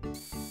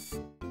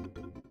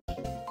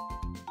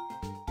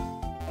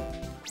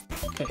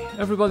 Okay,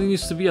 everybody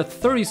needs to be at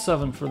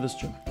 37 for this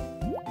gym.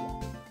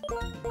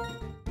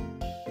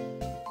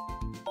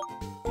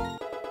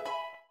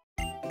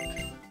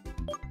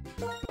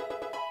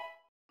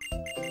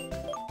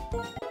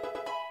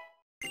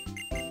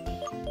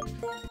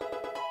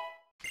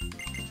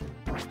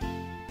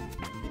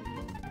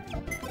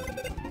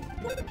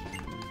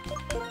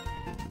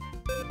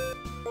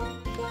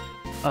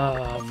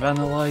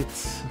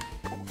 Vanillite.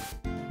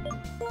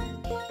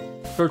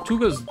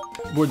 Tortugas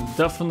we're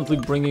definitely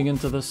bringing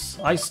into this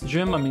ice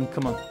gym. I mean,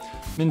 come on.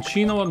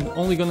 Minccino, I'm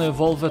only gonna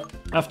evolve it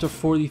after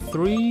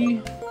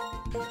 43.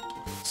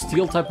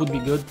 Steel type would be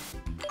good.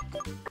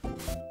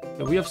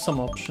 Okay, we have some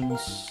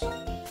options.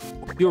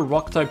 Pure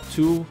rock type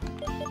 2.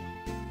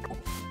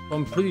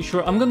 I'm pretty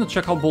sure. I'm gonna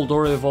check how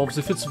Boldora evolves.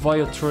 If it's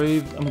via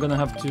trade, I'm gonna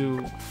have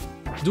to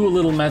do a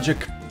little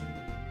magic.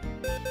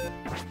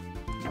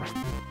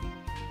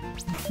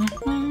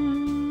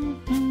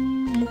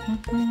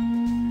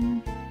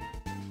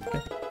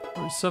 Okay,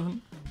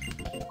 37.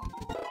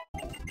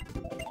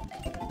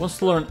 Wants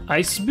to learn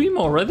Ice Beam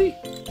already?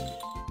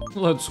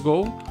 Let's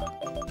go.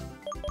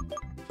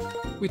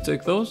 We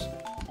take those.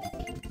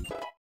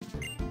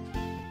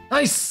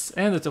 Nice!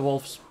 And it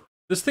evolves.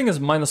 This thing is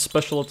minus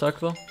special attack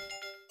though.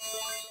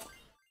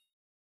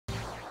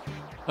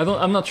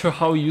 I'm not sure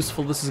how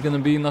useful this is gonna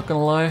be, not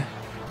gonna lie.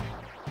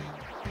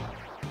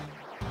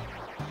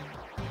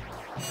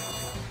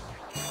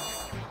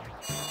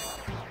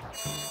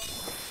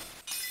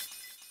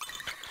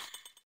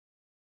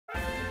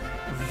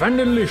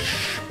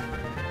 Vanillish.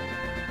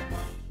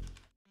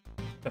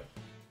 Okay.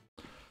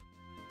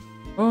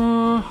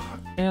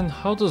 And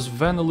how does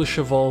Vanillish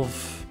evolve?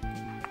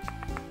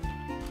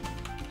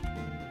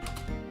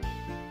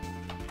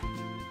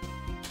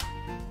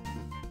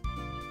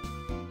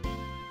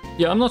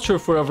 Yeah, I'm not sure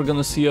if we're ever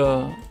gonna see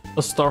a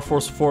Star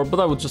Force 4, but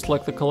I would just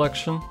like the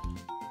collection.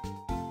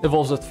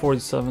 Evolves at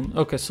 47.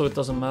 Okay, so it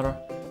doesn't matter.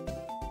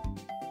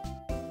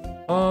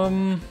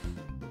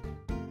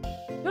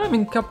 Yeah, I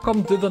mean,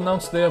 Capcom did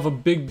announce they have a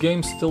big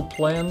game still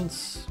planned,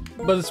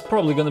 but it's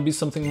probably gonna be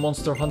something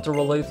Monster Hunter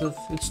related.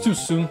 It's too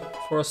soon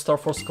for a Star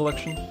Force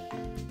collection.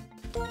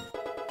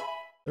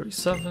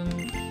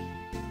 37.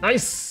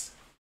 Nice!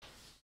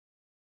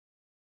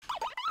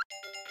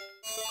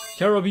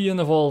 Caribbean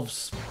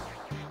evolves.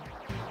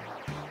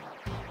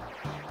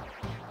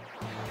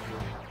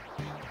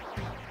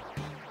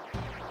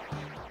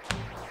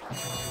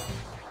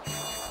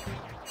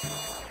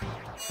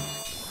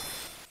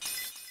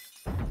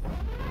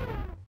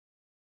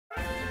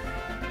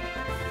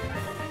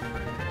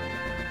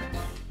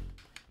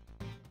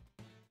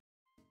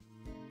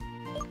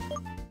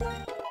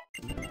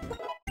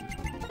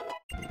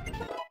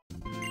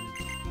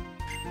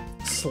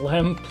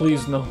 Slam,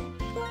 please no.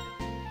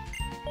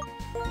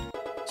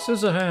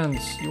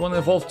 Scissorhands, you want to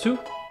evolve too?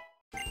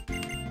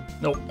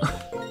 Nope.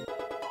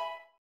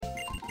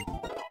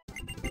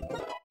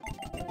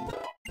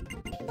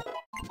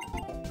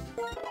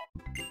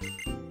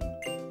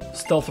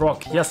 Stealth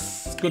Rock,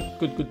 yes! Good,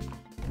 good, good.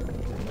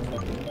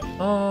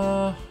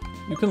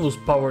 You can lose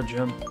Power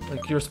Gem.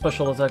 Like, your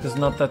special attack is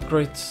not that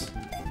great.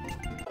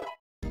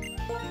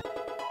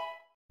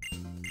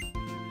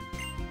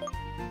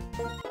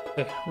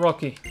 Okay,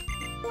 Rocky.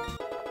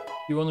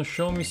 You wanna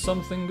show me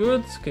something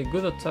good? Okay,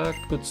 good attack,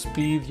 good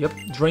speed, yep.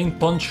 Drain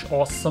Punch,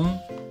 awesome.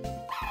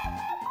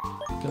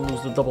 You can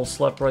lose the double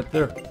slap right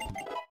there.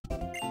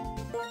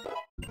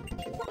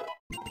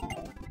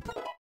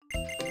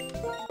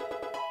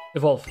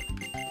 Evolve.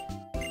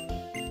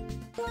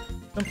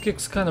 Jump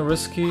kick's kinda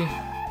risky.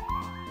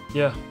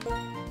 Yeah.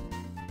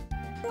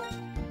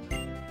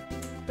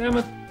 Damn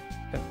it.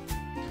 Okay.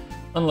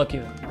 Unlucky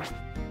then.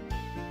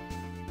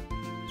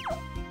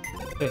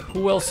 Okay,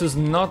 who else is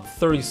not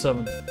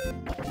 37?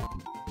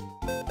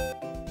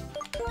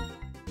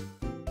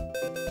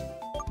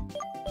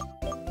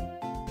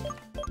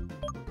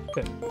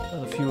 Okay,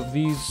 and a few of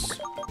these.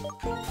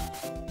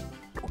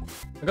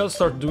 I gotta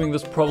start doing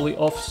this probably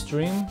off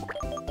stream.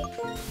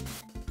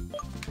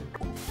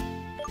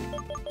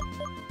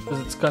 Because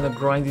it's kind of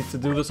grindy to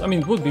do this. I mean,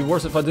 it would be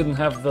worse if I didn't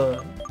have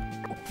the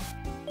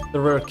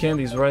rare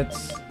candies, right?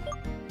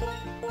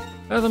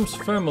 Adam's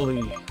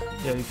family.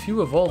 Yeah, if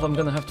you evolve, I'm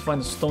gonna have to find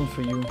a stone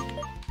for you.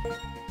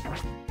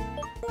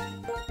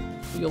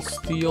 Real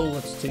Steel,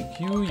 let's take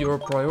you. You're a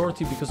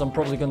priority because I'm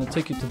probably gonna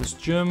take you to this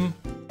gym.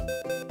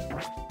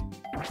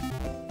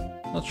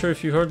 Not sure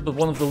if you heard, but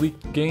one of the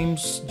leaked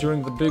games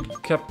during the big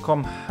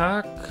Capcom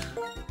hack,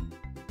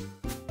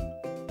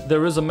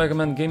 there is a Mega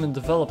Man game in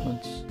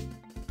development.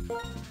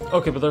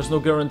 Okay, but there's no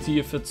guarantee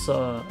if it's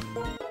an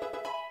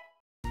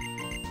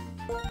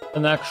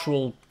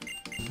actual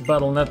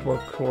Battle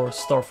Network or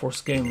Star Force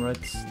game, right?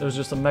 There's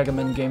just a Mega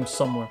Man game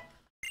somewhere.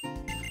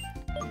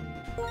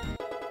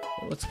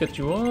 Let's get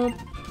you up.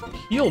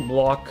 Heal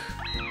block.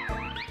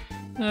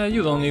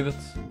 You don't need it.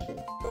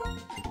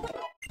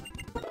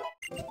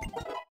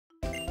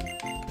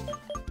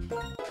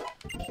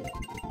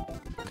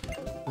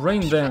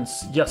 Rain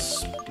Dance,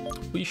 yes.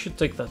 We should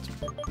take that.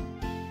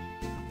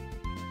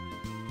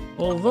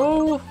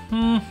 Although,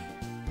 I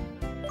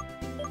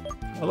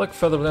like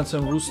Feather Dance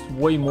and Roost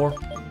way more.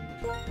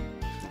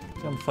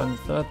 Okay, I'm fine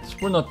with that.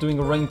 We're not doing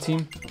a rain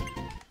team.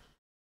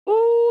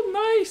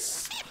 Oh,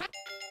 nice!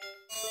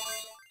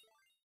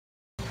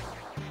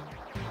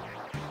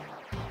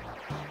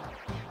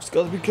 Just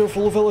gotta be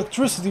careful of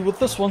electricity with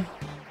this one.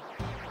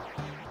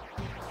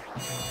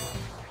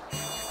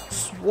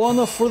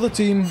 Swanna for the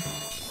team.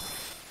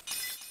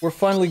 We're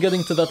finally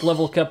getting to that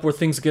level cap where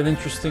things get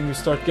interesting. We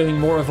start getting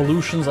more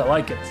evolutions. I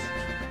like it.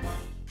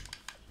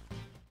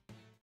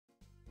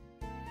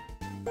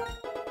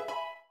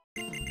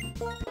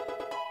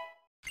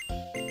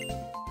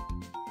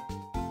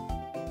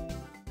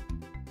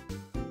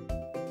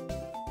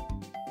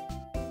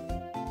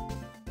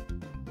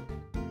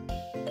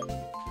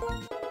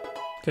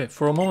 Okay,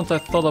 for a moment I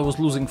thought I was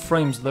losing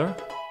frames there.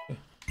 Okay.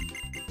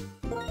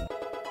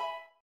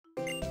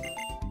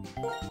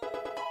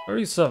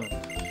 37.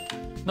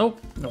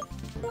 Nope, nope.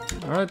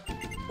 Alright.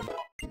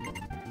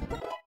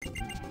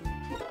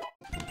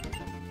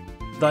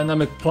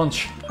 Dynamic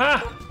Punch.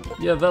 Ha!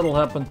 Yeah, that'll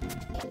happen.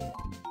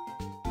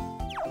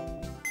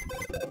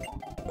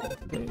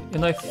 Okay,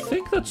 and I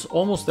think that's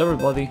almost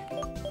everybody.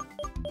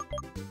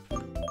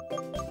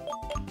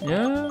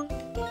 Yeah,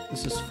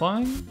 this is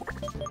fine.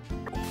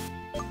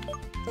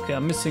 Okay,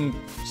 I'm missing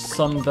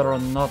some that are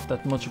not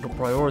that much of a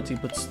priority,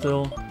 but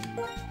still.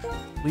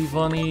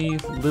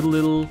 Levani,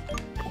 Little.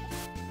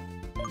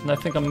 And I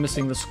think I'm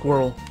missing the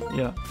squirrel.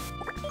 Yeah.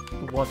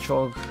 The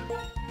Watchog.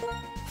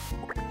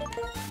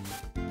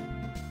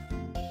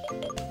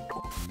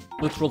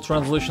 Literal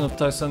translation of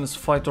Tyson is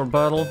fight or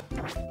battle.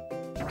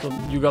 So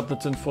you got the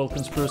tinfoil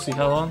conspiracy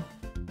hat on.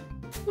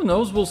 Who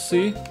knows, we'll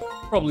see.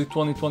 Probably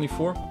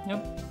 2024.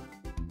 Yep.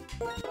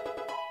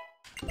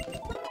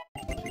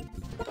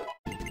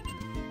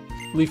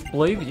 Leaf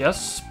Blade,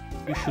 yes.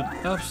 You should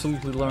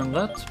absolutely learn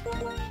that.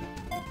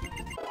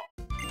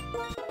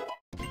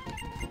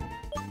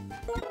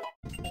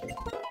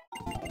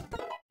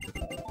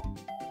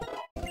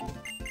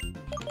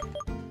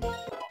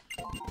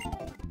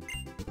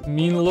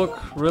 Mean look,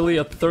 really,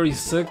 at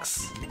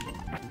 36?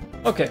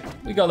 Okay,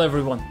 we got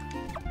everyone.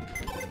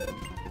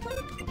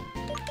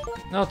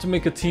 Now to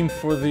make a team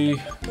for the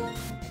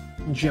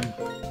gym.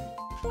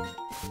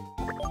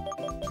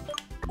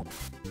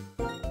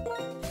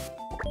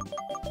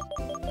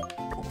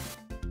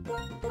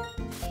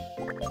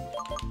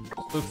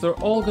 So if they're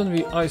all gonna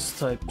be ice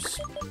types...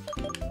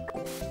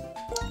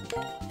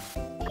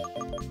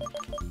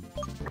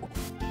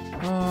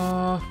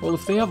 well,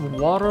 if they have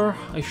water,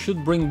 I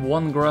should bring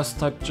one grass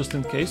type just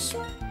in case.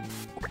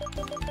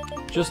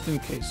 Just in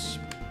case.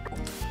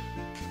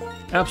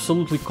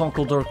 Absolutely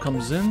Conkeldurr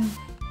comes in.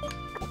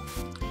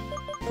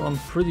 So I'm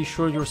pretty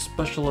sure your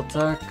special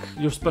attack,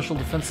 your special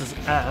defense is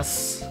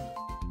ass.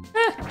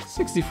 Eh,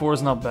 64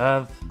 is not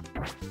bad.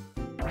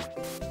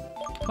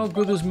 How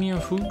good is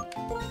Mianfu?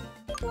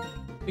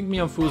 I think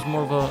Mianfu is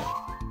more of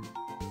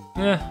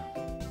a...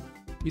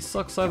 he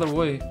sucks either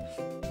way.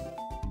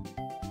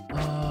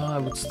 I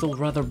would still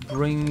rather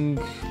bring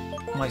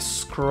my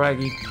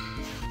Scraggy.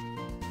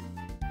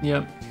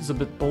 Yeah, he's a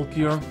bit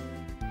bulkier.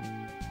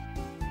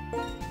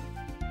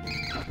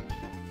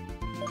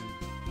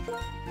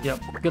 Yeah,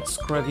 get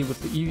Scraggy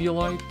with the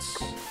Eviolite.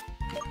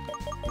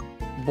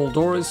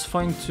 Boldor is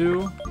fine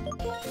too.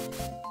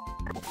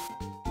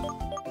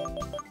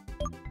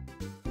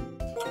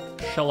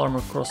 Shell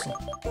Armor Crustle.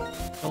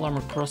 Shell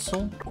Armor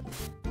Crustle.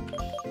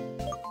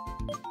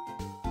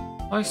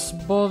 Ice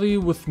Body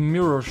with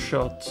Mirror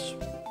Shot.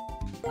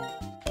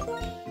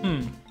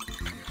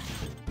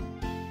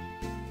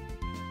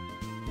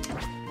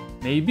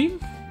 Maybe?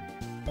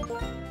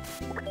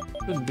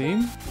 Could be.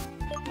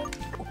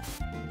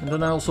 And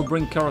then I also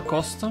bring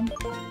Caracosta.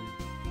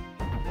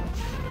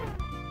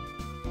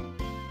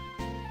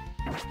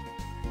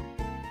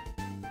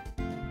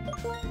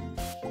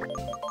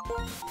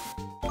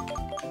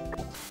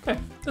 Okay,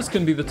 this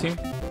can be the team.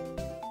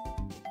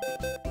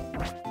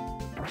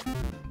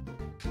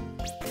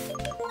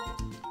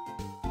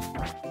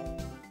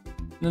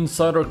 An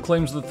insider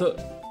claims that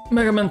the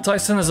Mega Man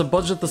Tyson has a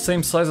budget the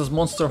same size as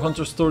Monster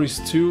Hunter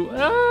Stories 2.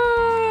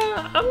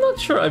 I'm not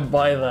sure I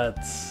buy that.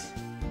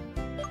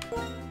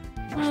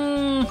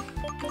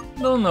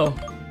 Don't know.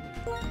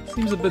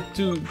 Seems a bit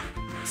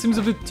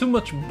too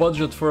much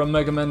budget for a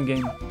Mega Man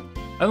game.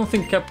 I don't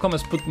think Capcom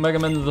has put Mega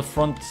Man in the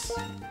front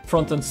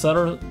and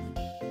center.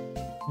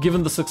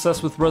 Given the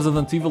success with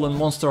Resident Evil and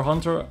Monster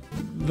Hunter,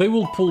 they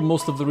will pull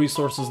most of the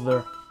resources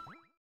there.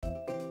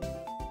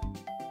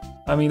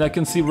 I mean, I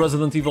can see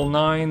Resident Evil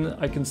 9,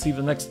 I can see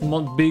the next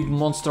big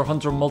Monster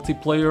Hunter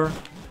multiplayer,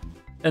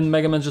 and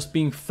Mega Man just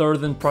being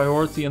third in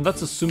priority, and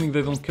that's assuming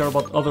they don't care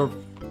about other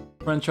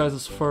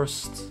franchises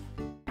first.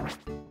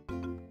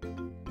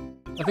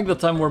 I think the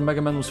time where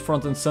Mega Man was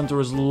front and center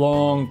is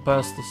long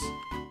past us.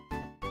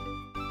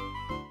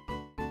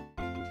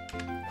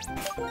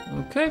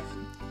 Okay,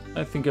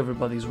 I think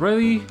everybody's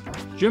ready.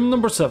 Gym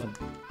number 7.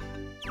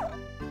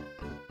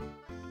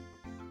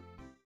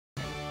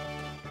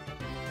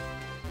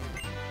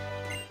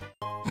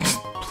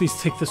 Please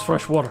take this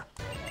fresh water.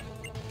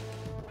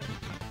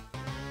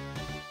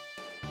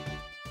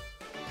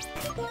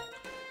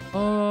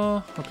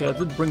 Okay, I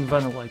did bring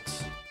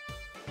Vanillite.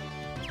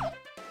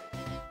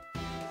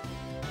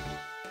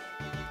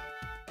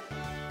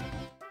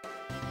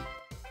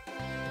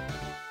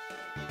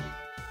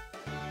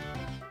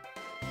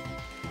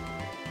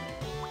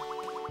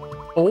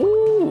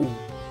 Oh!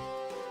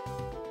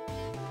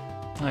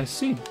 I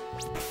see.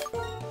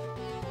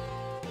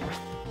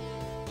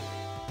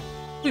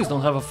 Please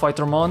don't have a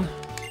Fightermon.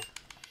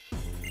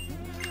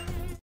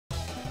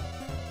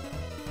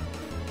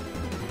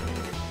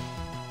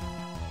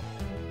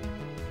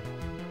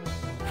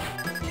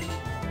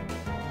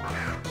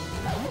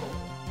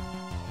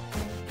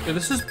 Okay,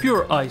 this is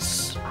pure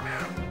ice.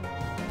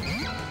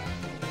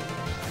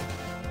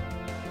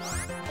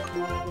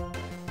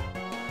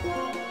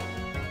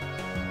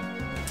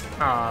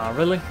 Ah,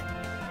 really?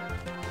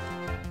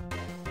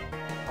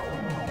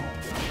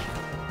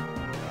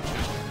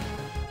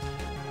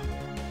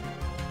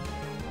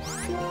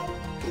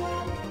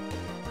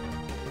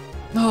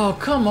 Oh,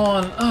 come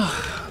on. Ugh.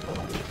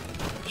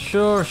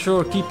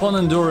 Sure, keep on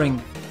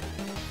enduring.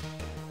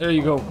 There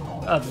you go.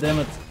 Ah, damn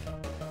it.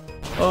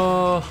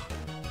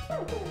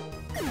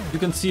 You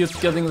can see it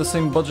getting the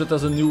same budget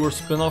as a newer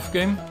spin-off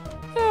game.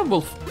 Yeah,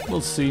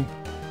 we'll see.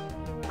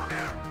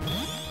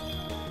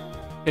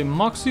 Okay,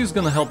 Moxie is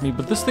gonna help me,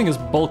 but this thing is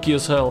bulky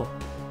as hell.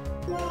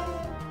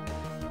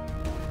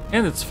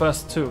 And it's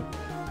fast too.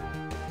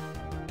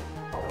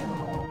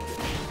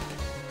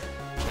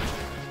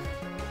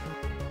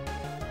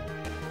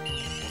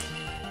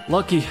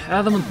 Lucky,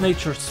 adamant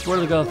nature, swear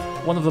to god,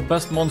 one of the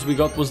best mons we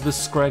got was this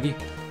Scraggy.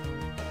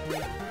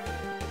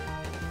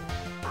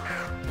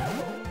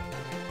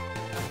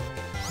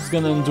 He's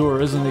gonna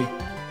endure, isn't he?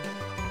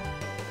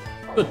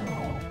 Good.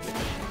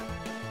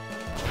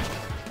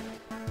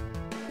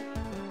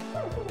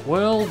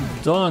 Well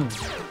done.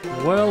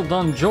 Well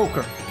done,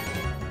 Joker.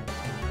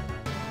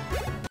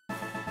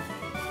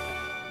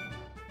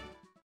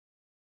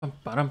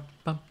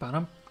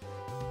 Pam-pam-pam-pam.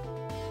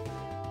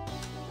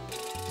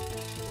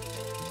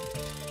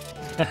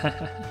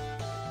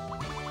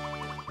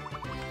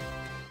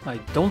 I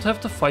don't have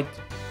to fight.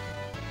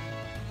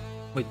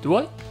 Wait, do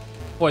I?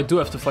 Oh, I do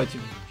have to fight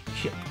you.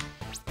 Shit.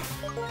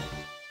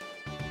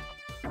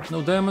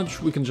 No damage,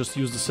 we can just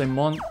use the same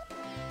one.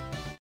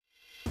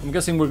 I'm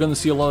guessing we're gonna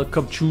see a lot of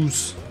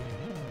Cubchoos.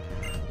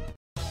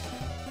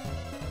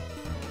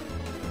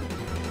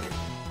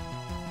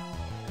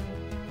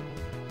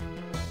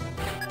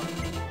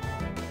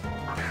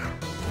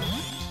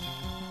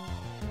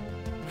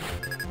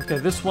 Okay,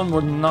 this one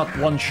we're not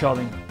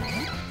one-shotting.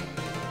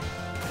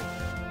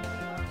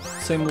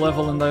 Same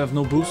level and I have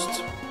no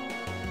boost.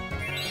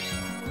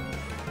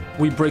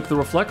 We break the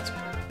reflect.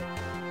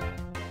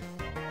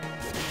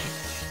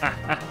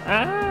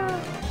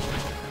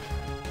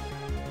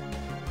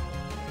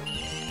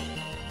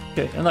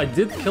 Okay, and I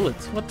did kill it.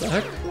 What the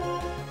heck?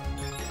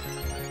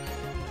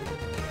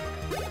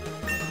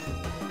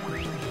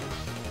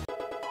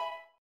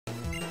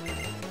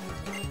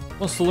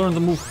 Wants to learn the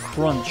move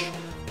Crunch.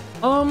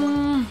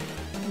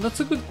 That's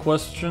a good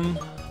question.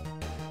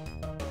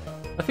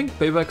 I think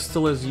Payback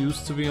still has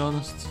use, to be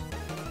honest.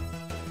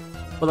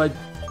 But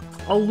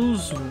I'll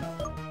lose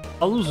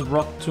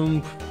Rock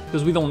Tomb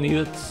because we don't need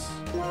it.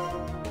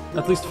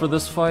 At least for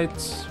this fight.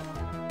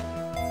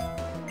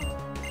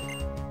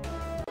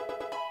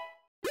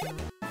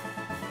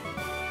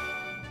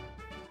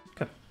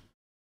 Okay.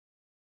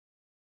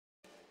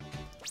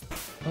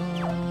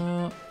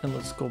 And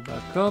let's go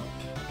back up.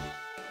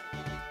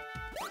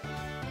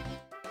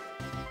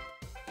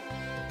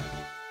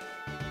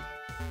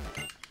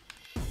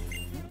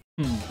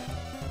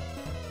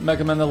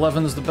 Mega Man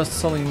 11 is the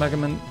best-selling Mega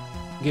Man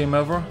game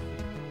ever.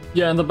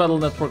 Yeah, and the Battle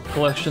Network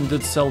collection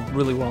did sell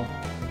really well.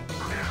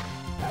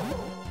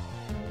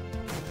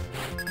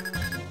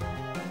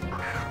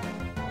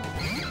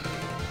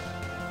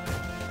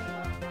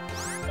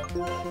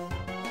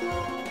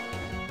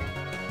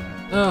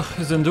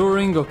 He's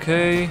enduring,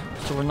 okay,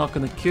 so we're not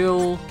gonna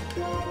kill.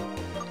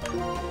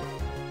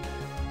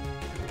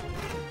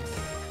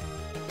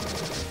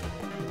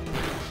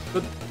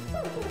 Good.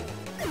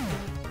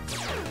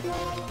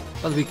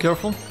 Gotta be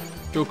careful.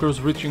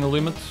 Joker's reaching a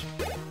limit.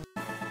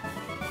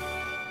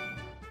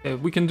 Okay,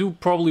 we can do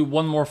probably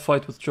one more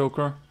fight with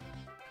Joker.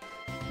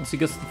 Once he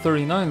gets to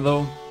 39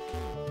 though.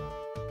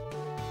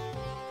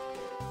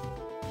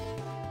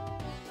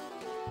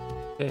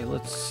 Okay,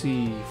 let's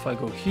see if I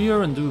go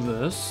here and do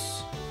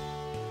this.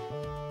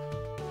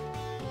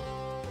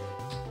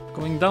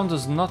 Going down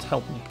does not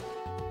help me.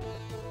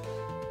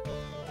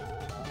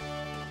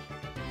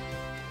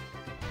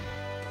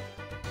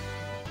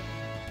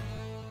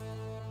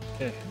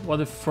 Okay,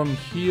 what if from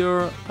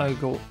here I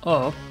go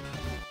up?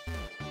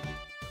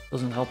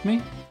 Doesn't help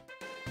me.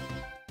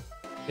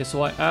 Okay,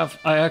 so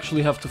I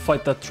actually have to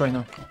fight that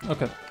trainer.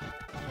 Okay.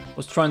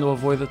 Was trying to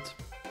avoid it.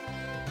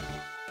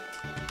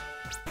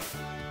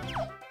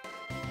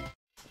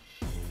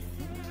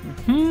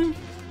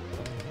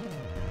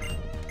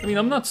 I mean,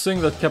 I'm not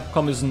saying that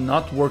Capcom is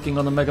not working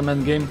on a Mega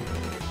Man game.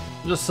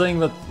 I'm just saying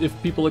that if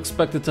people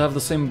expect it to have the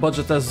same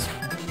budget as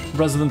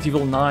Resident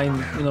Evil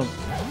 9, you know,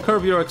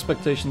 curb your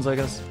expectations, I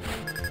guess.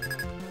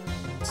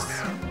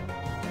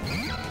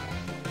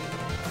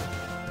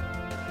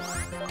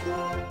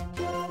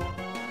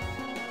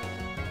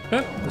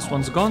 Okay, this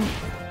one's gone.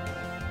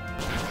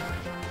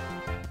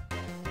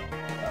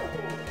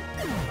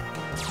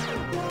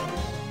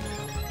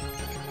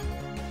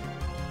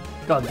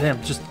 God damn,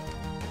 just...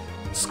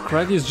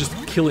 Scraggy is just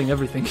killing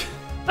everything.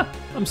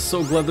 I'm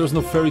so glad there's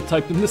no fairy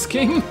type in this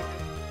game.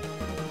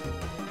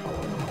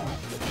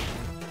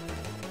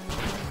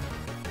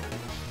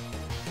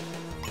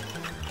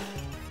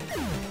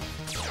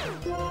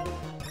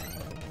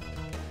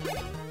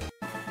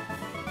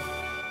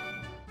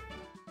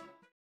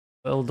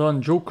 Well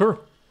done, Joker.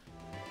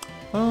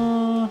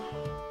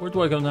 Where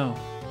do I go now?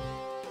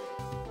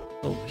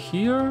 Oh,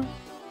 here?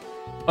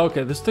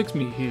 Okay, this takes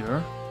me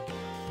here.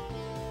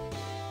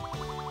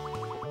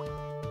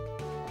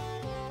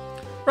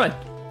 Right.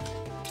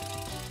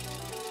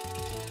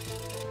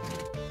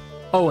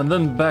 Oh, and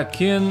then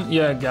back in.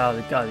 Yeah, got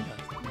it.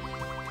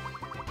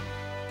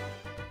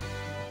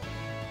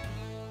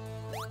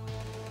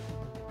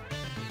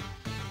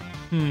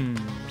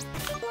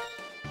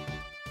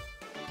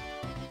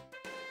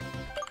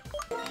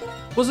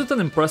 Was it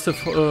an impressive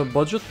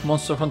budget?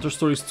 Monster Hunter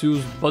Stories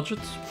 2's budget?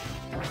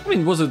 I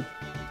mean, was a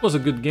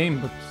good game,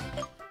 but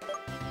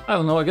I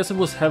don't know, I guess it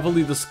was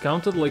heavily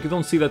discounted. Like, you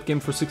don't see that game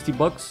for 60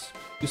 bucks.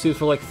 You see it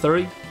for like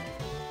 30.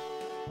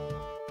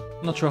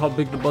 I'm not sure how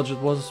big the budget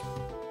was.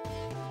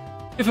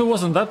 If it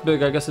wasn't that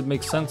big, I guess it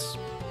makes sense.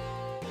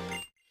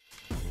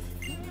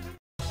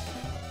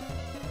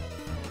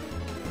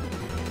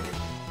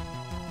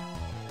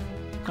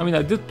 I mean,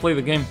 I did play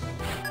the game.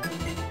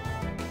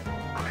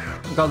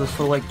 I got this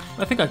for like...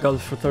 I think I got it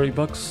for 30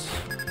 bucks.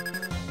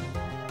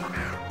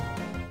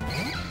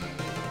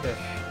 Okay.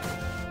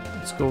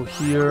 Let's go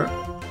here.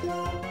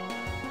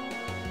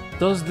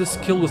 Does this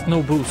kill with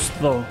no boost,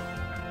 though?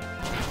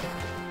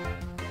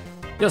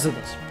 Yes, it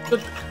does.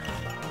 Good.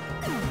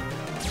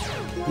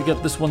 We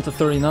get this one to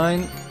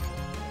 39.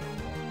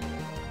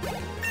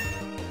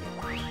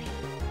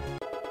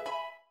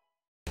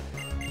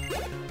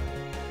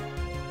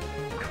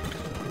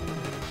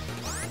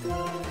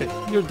 Okay,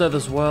 you're dead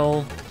as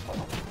well.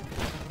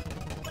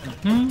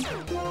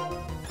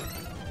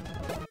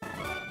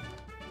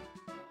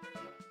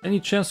 Any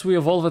chance we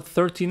evolve at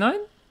 39?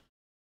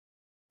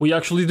 We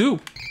actually do.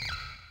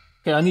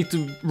 Okay, I need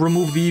to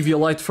remove the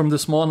Eviolite from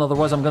this mon,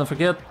 otherwise I'm gonna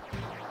forget.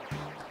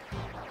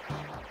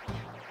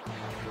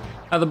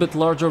 Had a bit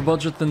larger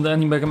budget than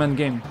any Mega Man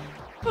game.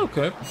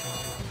 Okay.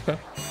 Okay.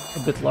 A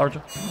bit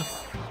larger.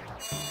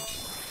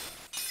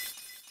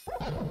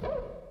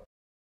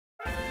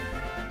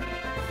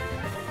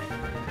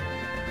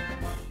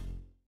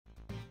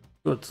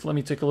 Good, let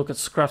me take a look at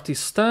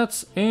Scrafty's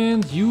stats,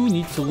 and you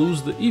need to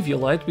lose the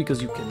Eviolite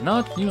because you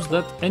cannot use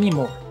that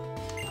anymore.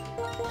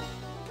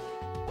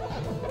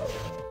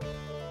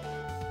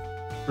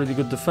 Pretty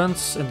good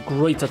defense and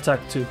great attack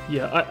too.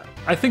 Yeah,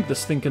 I think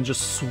this thing can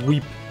just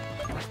sweep.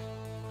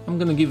 I'm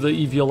gonna give the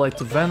Eviolite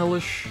to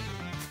Vanillish.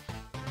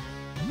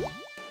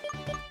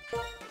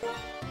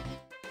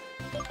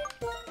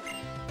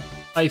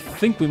 I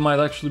think we might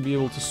actually be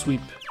able to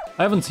sweep.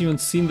 I haven't even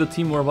seen the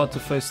team we're about to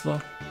face though.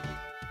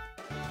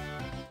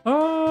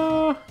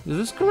 Is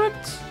this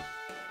correct?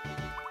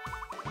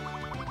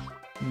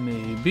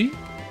 Maybe.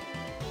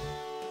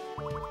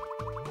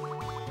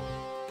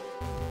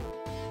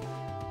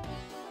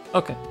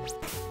 Okay.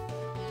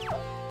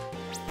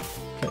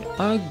 Okay,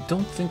 I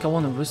don't think I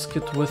want to risk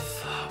it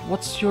with...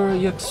 What's your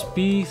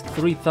EXP?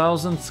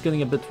 3000? It's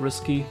getting a bit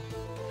risky.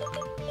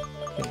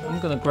 Okay, I'm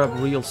gonna grab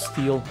Real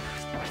Steel.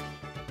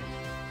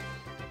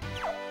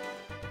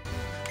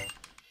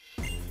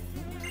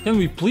 Can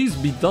we please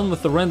be done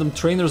with the random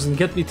trainers and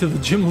get me to the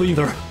gym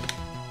leader?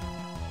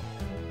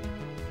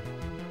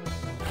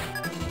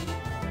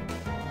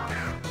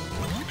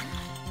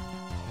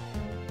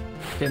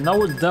 Okay, now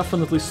we're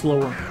definitely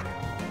slower.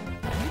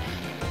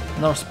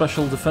 And our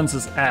special defense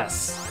is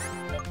ass.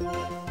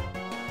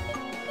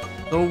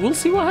 So we'll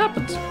see what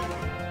happens.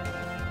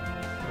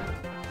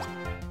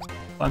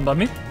 Fine by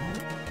me.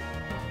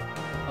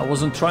 I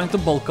wasn't trying to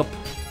bulk up.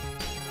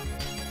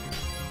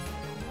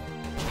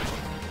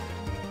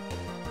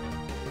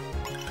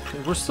 Okay,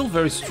 we're still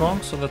very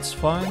strong, so that's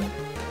fine.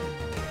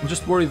 I'm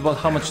just worried about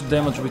how much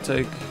damage we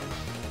take.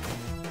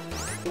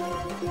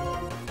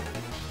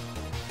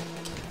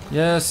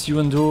 Yes, you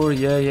endure.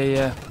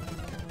 Yeah.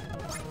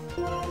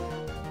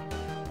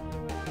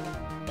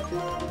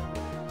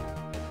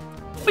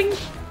 Bing!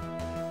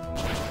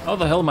 How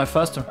the hell am I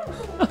faster?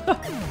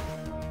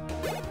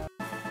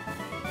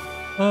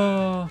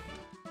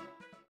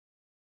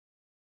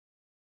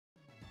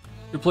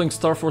 You're playing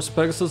Star Force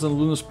Pegasus and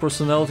Luna's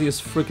personality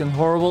is freaking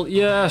horrible.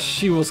 Yeah,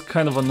 she was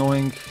kind of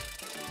annoying.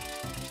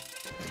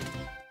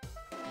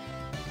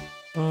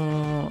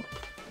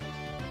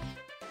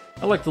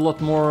 I liked a lot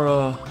more,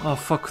 oh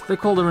fuck, they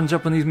called her in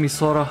Japanese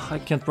Misora. I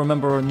can't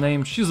remember her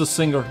name. She's a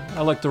singer.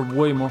 I liked her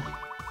way more.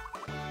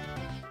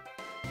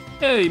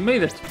 Hey,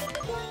 made it!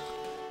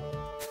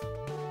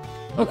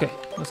 Okay,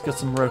 let's get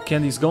some rare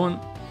candies going.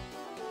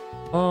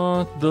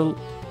 The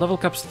level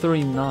cap's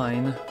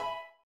 39.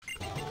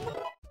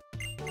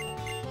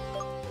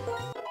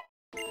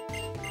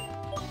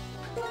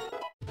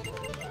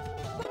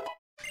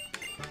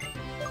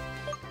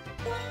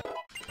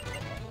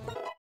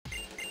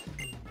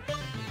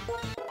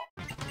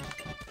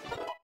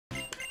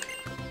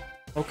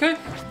 Okay,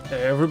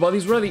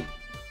 everybody's ready.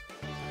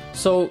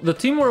 So, the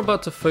team we're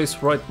about to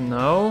face right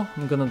now,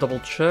 I'm gonna double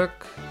check.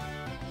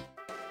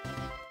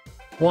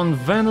 One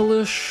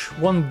Vanillish,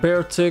 one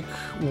Beartick,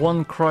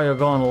 one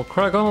Cryogonal.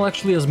 Cryogonal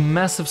actually has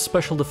massive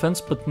special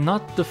defense, but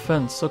not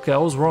defense. Okay, I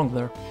was wrong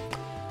there.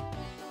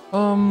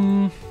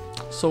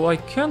 So I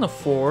can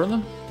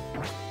afford...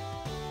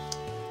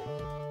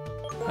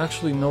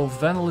 Actually, no,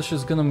 Vanillish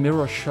is gonna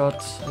Mirror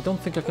Shot. I don't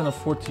think I can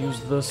afford to use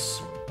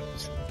this.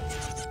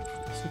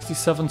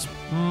 67's...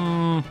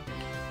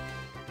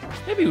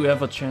 Maybe we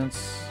have a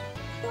chance.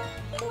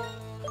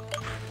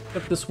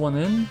 Get this one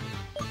in.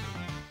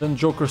 Then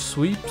Joker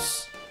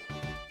sweeps.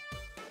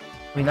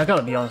 I mean, I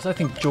gotta be honest, I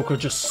think Joker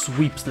just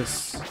sweeps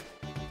this.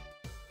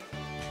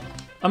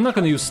 I'm not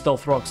gonna use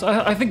Stealth Rocks.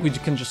 I think we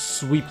can just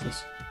sweep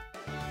this.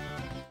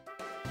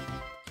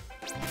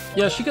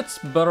 Yeah, she gets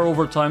better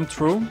over time,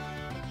 true.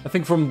 I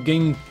think from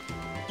game...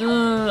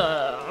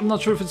 I'm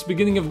not sure if it's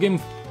beginning of game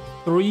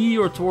 3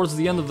 or towards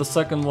the end of the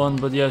second one,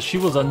 but yeah, she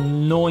was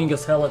annoying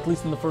as hell, at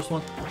least in the first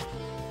one.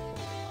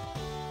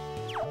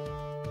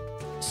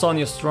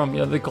 Sonya Strum,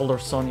 yeah, they called her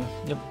Sonya,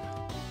 yep.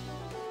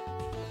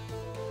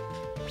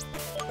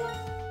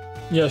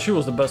 Yeah, she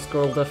was the best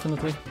girl,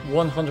 definitely.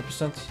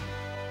 100%.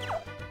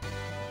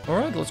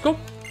 Alright, let's go.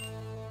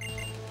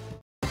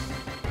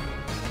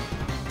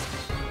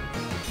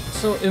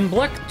 So, in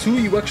Black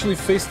 2, you actually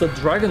faced the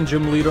Dragon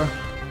Gym leader.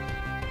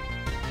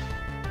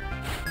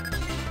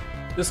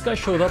 This guy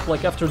showed up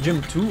like after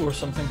Gym 2 or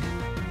something.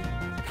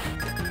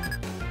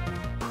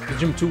 The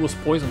Gym 2 was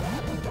poisoned.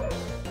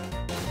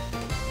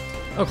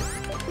 Okay.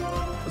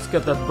 Let's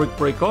get that Brick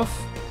Break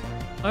off.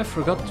 I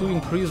forgot to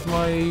increase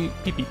my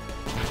PP.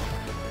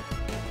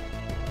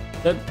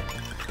 Dead.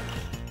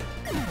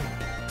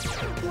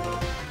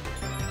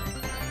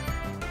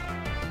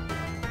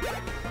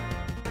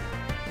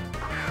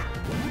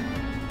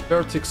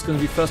 Beartick's gonna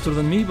be faster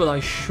than me, but I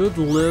should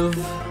live.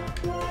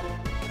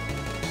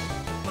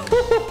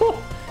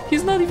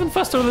 He's not even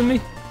faster than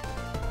me.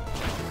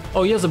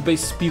 Oh, he has a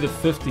base speed of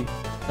 50.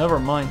 Never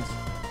mind.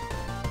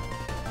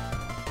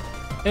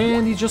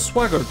 And he just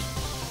swaggered.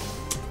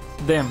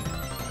 Damn.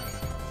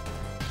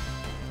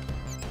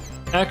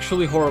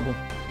 Actually horrible.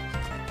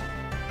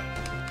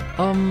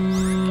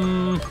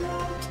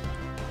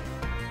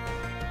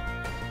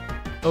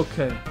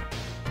 Okay.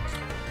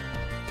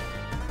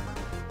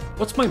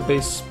 What's my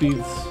base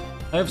speed?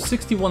 I have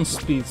 61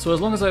 speed, so as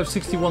long as I have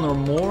 61 or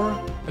more,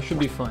 I should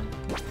be fine.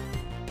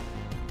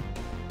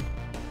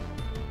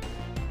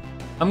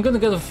 I'm gonna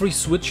get a free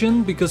switch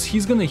in because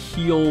he's gonna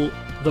heal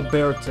the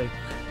bear tick.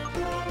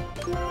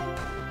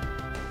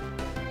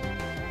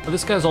 But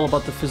this guy's all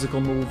about the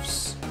physical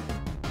moves.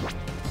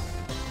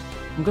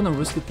 I'm gonna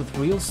risk it with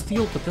real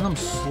steel, but then I'm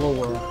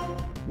slower.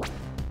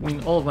 I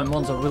mean, all of my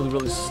mons are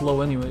really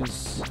slow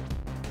anyways.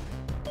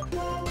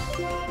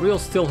 Real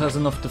steel has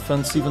enough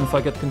defense even if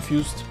I get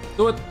confused.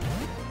 Do it!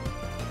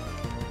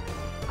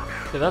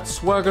 Okay, that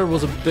swagger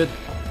was a bit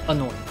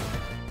annoying.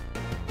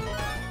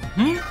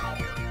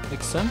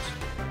 Makes sense.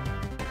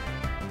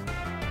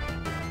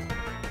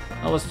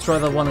 Now let's try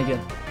that one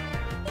again.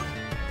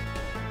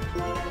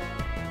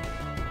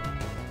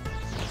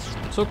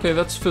 It's okay,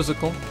 that's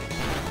physical.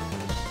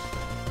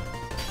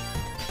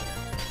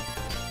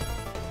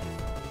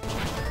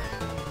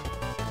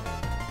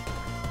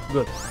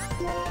 Good.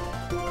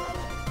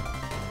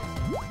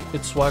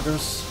 It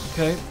swaggers,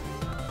 okay.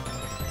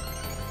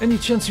 Any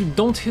chance you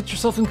don't hit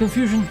yourself in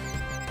confusion?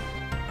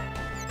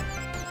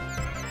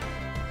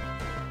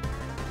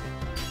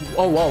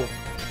 Oh wow,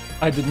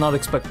 I did not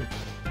expect it.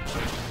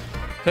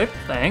 Okay,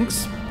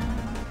 thanks.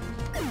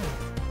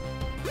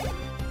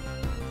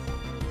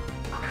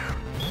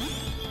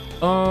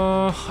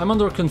 I'm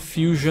under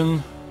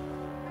confusion.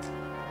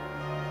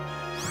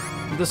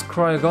 This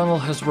Cryogonal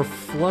has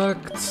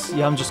reflect.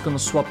 Yeah, I'm just gonna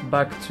swap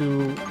back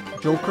to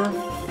Joker.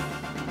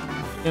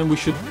 And we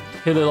should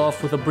hit it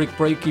off with a brick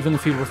break even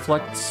if he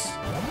reflects.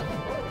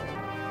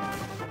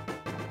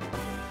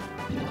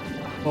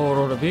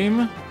 Aurora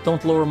Beam.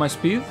 Don't lower my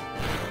speed.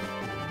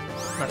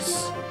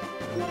 Nice.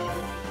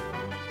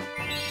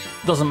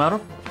 Doesn't matter.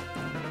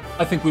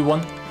 I think we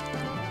won.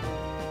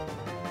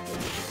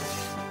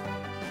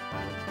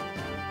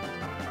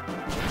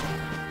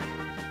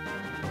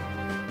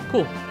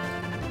 Cool.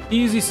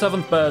 Easy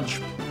 7th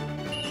badge.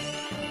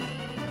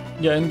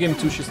 Yeah, in game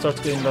 2 she starts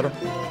getting better.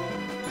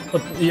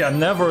 But yeah,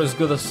 never as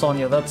good as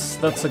Sonya,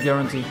 that's a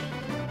guarantee.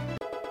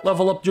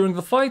 Level up during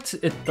the fight,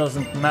 it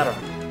doesn't matter.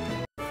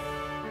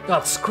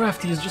 God,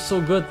 Scrafty is just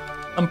so good.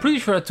 I'm pretty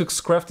sure I took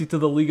Scrafty to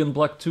the League in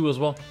Black 2 as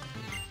well.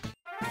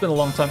 It's been a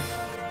long time.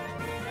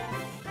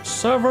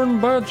 7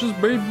 badges,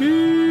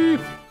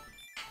 baby!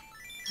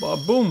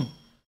 Ba-boom!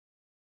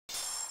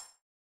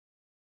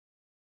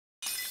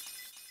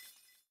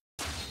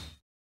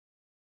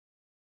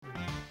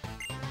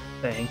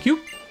 Thank you.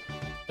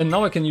 And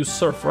now I can use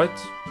Surf, right?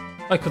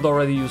 I could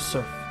already use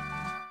Surf.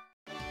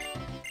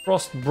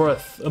 Frost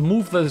Breath, a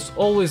move that is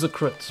always a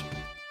crit.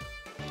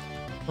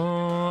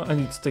 I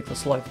need to take the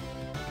slide.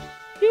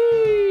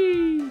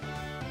 Yay!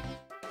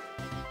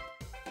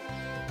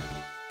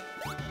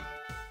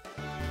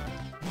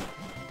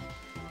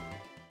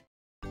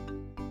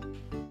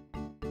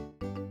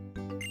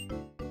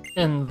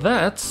 And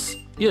that's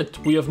it.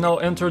 We have now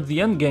entered the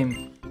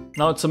endgame.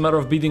 Now it's a matter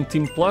of beating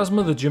Team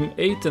Plasma, the Gym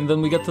 8, and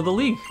then we get to the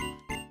League.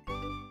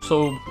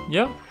 So,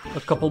 yeah,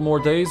 a couple more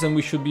days and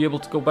we should be able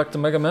to go back to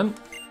Mega Man.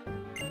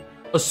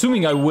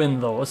 Assuming I win,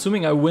 though.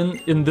 Assuming I win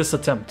in this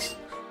attempt.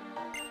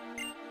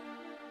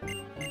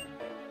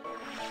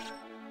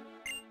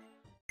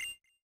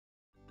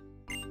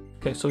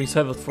 Okay, so he's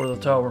headed for the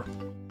tower.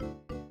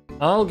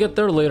 I'll get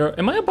there later.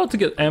 Am I about to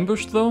get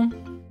ambushed, though?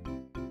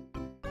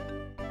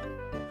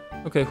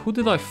 Okay, who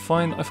did I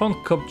find? I found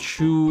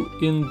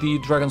Cubchoo in the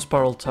Dragon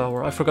Spiral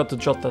Tower. I forgot to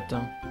jot that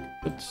down.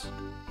 But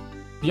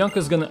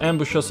Bianca's gonna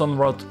ambush us on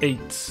Route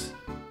 8.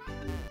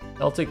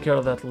 I'll take care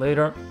of that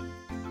later.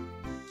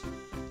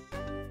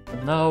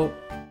 And now,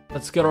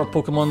 let's get our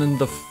Pokemon in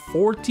the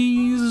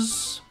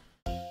 40s.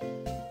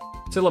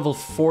 I'd say level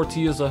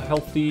 40 is a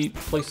healthy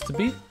place to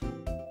be.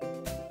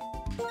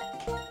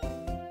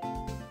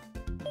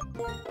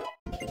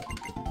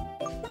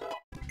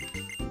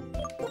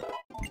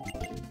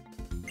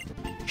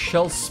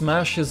 Shell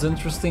Smash is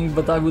interesting,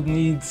 but I would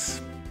need...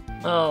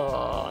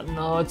 Oh,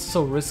 no, it's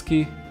so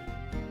risky.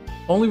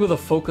 Only with a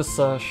Focus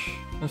Sash.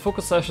 And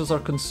Focus Sashes are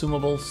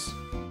consumables.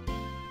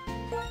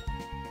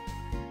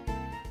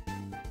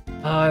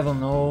 I don't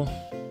know.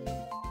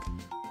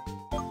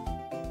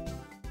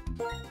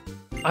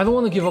 I don't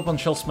want to give up on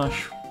Shell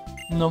Smash.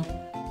 No.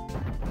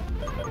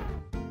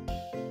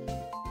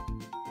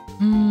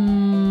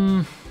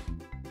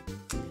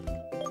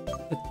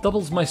 It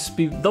doubles my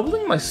speed.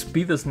 Doubling my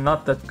speed is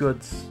not that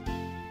good.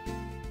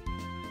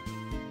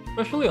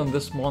 Especially on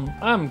this one.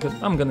 I'm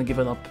gonna give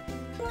it up.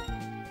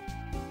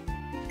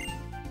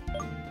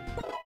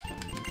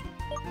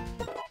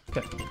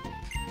 Okay.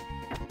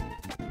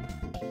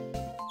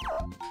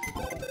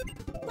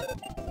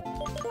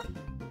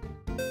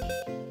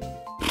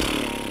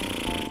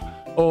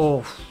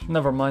 Oh,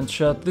 never mind,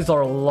 chat. These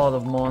are a lot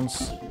of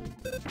mons.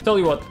 Tell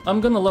you what, I'm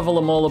gonna level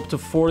them all up to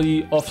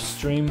 40 off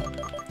stream,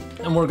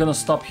 and we're gonna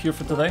stop here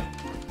for today.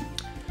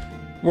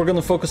 We're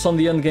gonna focus on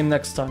the endgame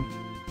next time.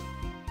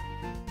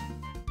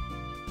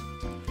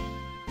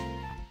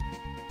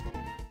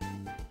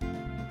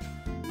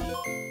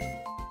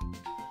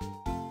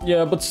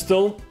 Yeah, but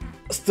still,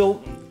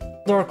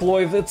 Dark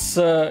Lloyd, it's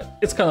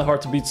kind of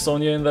hard to beat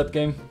Sonya in that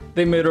game.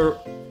 They made her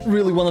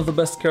really one of the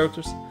best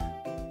characters.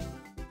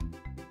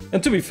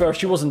 And to be fair,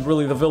 she wasn't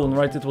really the villain,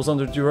 right? It was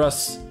under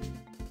duress.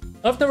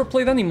 I've never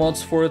played any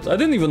mods for it. I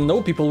didn't even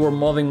know people were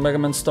modding Mega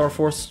Man Star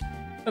Force.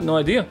 I had no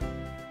idea.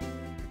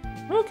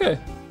 Okay,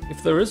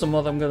 if there is a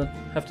mod, I'm gonna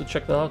have to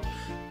check that out.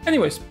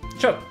 Anyways,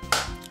 chat.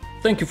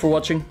 Thank you for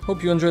watching.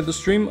 Hope you enjoyed the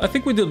stream. I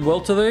think we did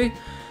well today.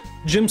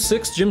 Gym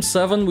 6, Gym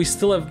 7, we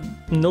still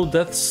have no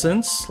deaths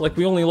since. Like,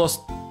 we only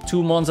lost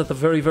 2 mons at the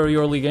very, very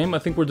early game. I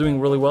think we're doing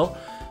really well.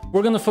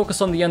 We're gonna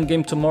focus on the end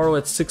game tomorrow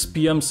at 6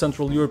 PM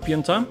Central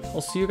European Time.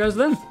 I'll see you guys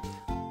then.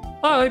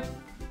 Bye!